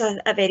 and there is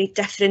a very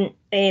different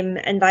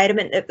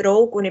environment that we're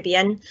all going to be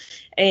in,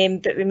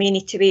 but we may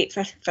need to wait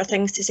for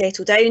things to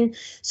settle down.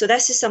 So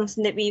this is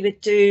something that we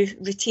would do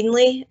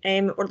routinely.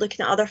 We're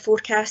looking at other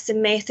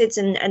forecasting methods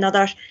and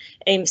other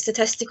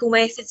statistical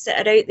methods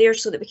that are out there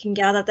so that we can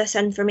gather this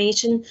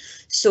information.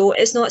 So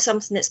it's not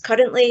something that's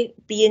currently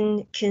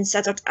being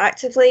considered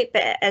actively,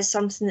 but it is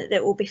something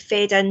that will be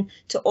fed in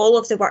to all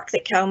of the work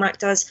that CalMac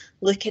does,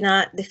 looking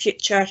at the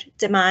future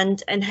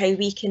demand and how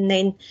we can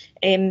then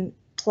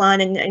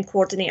plan and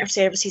coordinate our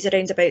services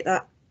around about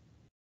that.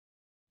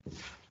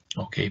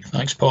 Okay,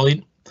 thanks,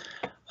 Pauline.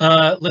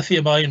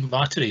 Lithium-ion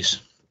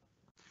batteries.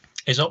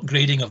 Is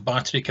upgrading of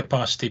battery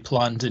capacity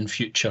planned in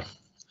future?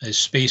 Is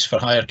space for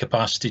higher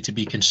capacity to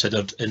be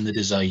considered in the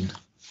design?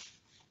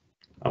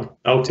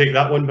 I'll take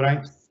that one,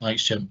 Brian.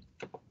 Thanks, Jim.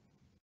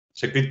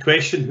 It's a good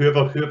question.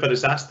 Whoever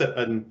has asked it,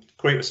 and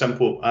quite a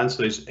simple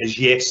answer is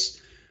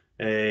yes.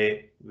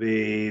 The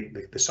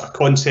sort of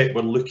concept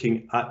we're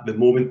looking at the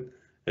moment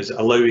is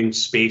allowing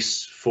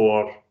space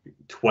for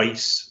over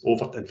twice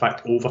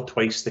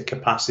the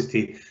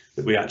capacity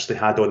that we actually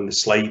had on the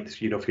slide.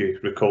 If you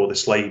recall the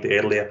slide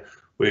earlier,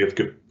 we've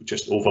got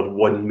just over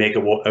 1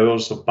 megawatt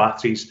hours of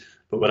batteries,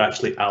 but we're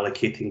actually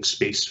allocating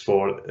space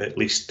for at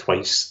least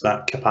twice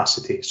that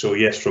capacity. So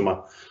yes, from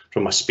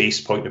from a space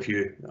point of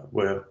view,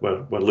 we're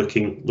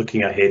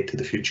looking ahead to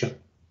the future.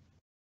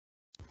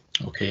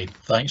 Okay,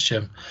 thanks,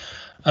 Jim.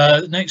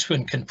 Next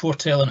one, can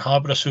Port Ellen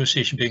Harbour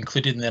Association be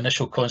included in the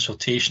initial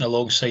consultation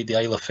alongside the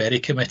Islay Ferry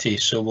Committee?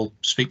 So we'll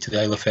speak to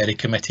the Islay Ferry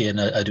Committee, and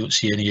I don't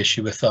see any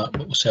issue with that,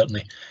 but we'll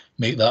certainly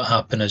make that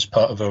happen as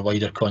part of our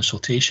wider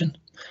consultation.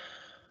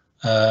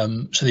 So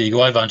there you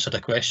go, I've answered a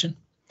question.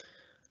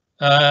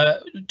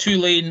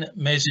 2-lane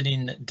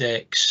mezzanine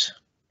decks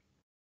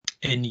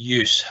in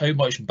use. How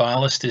much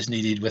ballast is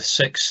needed with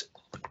 5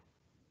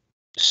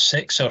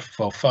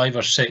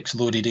 or 6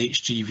 loaded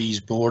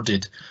HGVs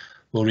boarded?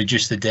 Will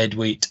reduce the dead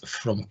weight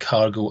from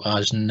cargo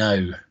as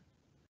now.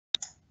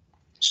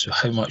 So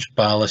how much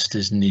ballast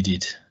is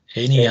needed?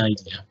 Any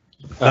idea?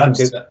 I can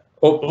take that.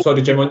 Oh,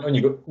 sorry, Jim, on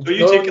you go. No,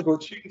 you take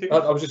it.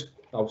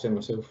 I'll say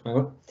myself. Hang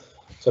on,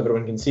 so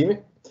everyone can see me.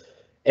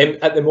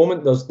 At the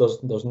moment, there's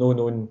no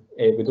known.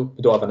 We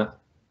don't have an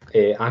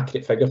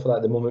accurate figure for that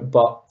at the moment.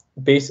 But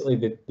basically,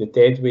 the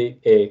dead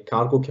weight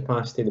cargo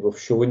capacity that we've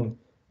shown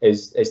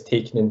is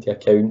taken into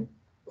account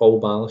all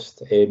ballast.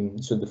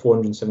 So the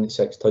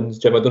 476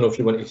 tonnes. Jim, I don't know if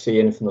you want to say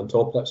anything on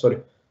top of that. Sorry.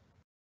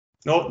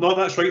 No,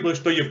 that's right,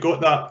 Lewis. No, you've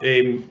got that.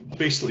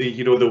 Basically,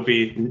 you know, there'll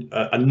be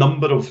a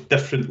number of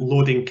different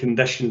loading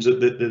conditions that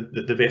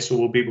the vessel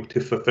will be able to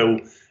fulfil,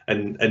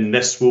 and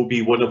this will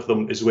be one of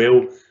them as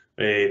well.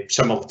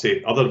 Similar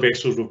to other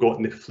vessels we've got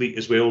in the fleet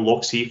as well,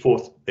 Loch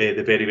Seaforth,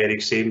 the very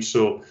same.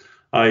 So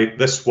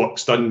this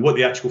work's done. What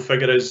the actual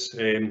figure is,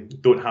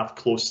 don't have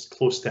close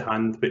to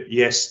hand, but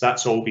yes,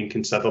 that's all been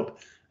considered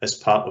as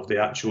part of the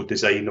actual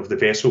design of the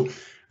vessel.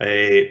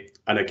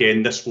 And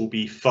again, this will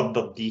be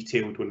further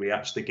detailed when we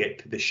actually get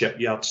to the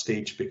shipyard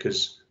stage,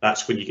 because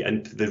that's when you get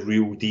into the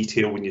real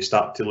detail, when you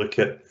start to look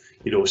at,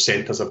 you know,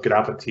 centres of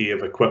gravity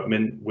of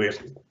equipment, where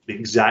the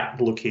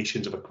exact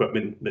locations of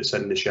equipment that's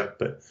in the ship.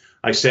 But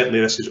certainly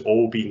this is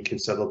all being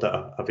considered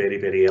at a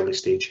very early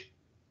stage.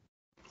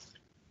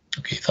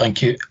 Okay,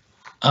 thank you.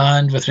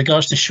 And with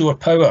regards to shore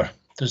power,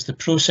 does the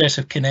process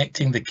of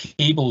connecting the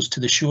cables to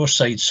the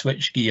shoreside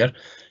switchgear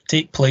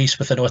take place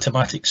with an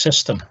automatic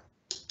system?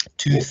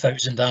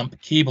 2,000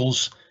 amp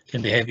cables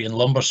can be heavy and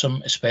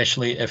lumbersome,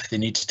 especially if they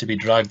need to be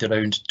dragged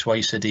around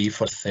twice a day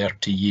for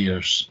 30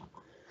 years.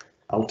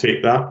 I'll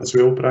take that as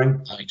well,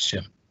 Brian. Thanks,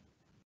 Jim.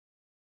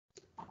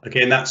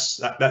 Again,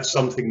 that's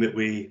something that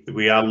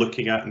we are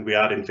looking at and we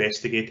are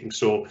investigating.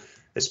 So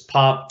as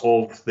part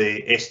of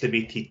the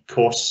estimated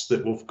costs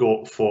that we've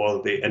got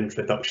for the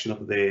introduction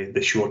of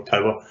the shore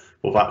tower,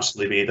 we've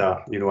actually made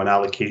an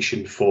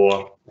allocation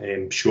for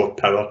shore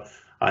power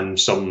and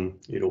some,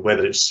 you know,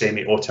 whether it's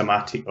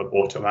semi-automatic or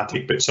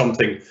automatic, but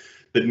something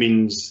that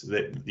means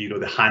that, you know,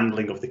 the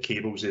handling of the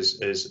cables is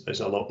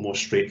a lot more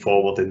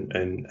straightforward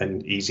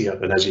and easier.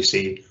 And as you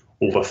say,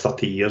 over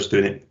 30 years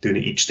doing it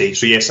each stage.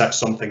 So yes, that's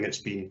something that's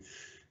been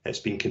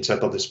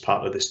considered as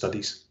part of the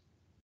studies.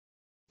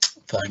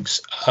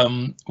 Thanks.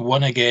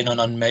 One again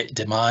on unmet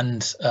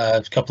demand.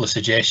 A couple of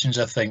suggestions,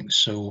 I think.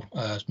 So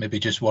maybe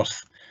just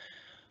worth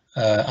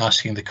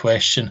asking the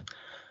question.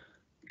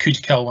 Could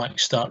CalMac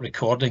start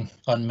recording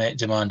unmet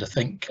demand? I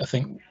think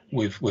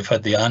we've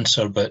had the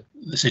answer, but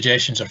the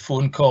suggestions are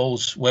phone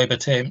calls, web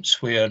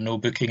attempts where no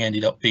booking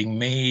ended up being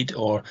made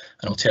or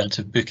an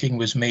alternative booking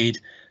was made.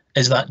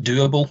 Is that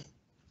doable?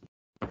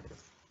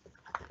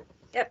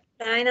 Yep,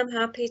 Brian, I'm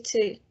happy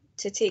to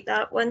take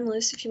that one.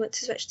 Lewis, if you want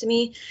to switch to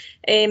me.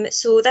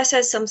 So this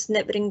is something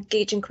that we're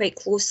engaging quite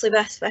closely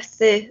with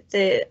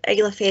the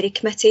Islay Ferry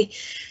Committee.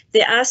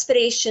 The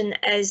aspiration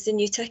is the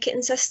new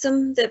ticketing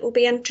system that will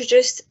be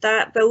introduced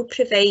that will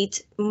provide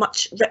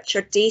much richer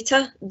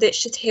data that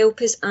should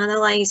help us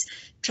analyse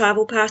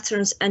travel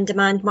patterns and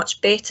demand much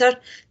better,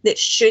 that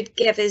should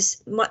give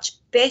us much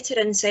better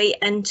insight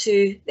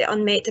into the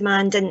unmet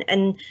demand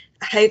and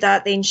how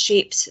that then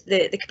shapes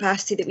the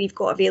capacity that we've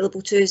got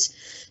available to us.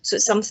 So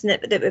it's something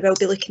that we will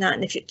be looking at in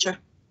the future.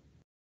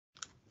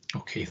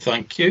 Okay,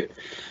 thank you.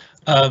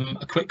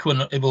 A quick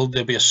one, will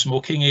there be a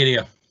smoking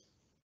area?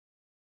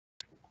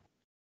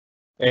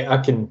 I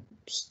can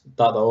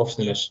start that off,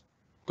 and I just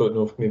don't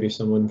know if maybe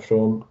someone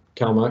from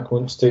CalMac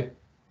wants to.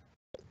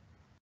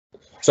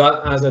 So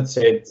as I'd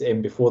said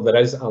before, there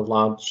is a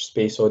large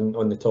space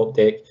on the top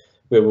deck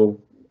where we'll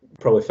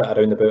probably fit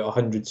around about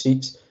 100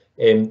 seats.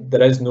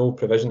 There is no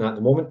provision at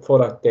the moment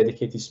for a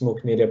dedicated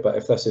smoking area, but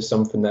if this is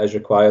something that is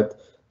required,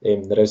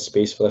 there is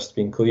space for this to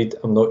be included.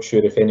 I'm not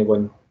sure if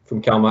anyone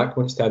from CalMac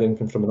wants to add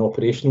anything from an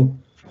operational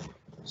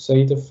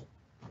side of.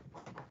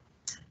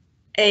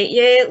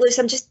 Yeah, Lewis,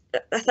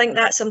 I think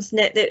that's something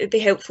that would be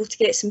helpful to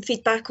get some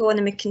feedback on,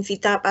 and we can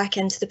feed that back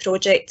into the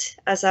project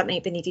as that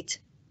might be needed.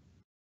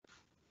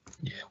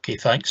 Yeah, okay,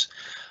 thanks.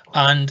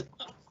 And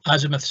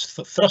azimuth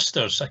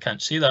thrusters, I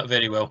can't say that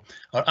very well.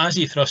 Are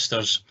ASI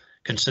thrusters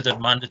considered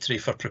mandatory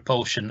for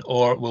propulsion,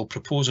 or will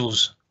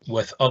proposals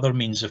with other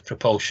means of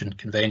propulsion,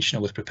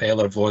 conventional with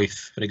propeller,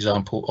 Voith, for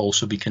example,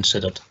 also be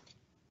considered?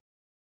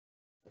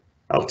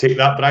 I'll take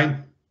that,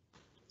 Brian.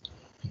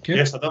 Okay.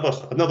 Yes,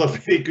 another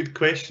very good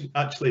question,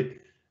 actually.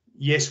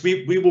 Yes,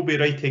 we will be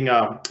writing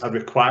a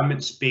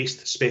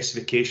requirements-based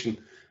specification,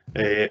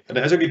 And it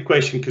is a good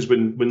question, because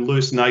when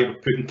Lewis and I were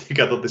putting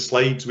together the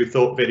slides, we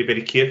thought very,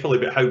 very carefully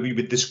about how we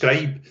would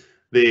describe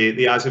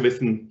the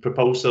azimuth and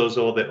propulsors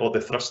or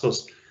the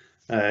thrusters.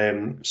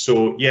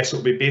 So yes,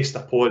 it'll be based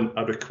upon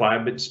a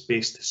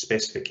requirements-based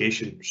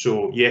specification.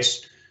 So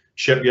yes,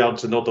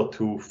 shipyards, in order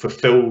to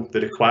fulfil the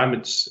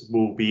requirements,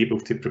 will be able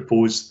to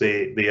propose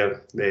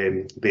their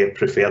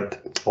preferred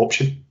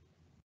option.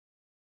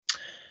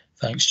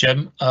 Thanks,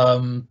 Jim.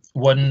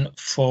 One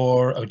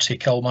for, I would say,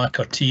 Kilmac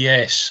or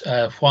TS.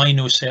 Why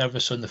no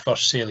service on the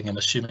first sailing? I'm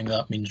assuming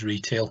that means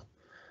retail.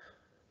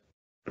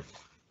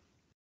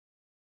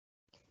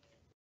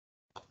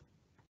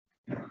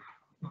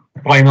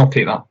 Brian, I'll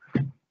take that.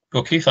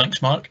 Okay,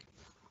 thanks, Mark.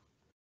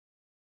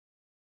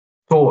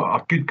 So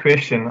a good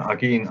question.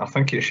 Again, I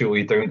think it's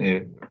really down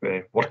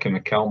to working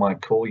with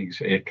Kilmac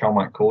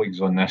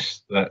colleagues on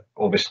this, that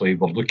obviously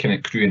we're looking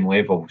at crewing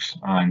levels,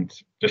 and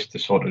just to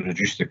sort of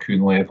reduce the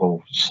crewing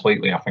level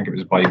slightly, I think it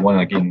was by one,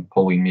 again,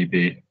 Pauline may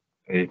be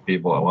able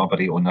to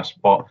elaborate on this,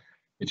 but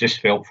it just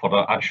felt for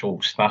the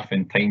actual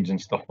staffing times and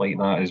stuff like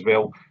that as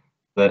well,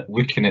 that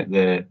looking at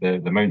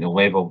the amount of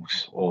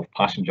levels of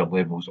passenger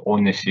levels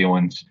on the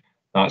sailings,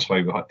 that's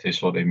why we had to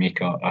sort of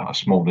make a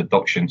small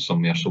reduction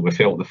somewhere. So we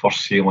felt the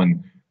first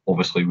sailing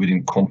obviously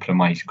wouldn't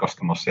compromise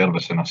customer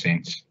service in a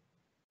sense.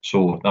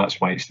 So that's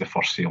why it's the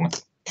first sailing.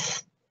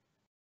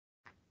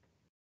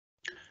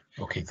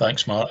 Okay,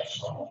 thanks, Mark.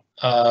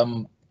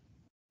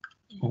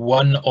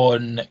 One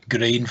on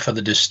grain for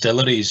the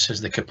distilleries. Has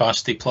the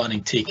capacity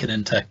planning taken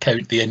into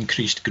account the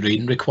increased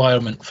grain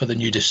requirement for the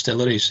new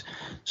distilleries?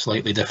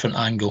 Slightly different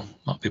angle.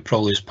 That would be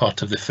probably as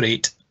part of the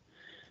freight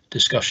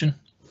discussion.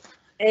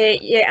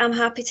 Yeah, I'm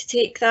happy to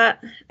take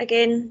that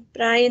again,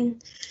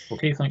 Brian.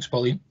 Okay, thanks,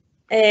 Pauline.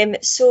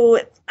 So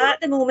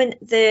at the moment,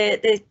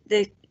 the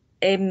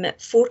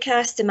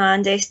forecast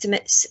demand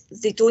estimates,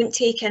 they don't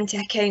take into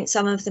account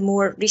some of the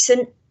more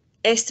recent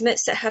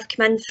estimates that have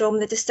come in from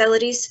the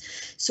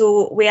distilleries.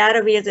 So we are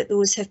aware that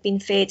those have been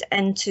fed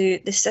into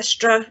the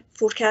Sistra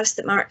forecast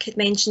that Mark had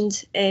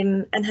mentioned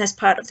in his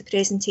part of the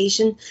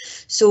presentation.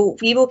 So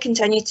we will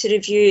continue to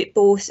review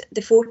both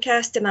the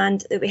forecast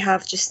demand that we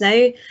have just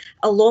now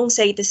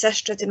alongside the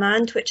Sistra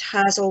demand, which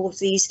has all of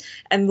these,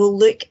 and we'll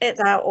look at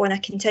that on a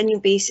continual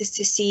basis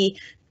to see,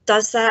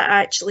 does that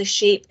actually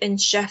shape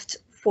and shift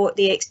what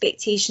the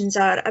expectations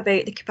are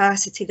about the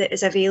capacity that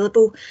is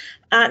available.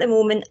 At the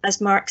moment, as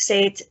Mark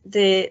said,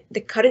 the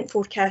current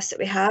forecasts that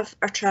we have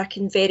are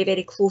tracking very,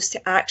 very close to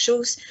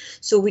actuals.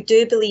 So we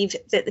do believe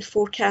that the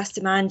forecast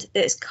demand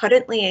that is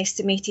currently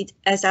estimated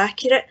is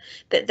accurate,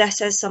 but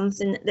this is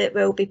something that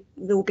we'll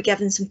be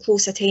given some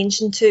close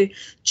attention to,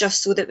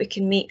 just so that we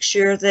can make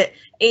sure that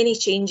any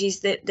changes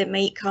that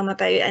might come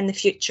about in the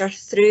future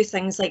through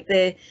things like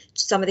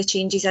some of the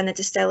changes in the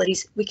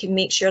distilleries, we can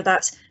make sure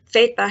that's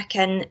fed back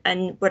in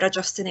and we're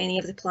adjusting any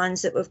of the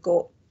plans that we've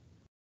got.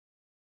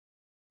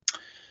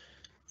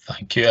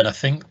 Thank you. And I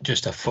think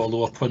just a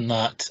follow up on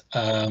that,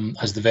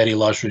 has the very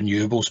large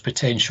renewables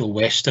potential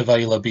west of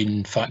Islay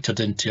been factored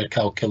into your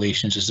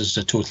calculations? Is this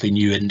a totally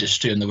new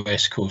industry on the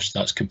west coast?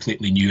 That's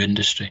completely new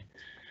industry.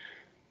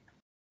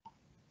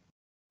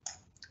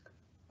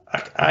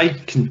 I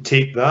can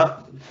take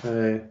that,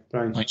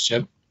 Brian. Thanks,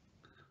 Jim.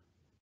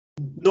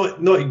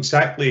 Not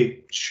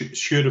exactly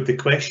sure of the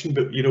question,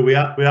 but you know, we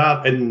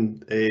are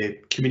in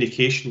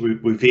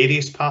communication with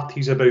various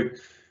parties about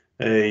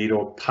you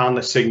know,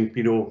 harnessing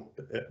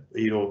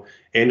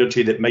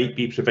energy that might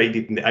be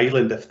provided in the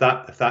island, if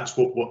that's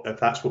what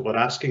we're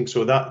asking.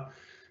 So that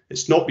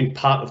it's not been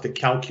part of the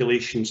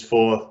calculations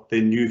for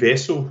the new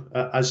vessel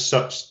as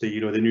such. The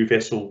new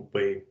vessel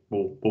will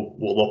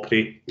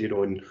operate,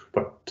 and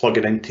we're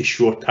plugging into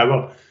shore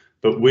power.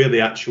 But where the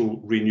actual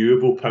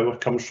renewable power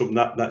comes from,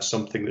 that's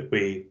something that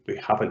we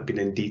haven't been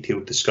in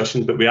detailed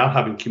discussion, but we are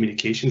having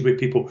communications with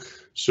people.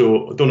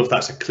 So I don't know if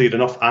that's a clear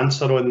enough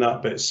answer on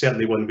that, but it's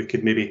certainly one we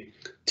could maybe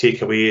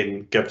take away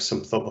and give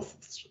some further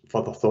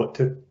thought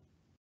to.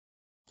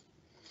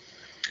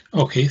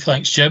 Okay,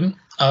 thanks, Jim.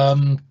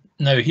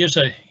 Now here's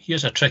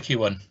a tricky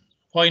one.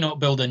 Why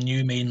not build a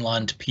new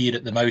mainland pier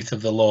at the mouth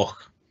of the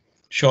loch?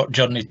 Short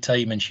journey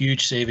time and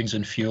huge savings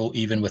in fuel,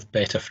 even with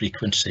better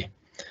frequency.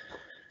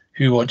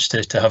 Who wants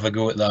to have a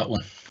go at that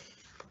one?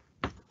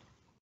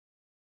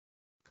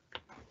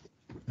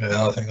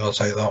 Yeah, I think I'll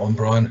take that one,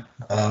 Brian.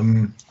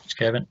 It's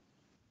Kevin.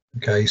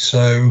 Okay,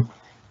 so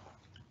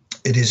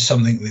it is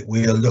something that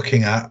we are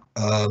looking at,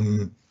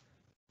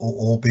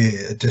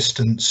 albeit at a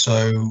distance.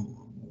 So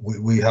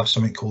we have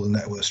something called the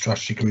Network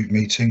Strategy Group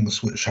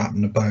meetings, which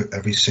happen about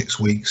every 6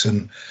 weeks,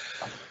 and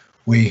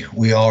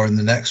we are in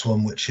the next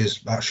one, which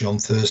is actually on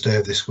Thursday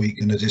of this week,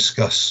 going to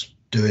discuss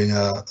doing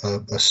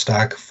a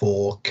stag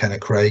for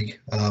Kennecraig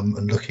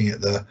and looking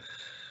at the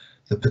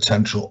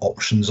potential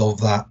options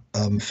of that.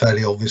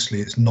 Fairly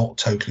obviously, it's not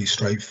totally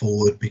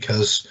straightforward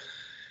because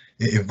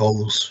it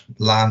involves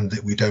land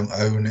that we don't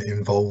own. It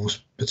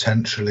involves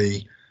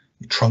potentially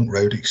trunk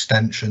road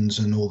extensions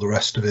and all the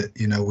rest of it.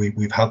 You know,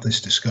 we've had this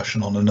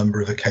discussion on a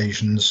number of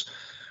occasions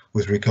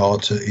with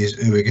regard to is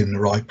Uig in the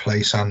right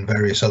place and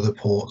various other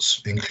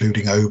ports,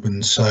 including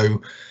Oban.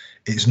 So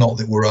it's not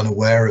that we're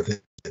unaware of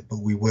it, but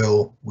we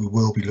will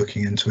be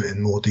looking into it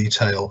in more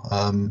detail.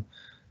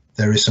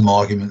 There is some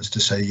arguments to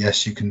say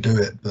yes, you can do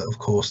it, but of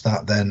course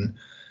that then,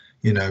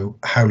 you know,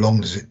 how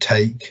long does it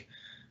take?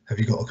 Have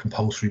you got a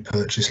compulsory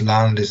purchase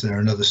land? Is there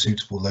another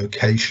suitable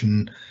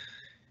location?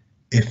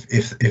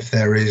 If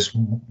there is,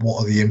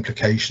 what are the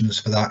implications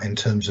for that in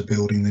terms of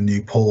building the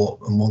new port?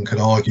 And one could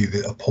argue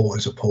that a port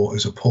is a port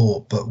is a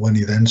port, but when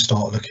you then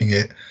start looking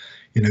at,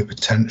 you know,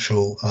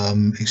 potential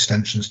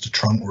extensions to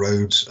trunk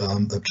roads,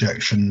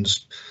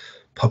 objections,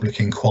 public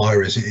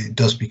inquiries, it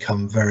does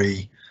become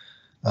very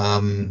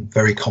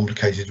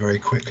complicated very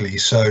quickly.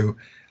 So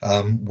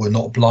we're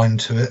not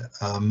blind to it,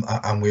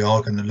 and we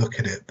are going to look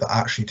at it, but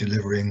actually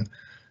delivering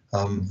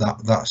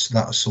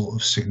that sort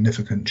of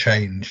significant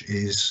change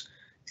is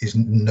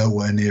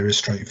nowhere near as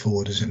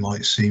straightforward as it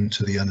might seem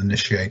to the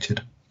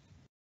uninitiated.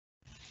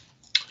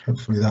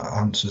 Hopefully that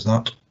answers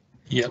that.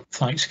 Yep,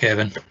 thanks,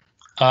 Kevin.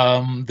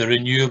 The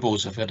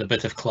renewables, I've had a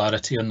bit of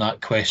clarity on that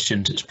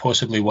question. It's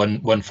possibly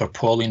one for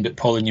Pauline, but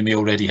Pauline, you may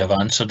already have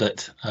answered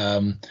it.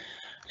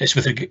 It's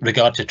with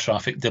regard to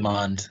traffic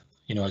demand.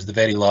 You know, as the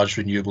very large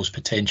renewables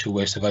potential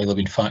west of Islay have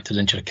been factored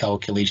into your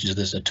calculations,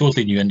 there's a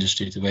totally new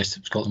industry to the west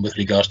of Scotland with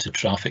regards to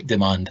traffic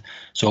demand.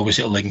 So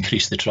obviously it'll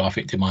increase the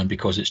traffic demand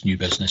because it's new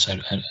business,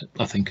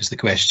 I think is the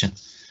question.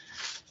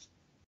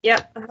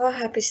 Yeah, I'm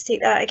happy to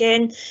take that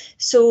again.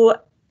 So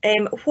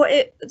there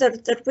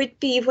would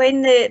be,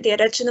 when the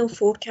original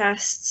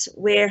forecasts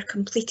were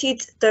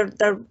completed,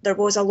 there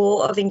was a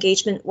lot of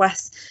engagement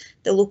with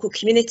the local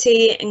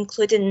community,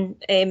 including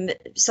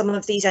some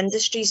of these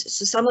industries.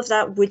 So some of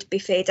that would be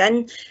fed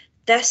in.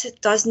 This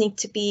does need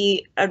to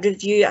be a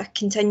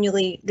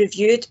continually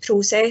reviewed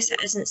process.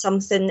 It isn't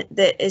something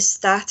that is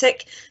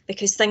static,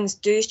 because things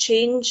do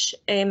change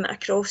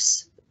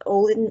across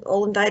all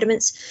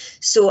environments.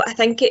 So I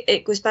think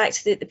it goes back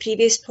to the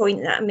previous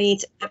point that I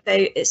made about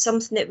it's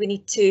something that we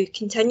need to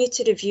continue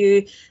to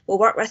review. We'll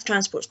work with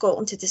Transport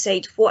Scotland to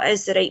decide what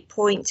is the right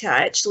point to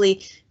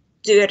actually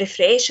do a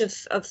refresh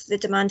of the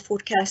demand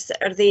forecasts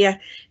that are there,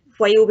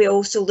 while we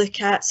also look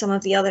at some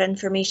of the other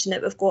information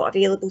that we've got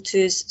available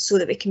to us, so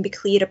that we can be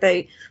clear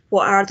about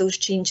what are those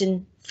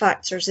changing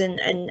factors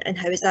and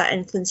how is that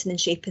influencing and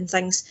shaping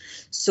things.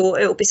 So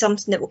it will be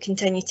something that will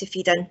continue to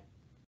feed in.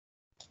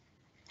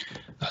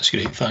 That's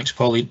great, thanks,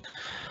 Pauline.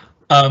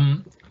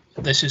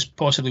 This is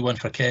possibly one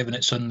for Kevin.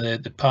 It's on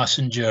the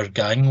passenger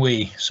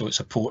gangway, so it's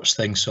a ports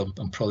thing, so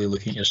I'm probably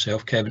looking at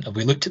yourself, Kevin. Have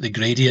we looked at the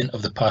gradient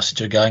of the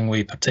passenger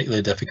gangway,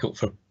 particularly difficult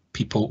for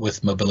people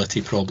with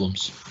mobility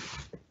problems?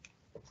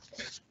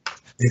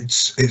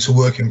 It's a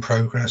work in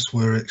progress.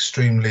 We're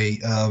extremely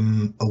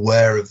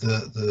aware of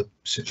the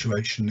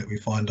situation that we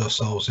find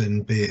ourselves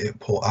in, be it at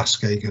Port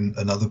Askaig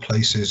and other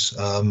places.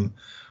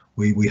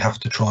 We have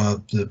to try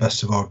the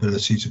best of our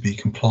ability to be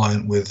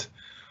compliant with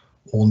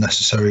all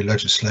necessary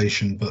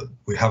legislation, but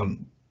we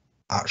haven't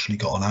actually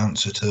got an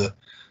answer to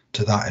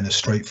that in a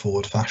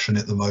straightforward fashion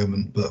at the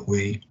moment. But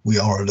we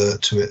are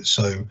alert to it,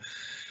 so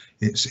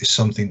it's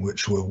something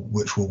which we're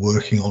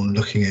working on,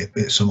 looking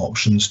at some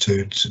options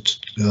to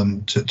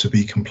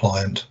be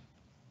compliant.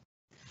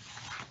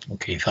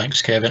 Okay,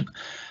 thanks, Kevin.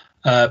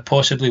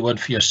 Possibly one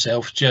for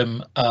yourself,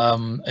 Jim.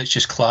 It's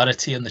just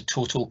clarity on the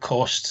total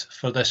cost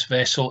for this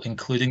vessel,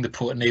 including the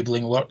port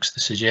enabling works.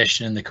 The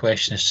suggestion in the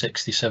question is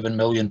 £67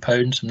 million.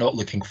 I'm not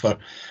looking for,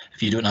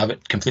 if you don't have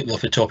it completely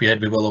off the top of your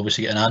head, we will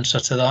obviously get an answer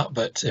to that,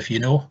 but if you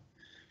know.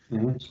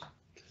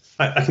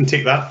 I can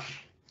take that.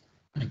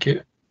 Thank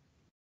you.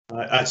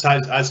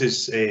 As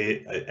is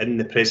in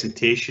the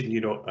presentation,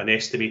 you know, an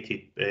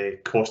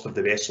estimated cost of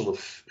the vessel of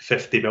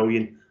 50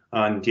 million,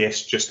 and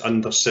yes, just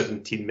under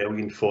 17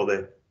 million for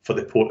the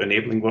port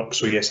enabling work.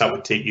 So yes, that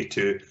would take you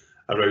to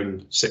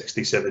around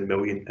 67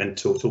 million in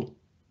total.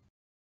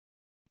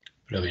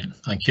 Brilliant,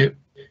 thank you.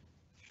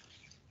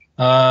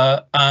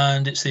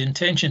 And it's the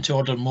intention to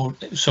order more,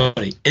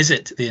 sorry, is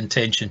it the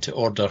intention to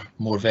order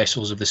more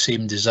vessels of the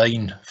same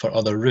design for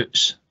other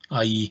routes,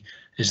 i.e.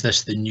 is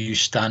this the new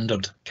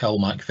standard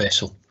CalMac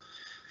vessel?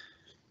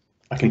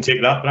 I can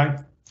take that,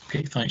 Brian.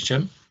 Okay, thanks,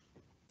 Jim.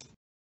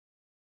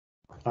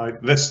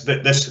 This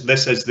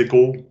is the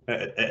goal.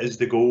 It is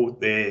the goal.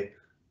 The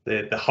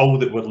hull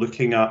that we're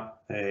looking at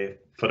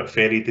for a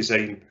ferry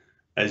design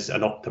is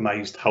an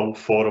optimised hull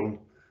form.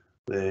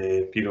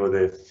 The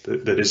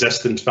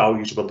resistance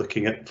values we're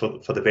looking at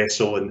for the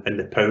vessel and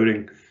the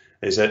powering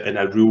is in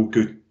a real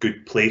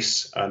good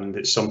place, and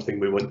it's something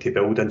we want to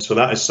build in. So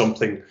that is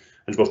something,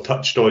 and we've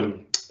touched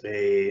on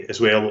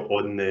as well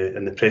in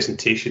the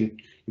presentation.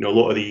 You know, a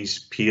lot of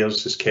these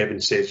piers, as Kevin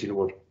says, you know,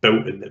 were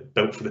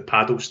built for the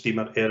paddle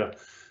steamer era.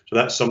 So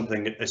that's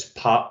something as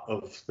part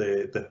of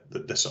the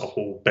sort of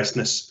whole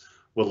business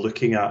we're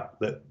looking at.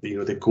 That, you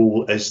know, the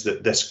goal is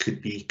that this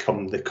could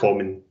become the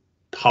common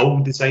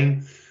hull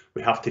design.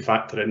 We have to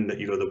factor in that,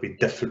 you know, there'll be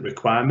different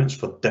requirements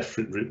for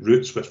different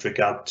routes with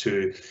regard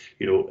to,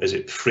 you know, is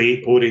it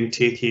freight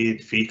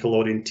orientated, vehicle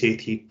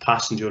orientated,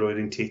 passenger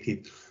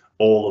orientated?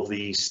 all of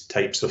these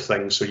types of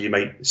things. So you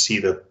might see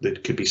that there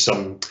could be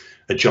some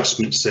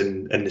adjustments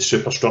in the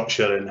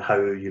superstructure and how,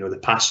 you know, the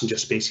passenger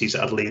spaces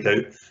are laid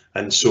out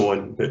and so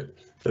on.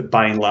 But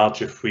by and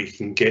large, if we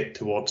can get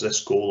towards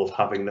this goal of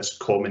having this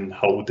common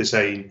hull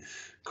design,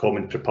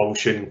 common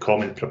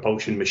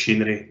propulsion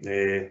machinery,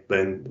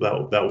 then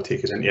that will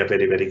take us into a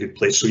very, very good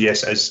place. So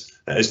yes, it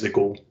is the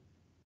goal.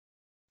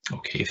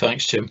 Okay,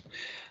 thanks, Jim.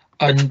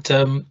 And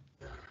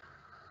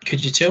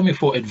could you tell me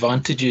what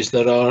advantages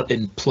there are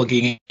in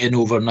plugging in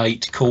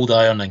overnight cold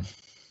ironing?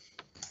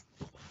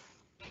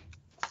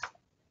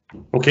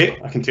 Okay,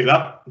 I can take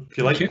that if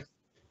you like. Thank you.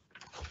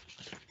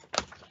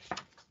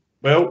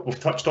 Well, we've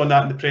touched on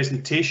that in the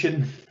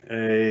presentation.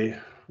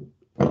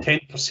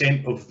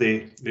 10% of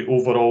the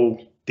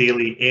overall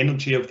daily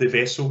energy of the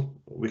vessel,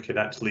 we can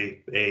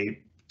actually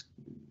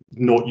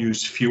not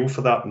use fuel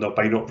for that,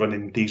 by not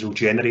running diesel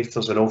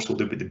generators, and also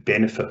there would be the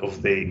benefit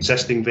of the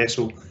existing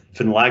vessel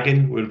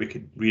Finlaggan, where we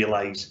could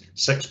realise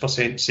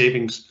 6%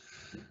 savings.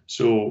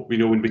 So, you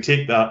know, when we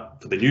take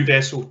that for the new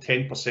vessel,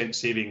 10%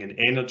 saving in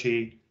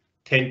energy,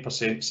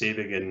 10%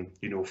 saving in,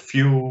 you know,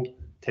 fuel,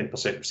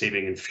 10%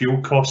 saving in fuel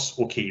costs.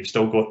 Okay, you've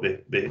still got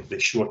the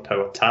shore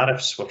tower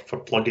tariffs for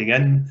plugging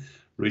in,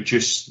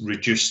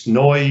 reduced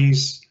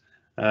noise.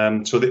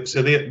 So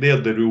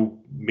they're the real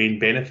main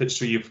benefits.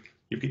 So you've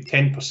got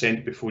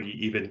 10% before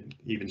you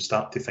even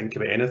start to think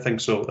about anything.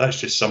 So that's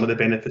just some of the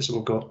benefits that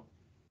we've got.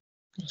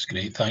 That's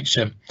great, thanks,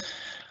 Jim.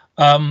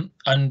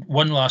 And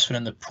one last one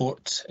in the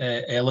Port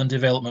Ellen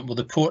development. Will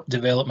the port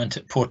development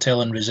at Port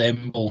Ellen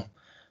resemble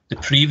the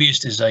previous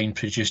design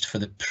produced for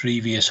the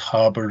previous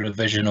harbour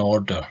revision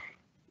order?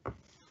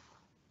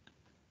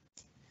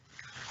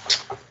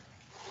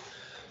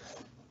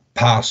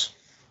 Pass.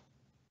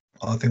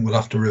 I think we'll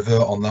have to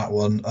revert on that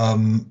one.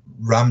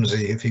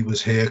 Ramsey, if he was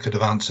here, could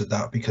have answered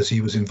that because he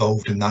was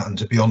involved in that. And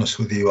to be honest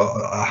with you,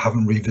 I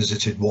haven't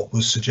revisited what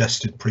was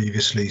suggested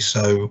previously,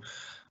 so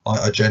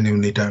I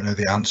genuinely don't know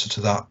the answer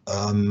to that.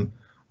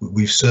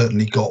 We've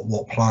certainly got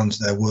what plans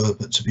there were,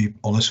 but to be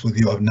honest with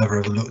you, I've never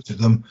ever looked at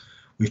them.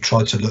 We've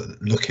tried to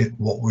look at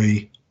what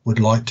we would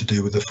like to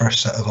do with a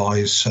fresh set of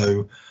eyes,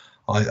 so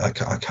I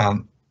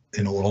can't,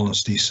 in all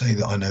honesty, say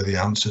that I know the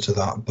answer to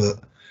that, but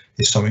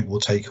it's something we'll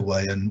take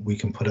away and we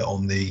can put it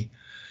on the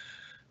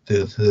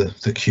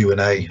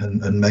Q&A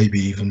and maybe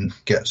even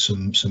get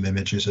some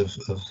images of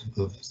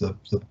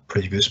the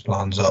previous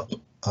plans up,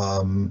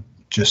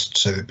 just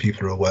so that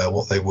people are aware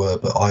what they were.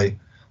 But I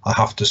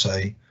have to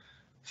say,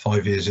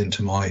 5 years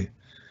into my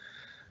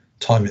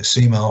time at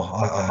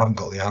CMAL, I haven't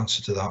got the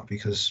answer to that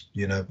because,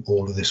 you know,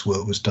 all of this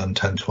work was done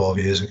 10-12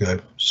 years ago.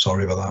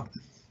 Sorry about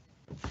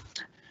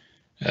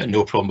that.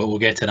 No problem, but we'll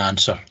get an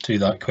answer to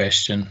that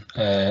question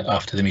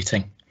after the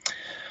meeting.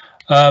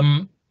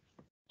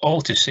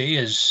 All to say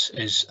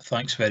is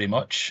thanks very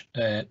much,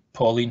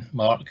 Pauline,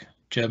 Mark,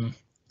 Jim,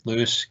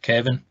 Lewis,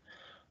 Kevin,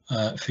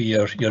 for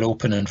your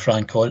open and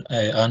frank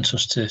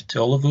answers to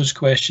all of those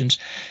questions.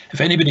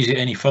 If anybody's got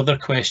any further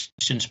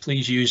questions,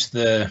 please use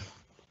the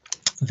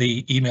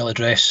email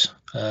address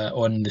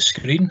on the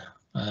screen,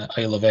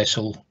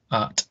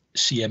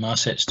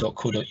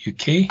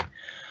 islavessel@cmassets.co.uk.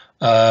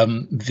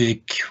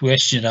 The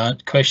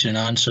question and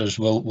answers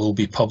will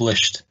be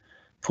published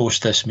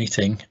post this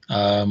meeting.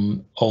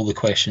 All the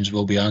questions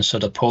will be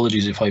answered.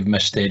 Apologies if I've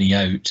missed any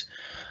out,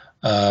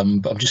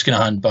 but I'm just going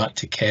to hand back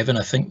to Kevin.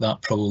 I think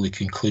that probably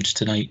concludes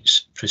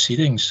tonight's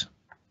proceedings.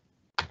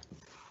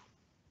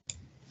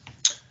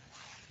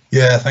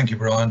 Yeah, thank you,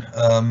 Brian.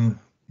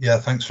 Yeah,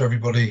 thanks for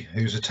everybody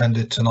who's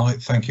attended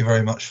tonight. Thank you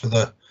very much for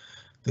the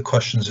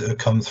questions that have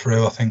come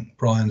through. I think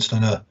Brian's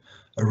done a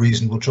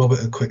reasonable job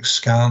at a quick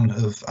scan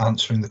of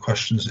answering the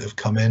questions that have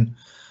come in.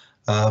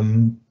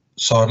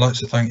 So I'd like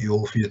to thank you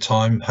all for your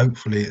time.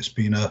 Hopefully it's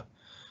been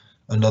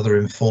another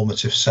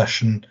informative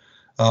session.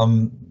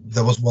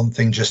 There was one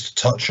thing just to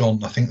touch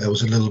on. I think there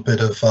was a little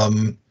bit of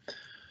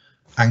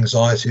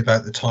anxiety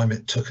about the time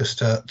it took us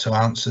to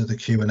answer the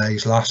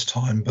Q&As last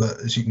time,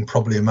 but as you can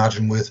probably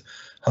imagine, with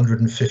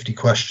 150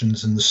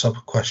 questions and the sub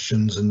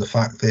questions and the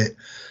fact that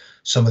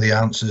some of the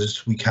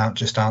answers we can't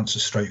just answer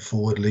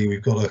straightforwardly,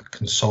 we've got to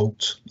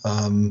consult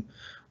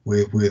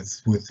with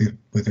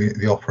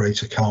the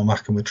operator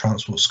CalMac and with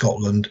Transport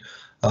Scotland.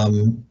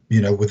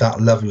 You know, with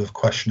that level of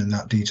question and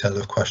that detail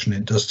of question,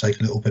 it does take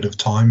a little bit of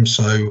time.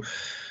 So,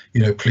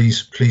 you know,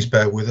 please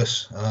bear with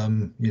us.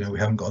 You know, we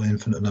haven't got an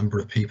infinite number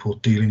of people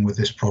dealing with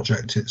this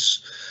project.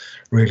 It's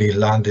really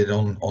landed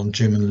on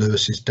Jim and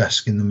Lewis's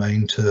desk in the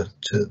main to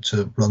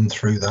run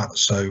through that.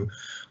 So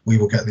we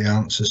will get the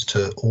answers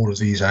to all of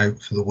these out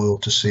for the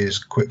world to see as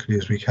quickly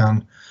as we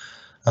can.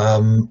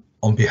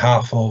 On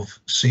behalf of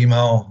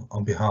CMAL,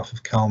 on behalf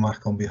of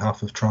CalMac, on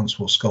behalf of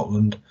Transport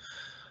Scotland,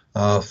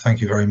 thank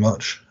you very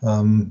much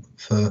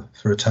for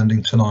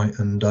attending tonight,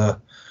 and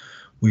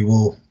we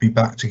will be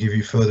back to give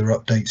you further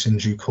updates in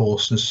due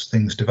course as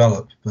things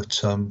develop. But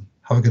have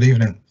a good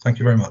evening. Thank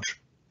you very much.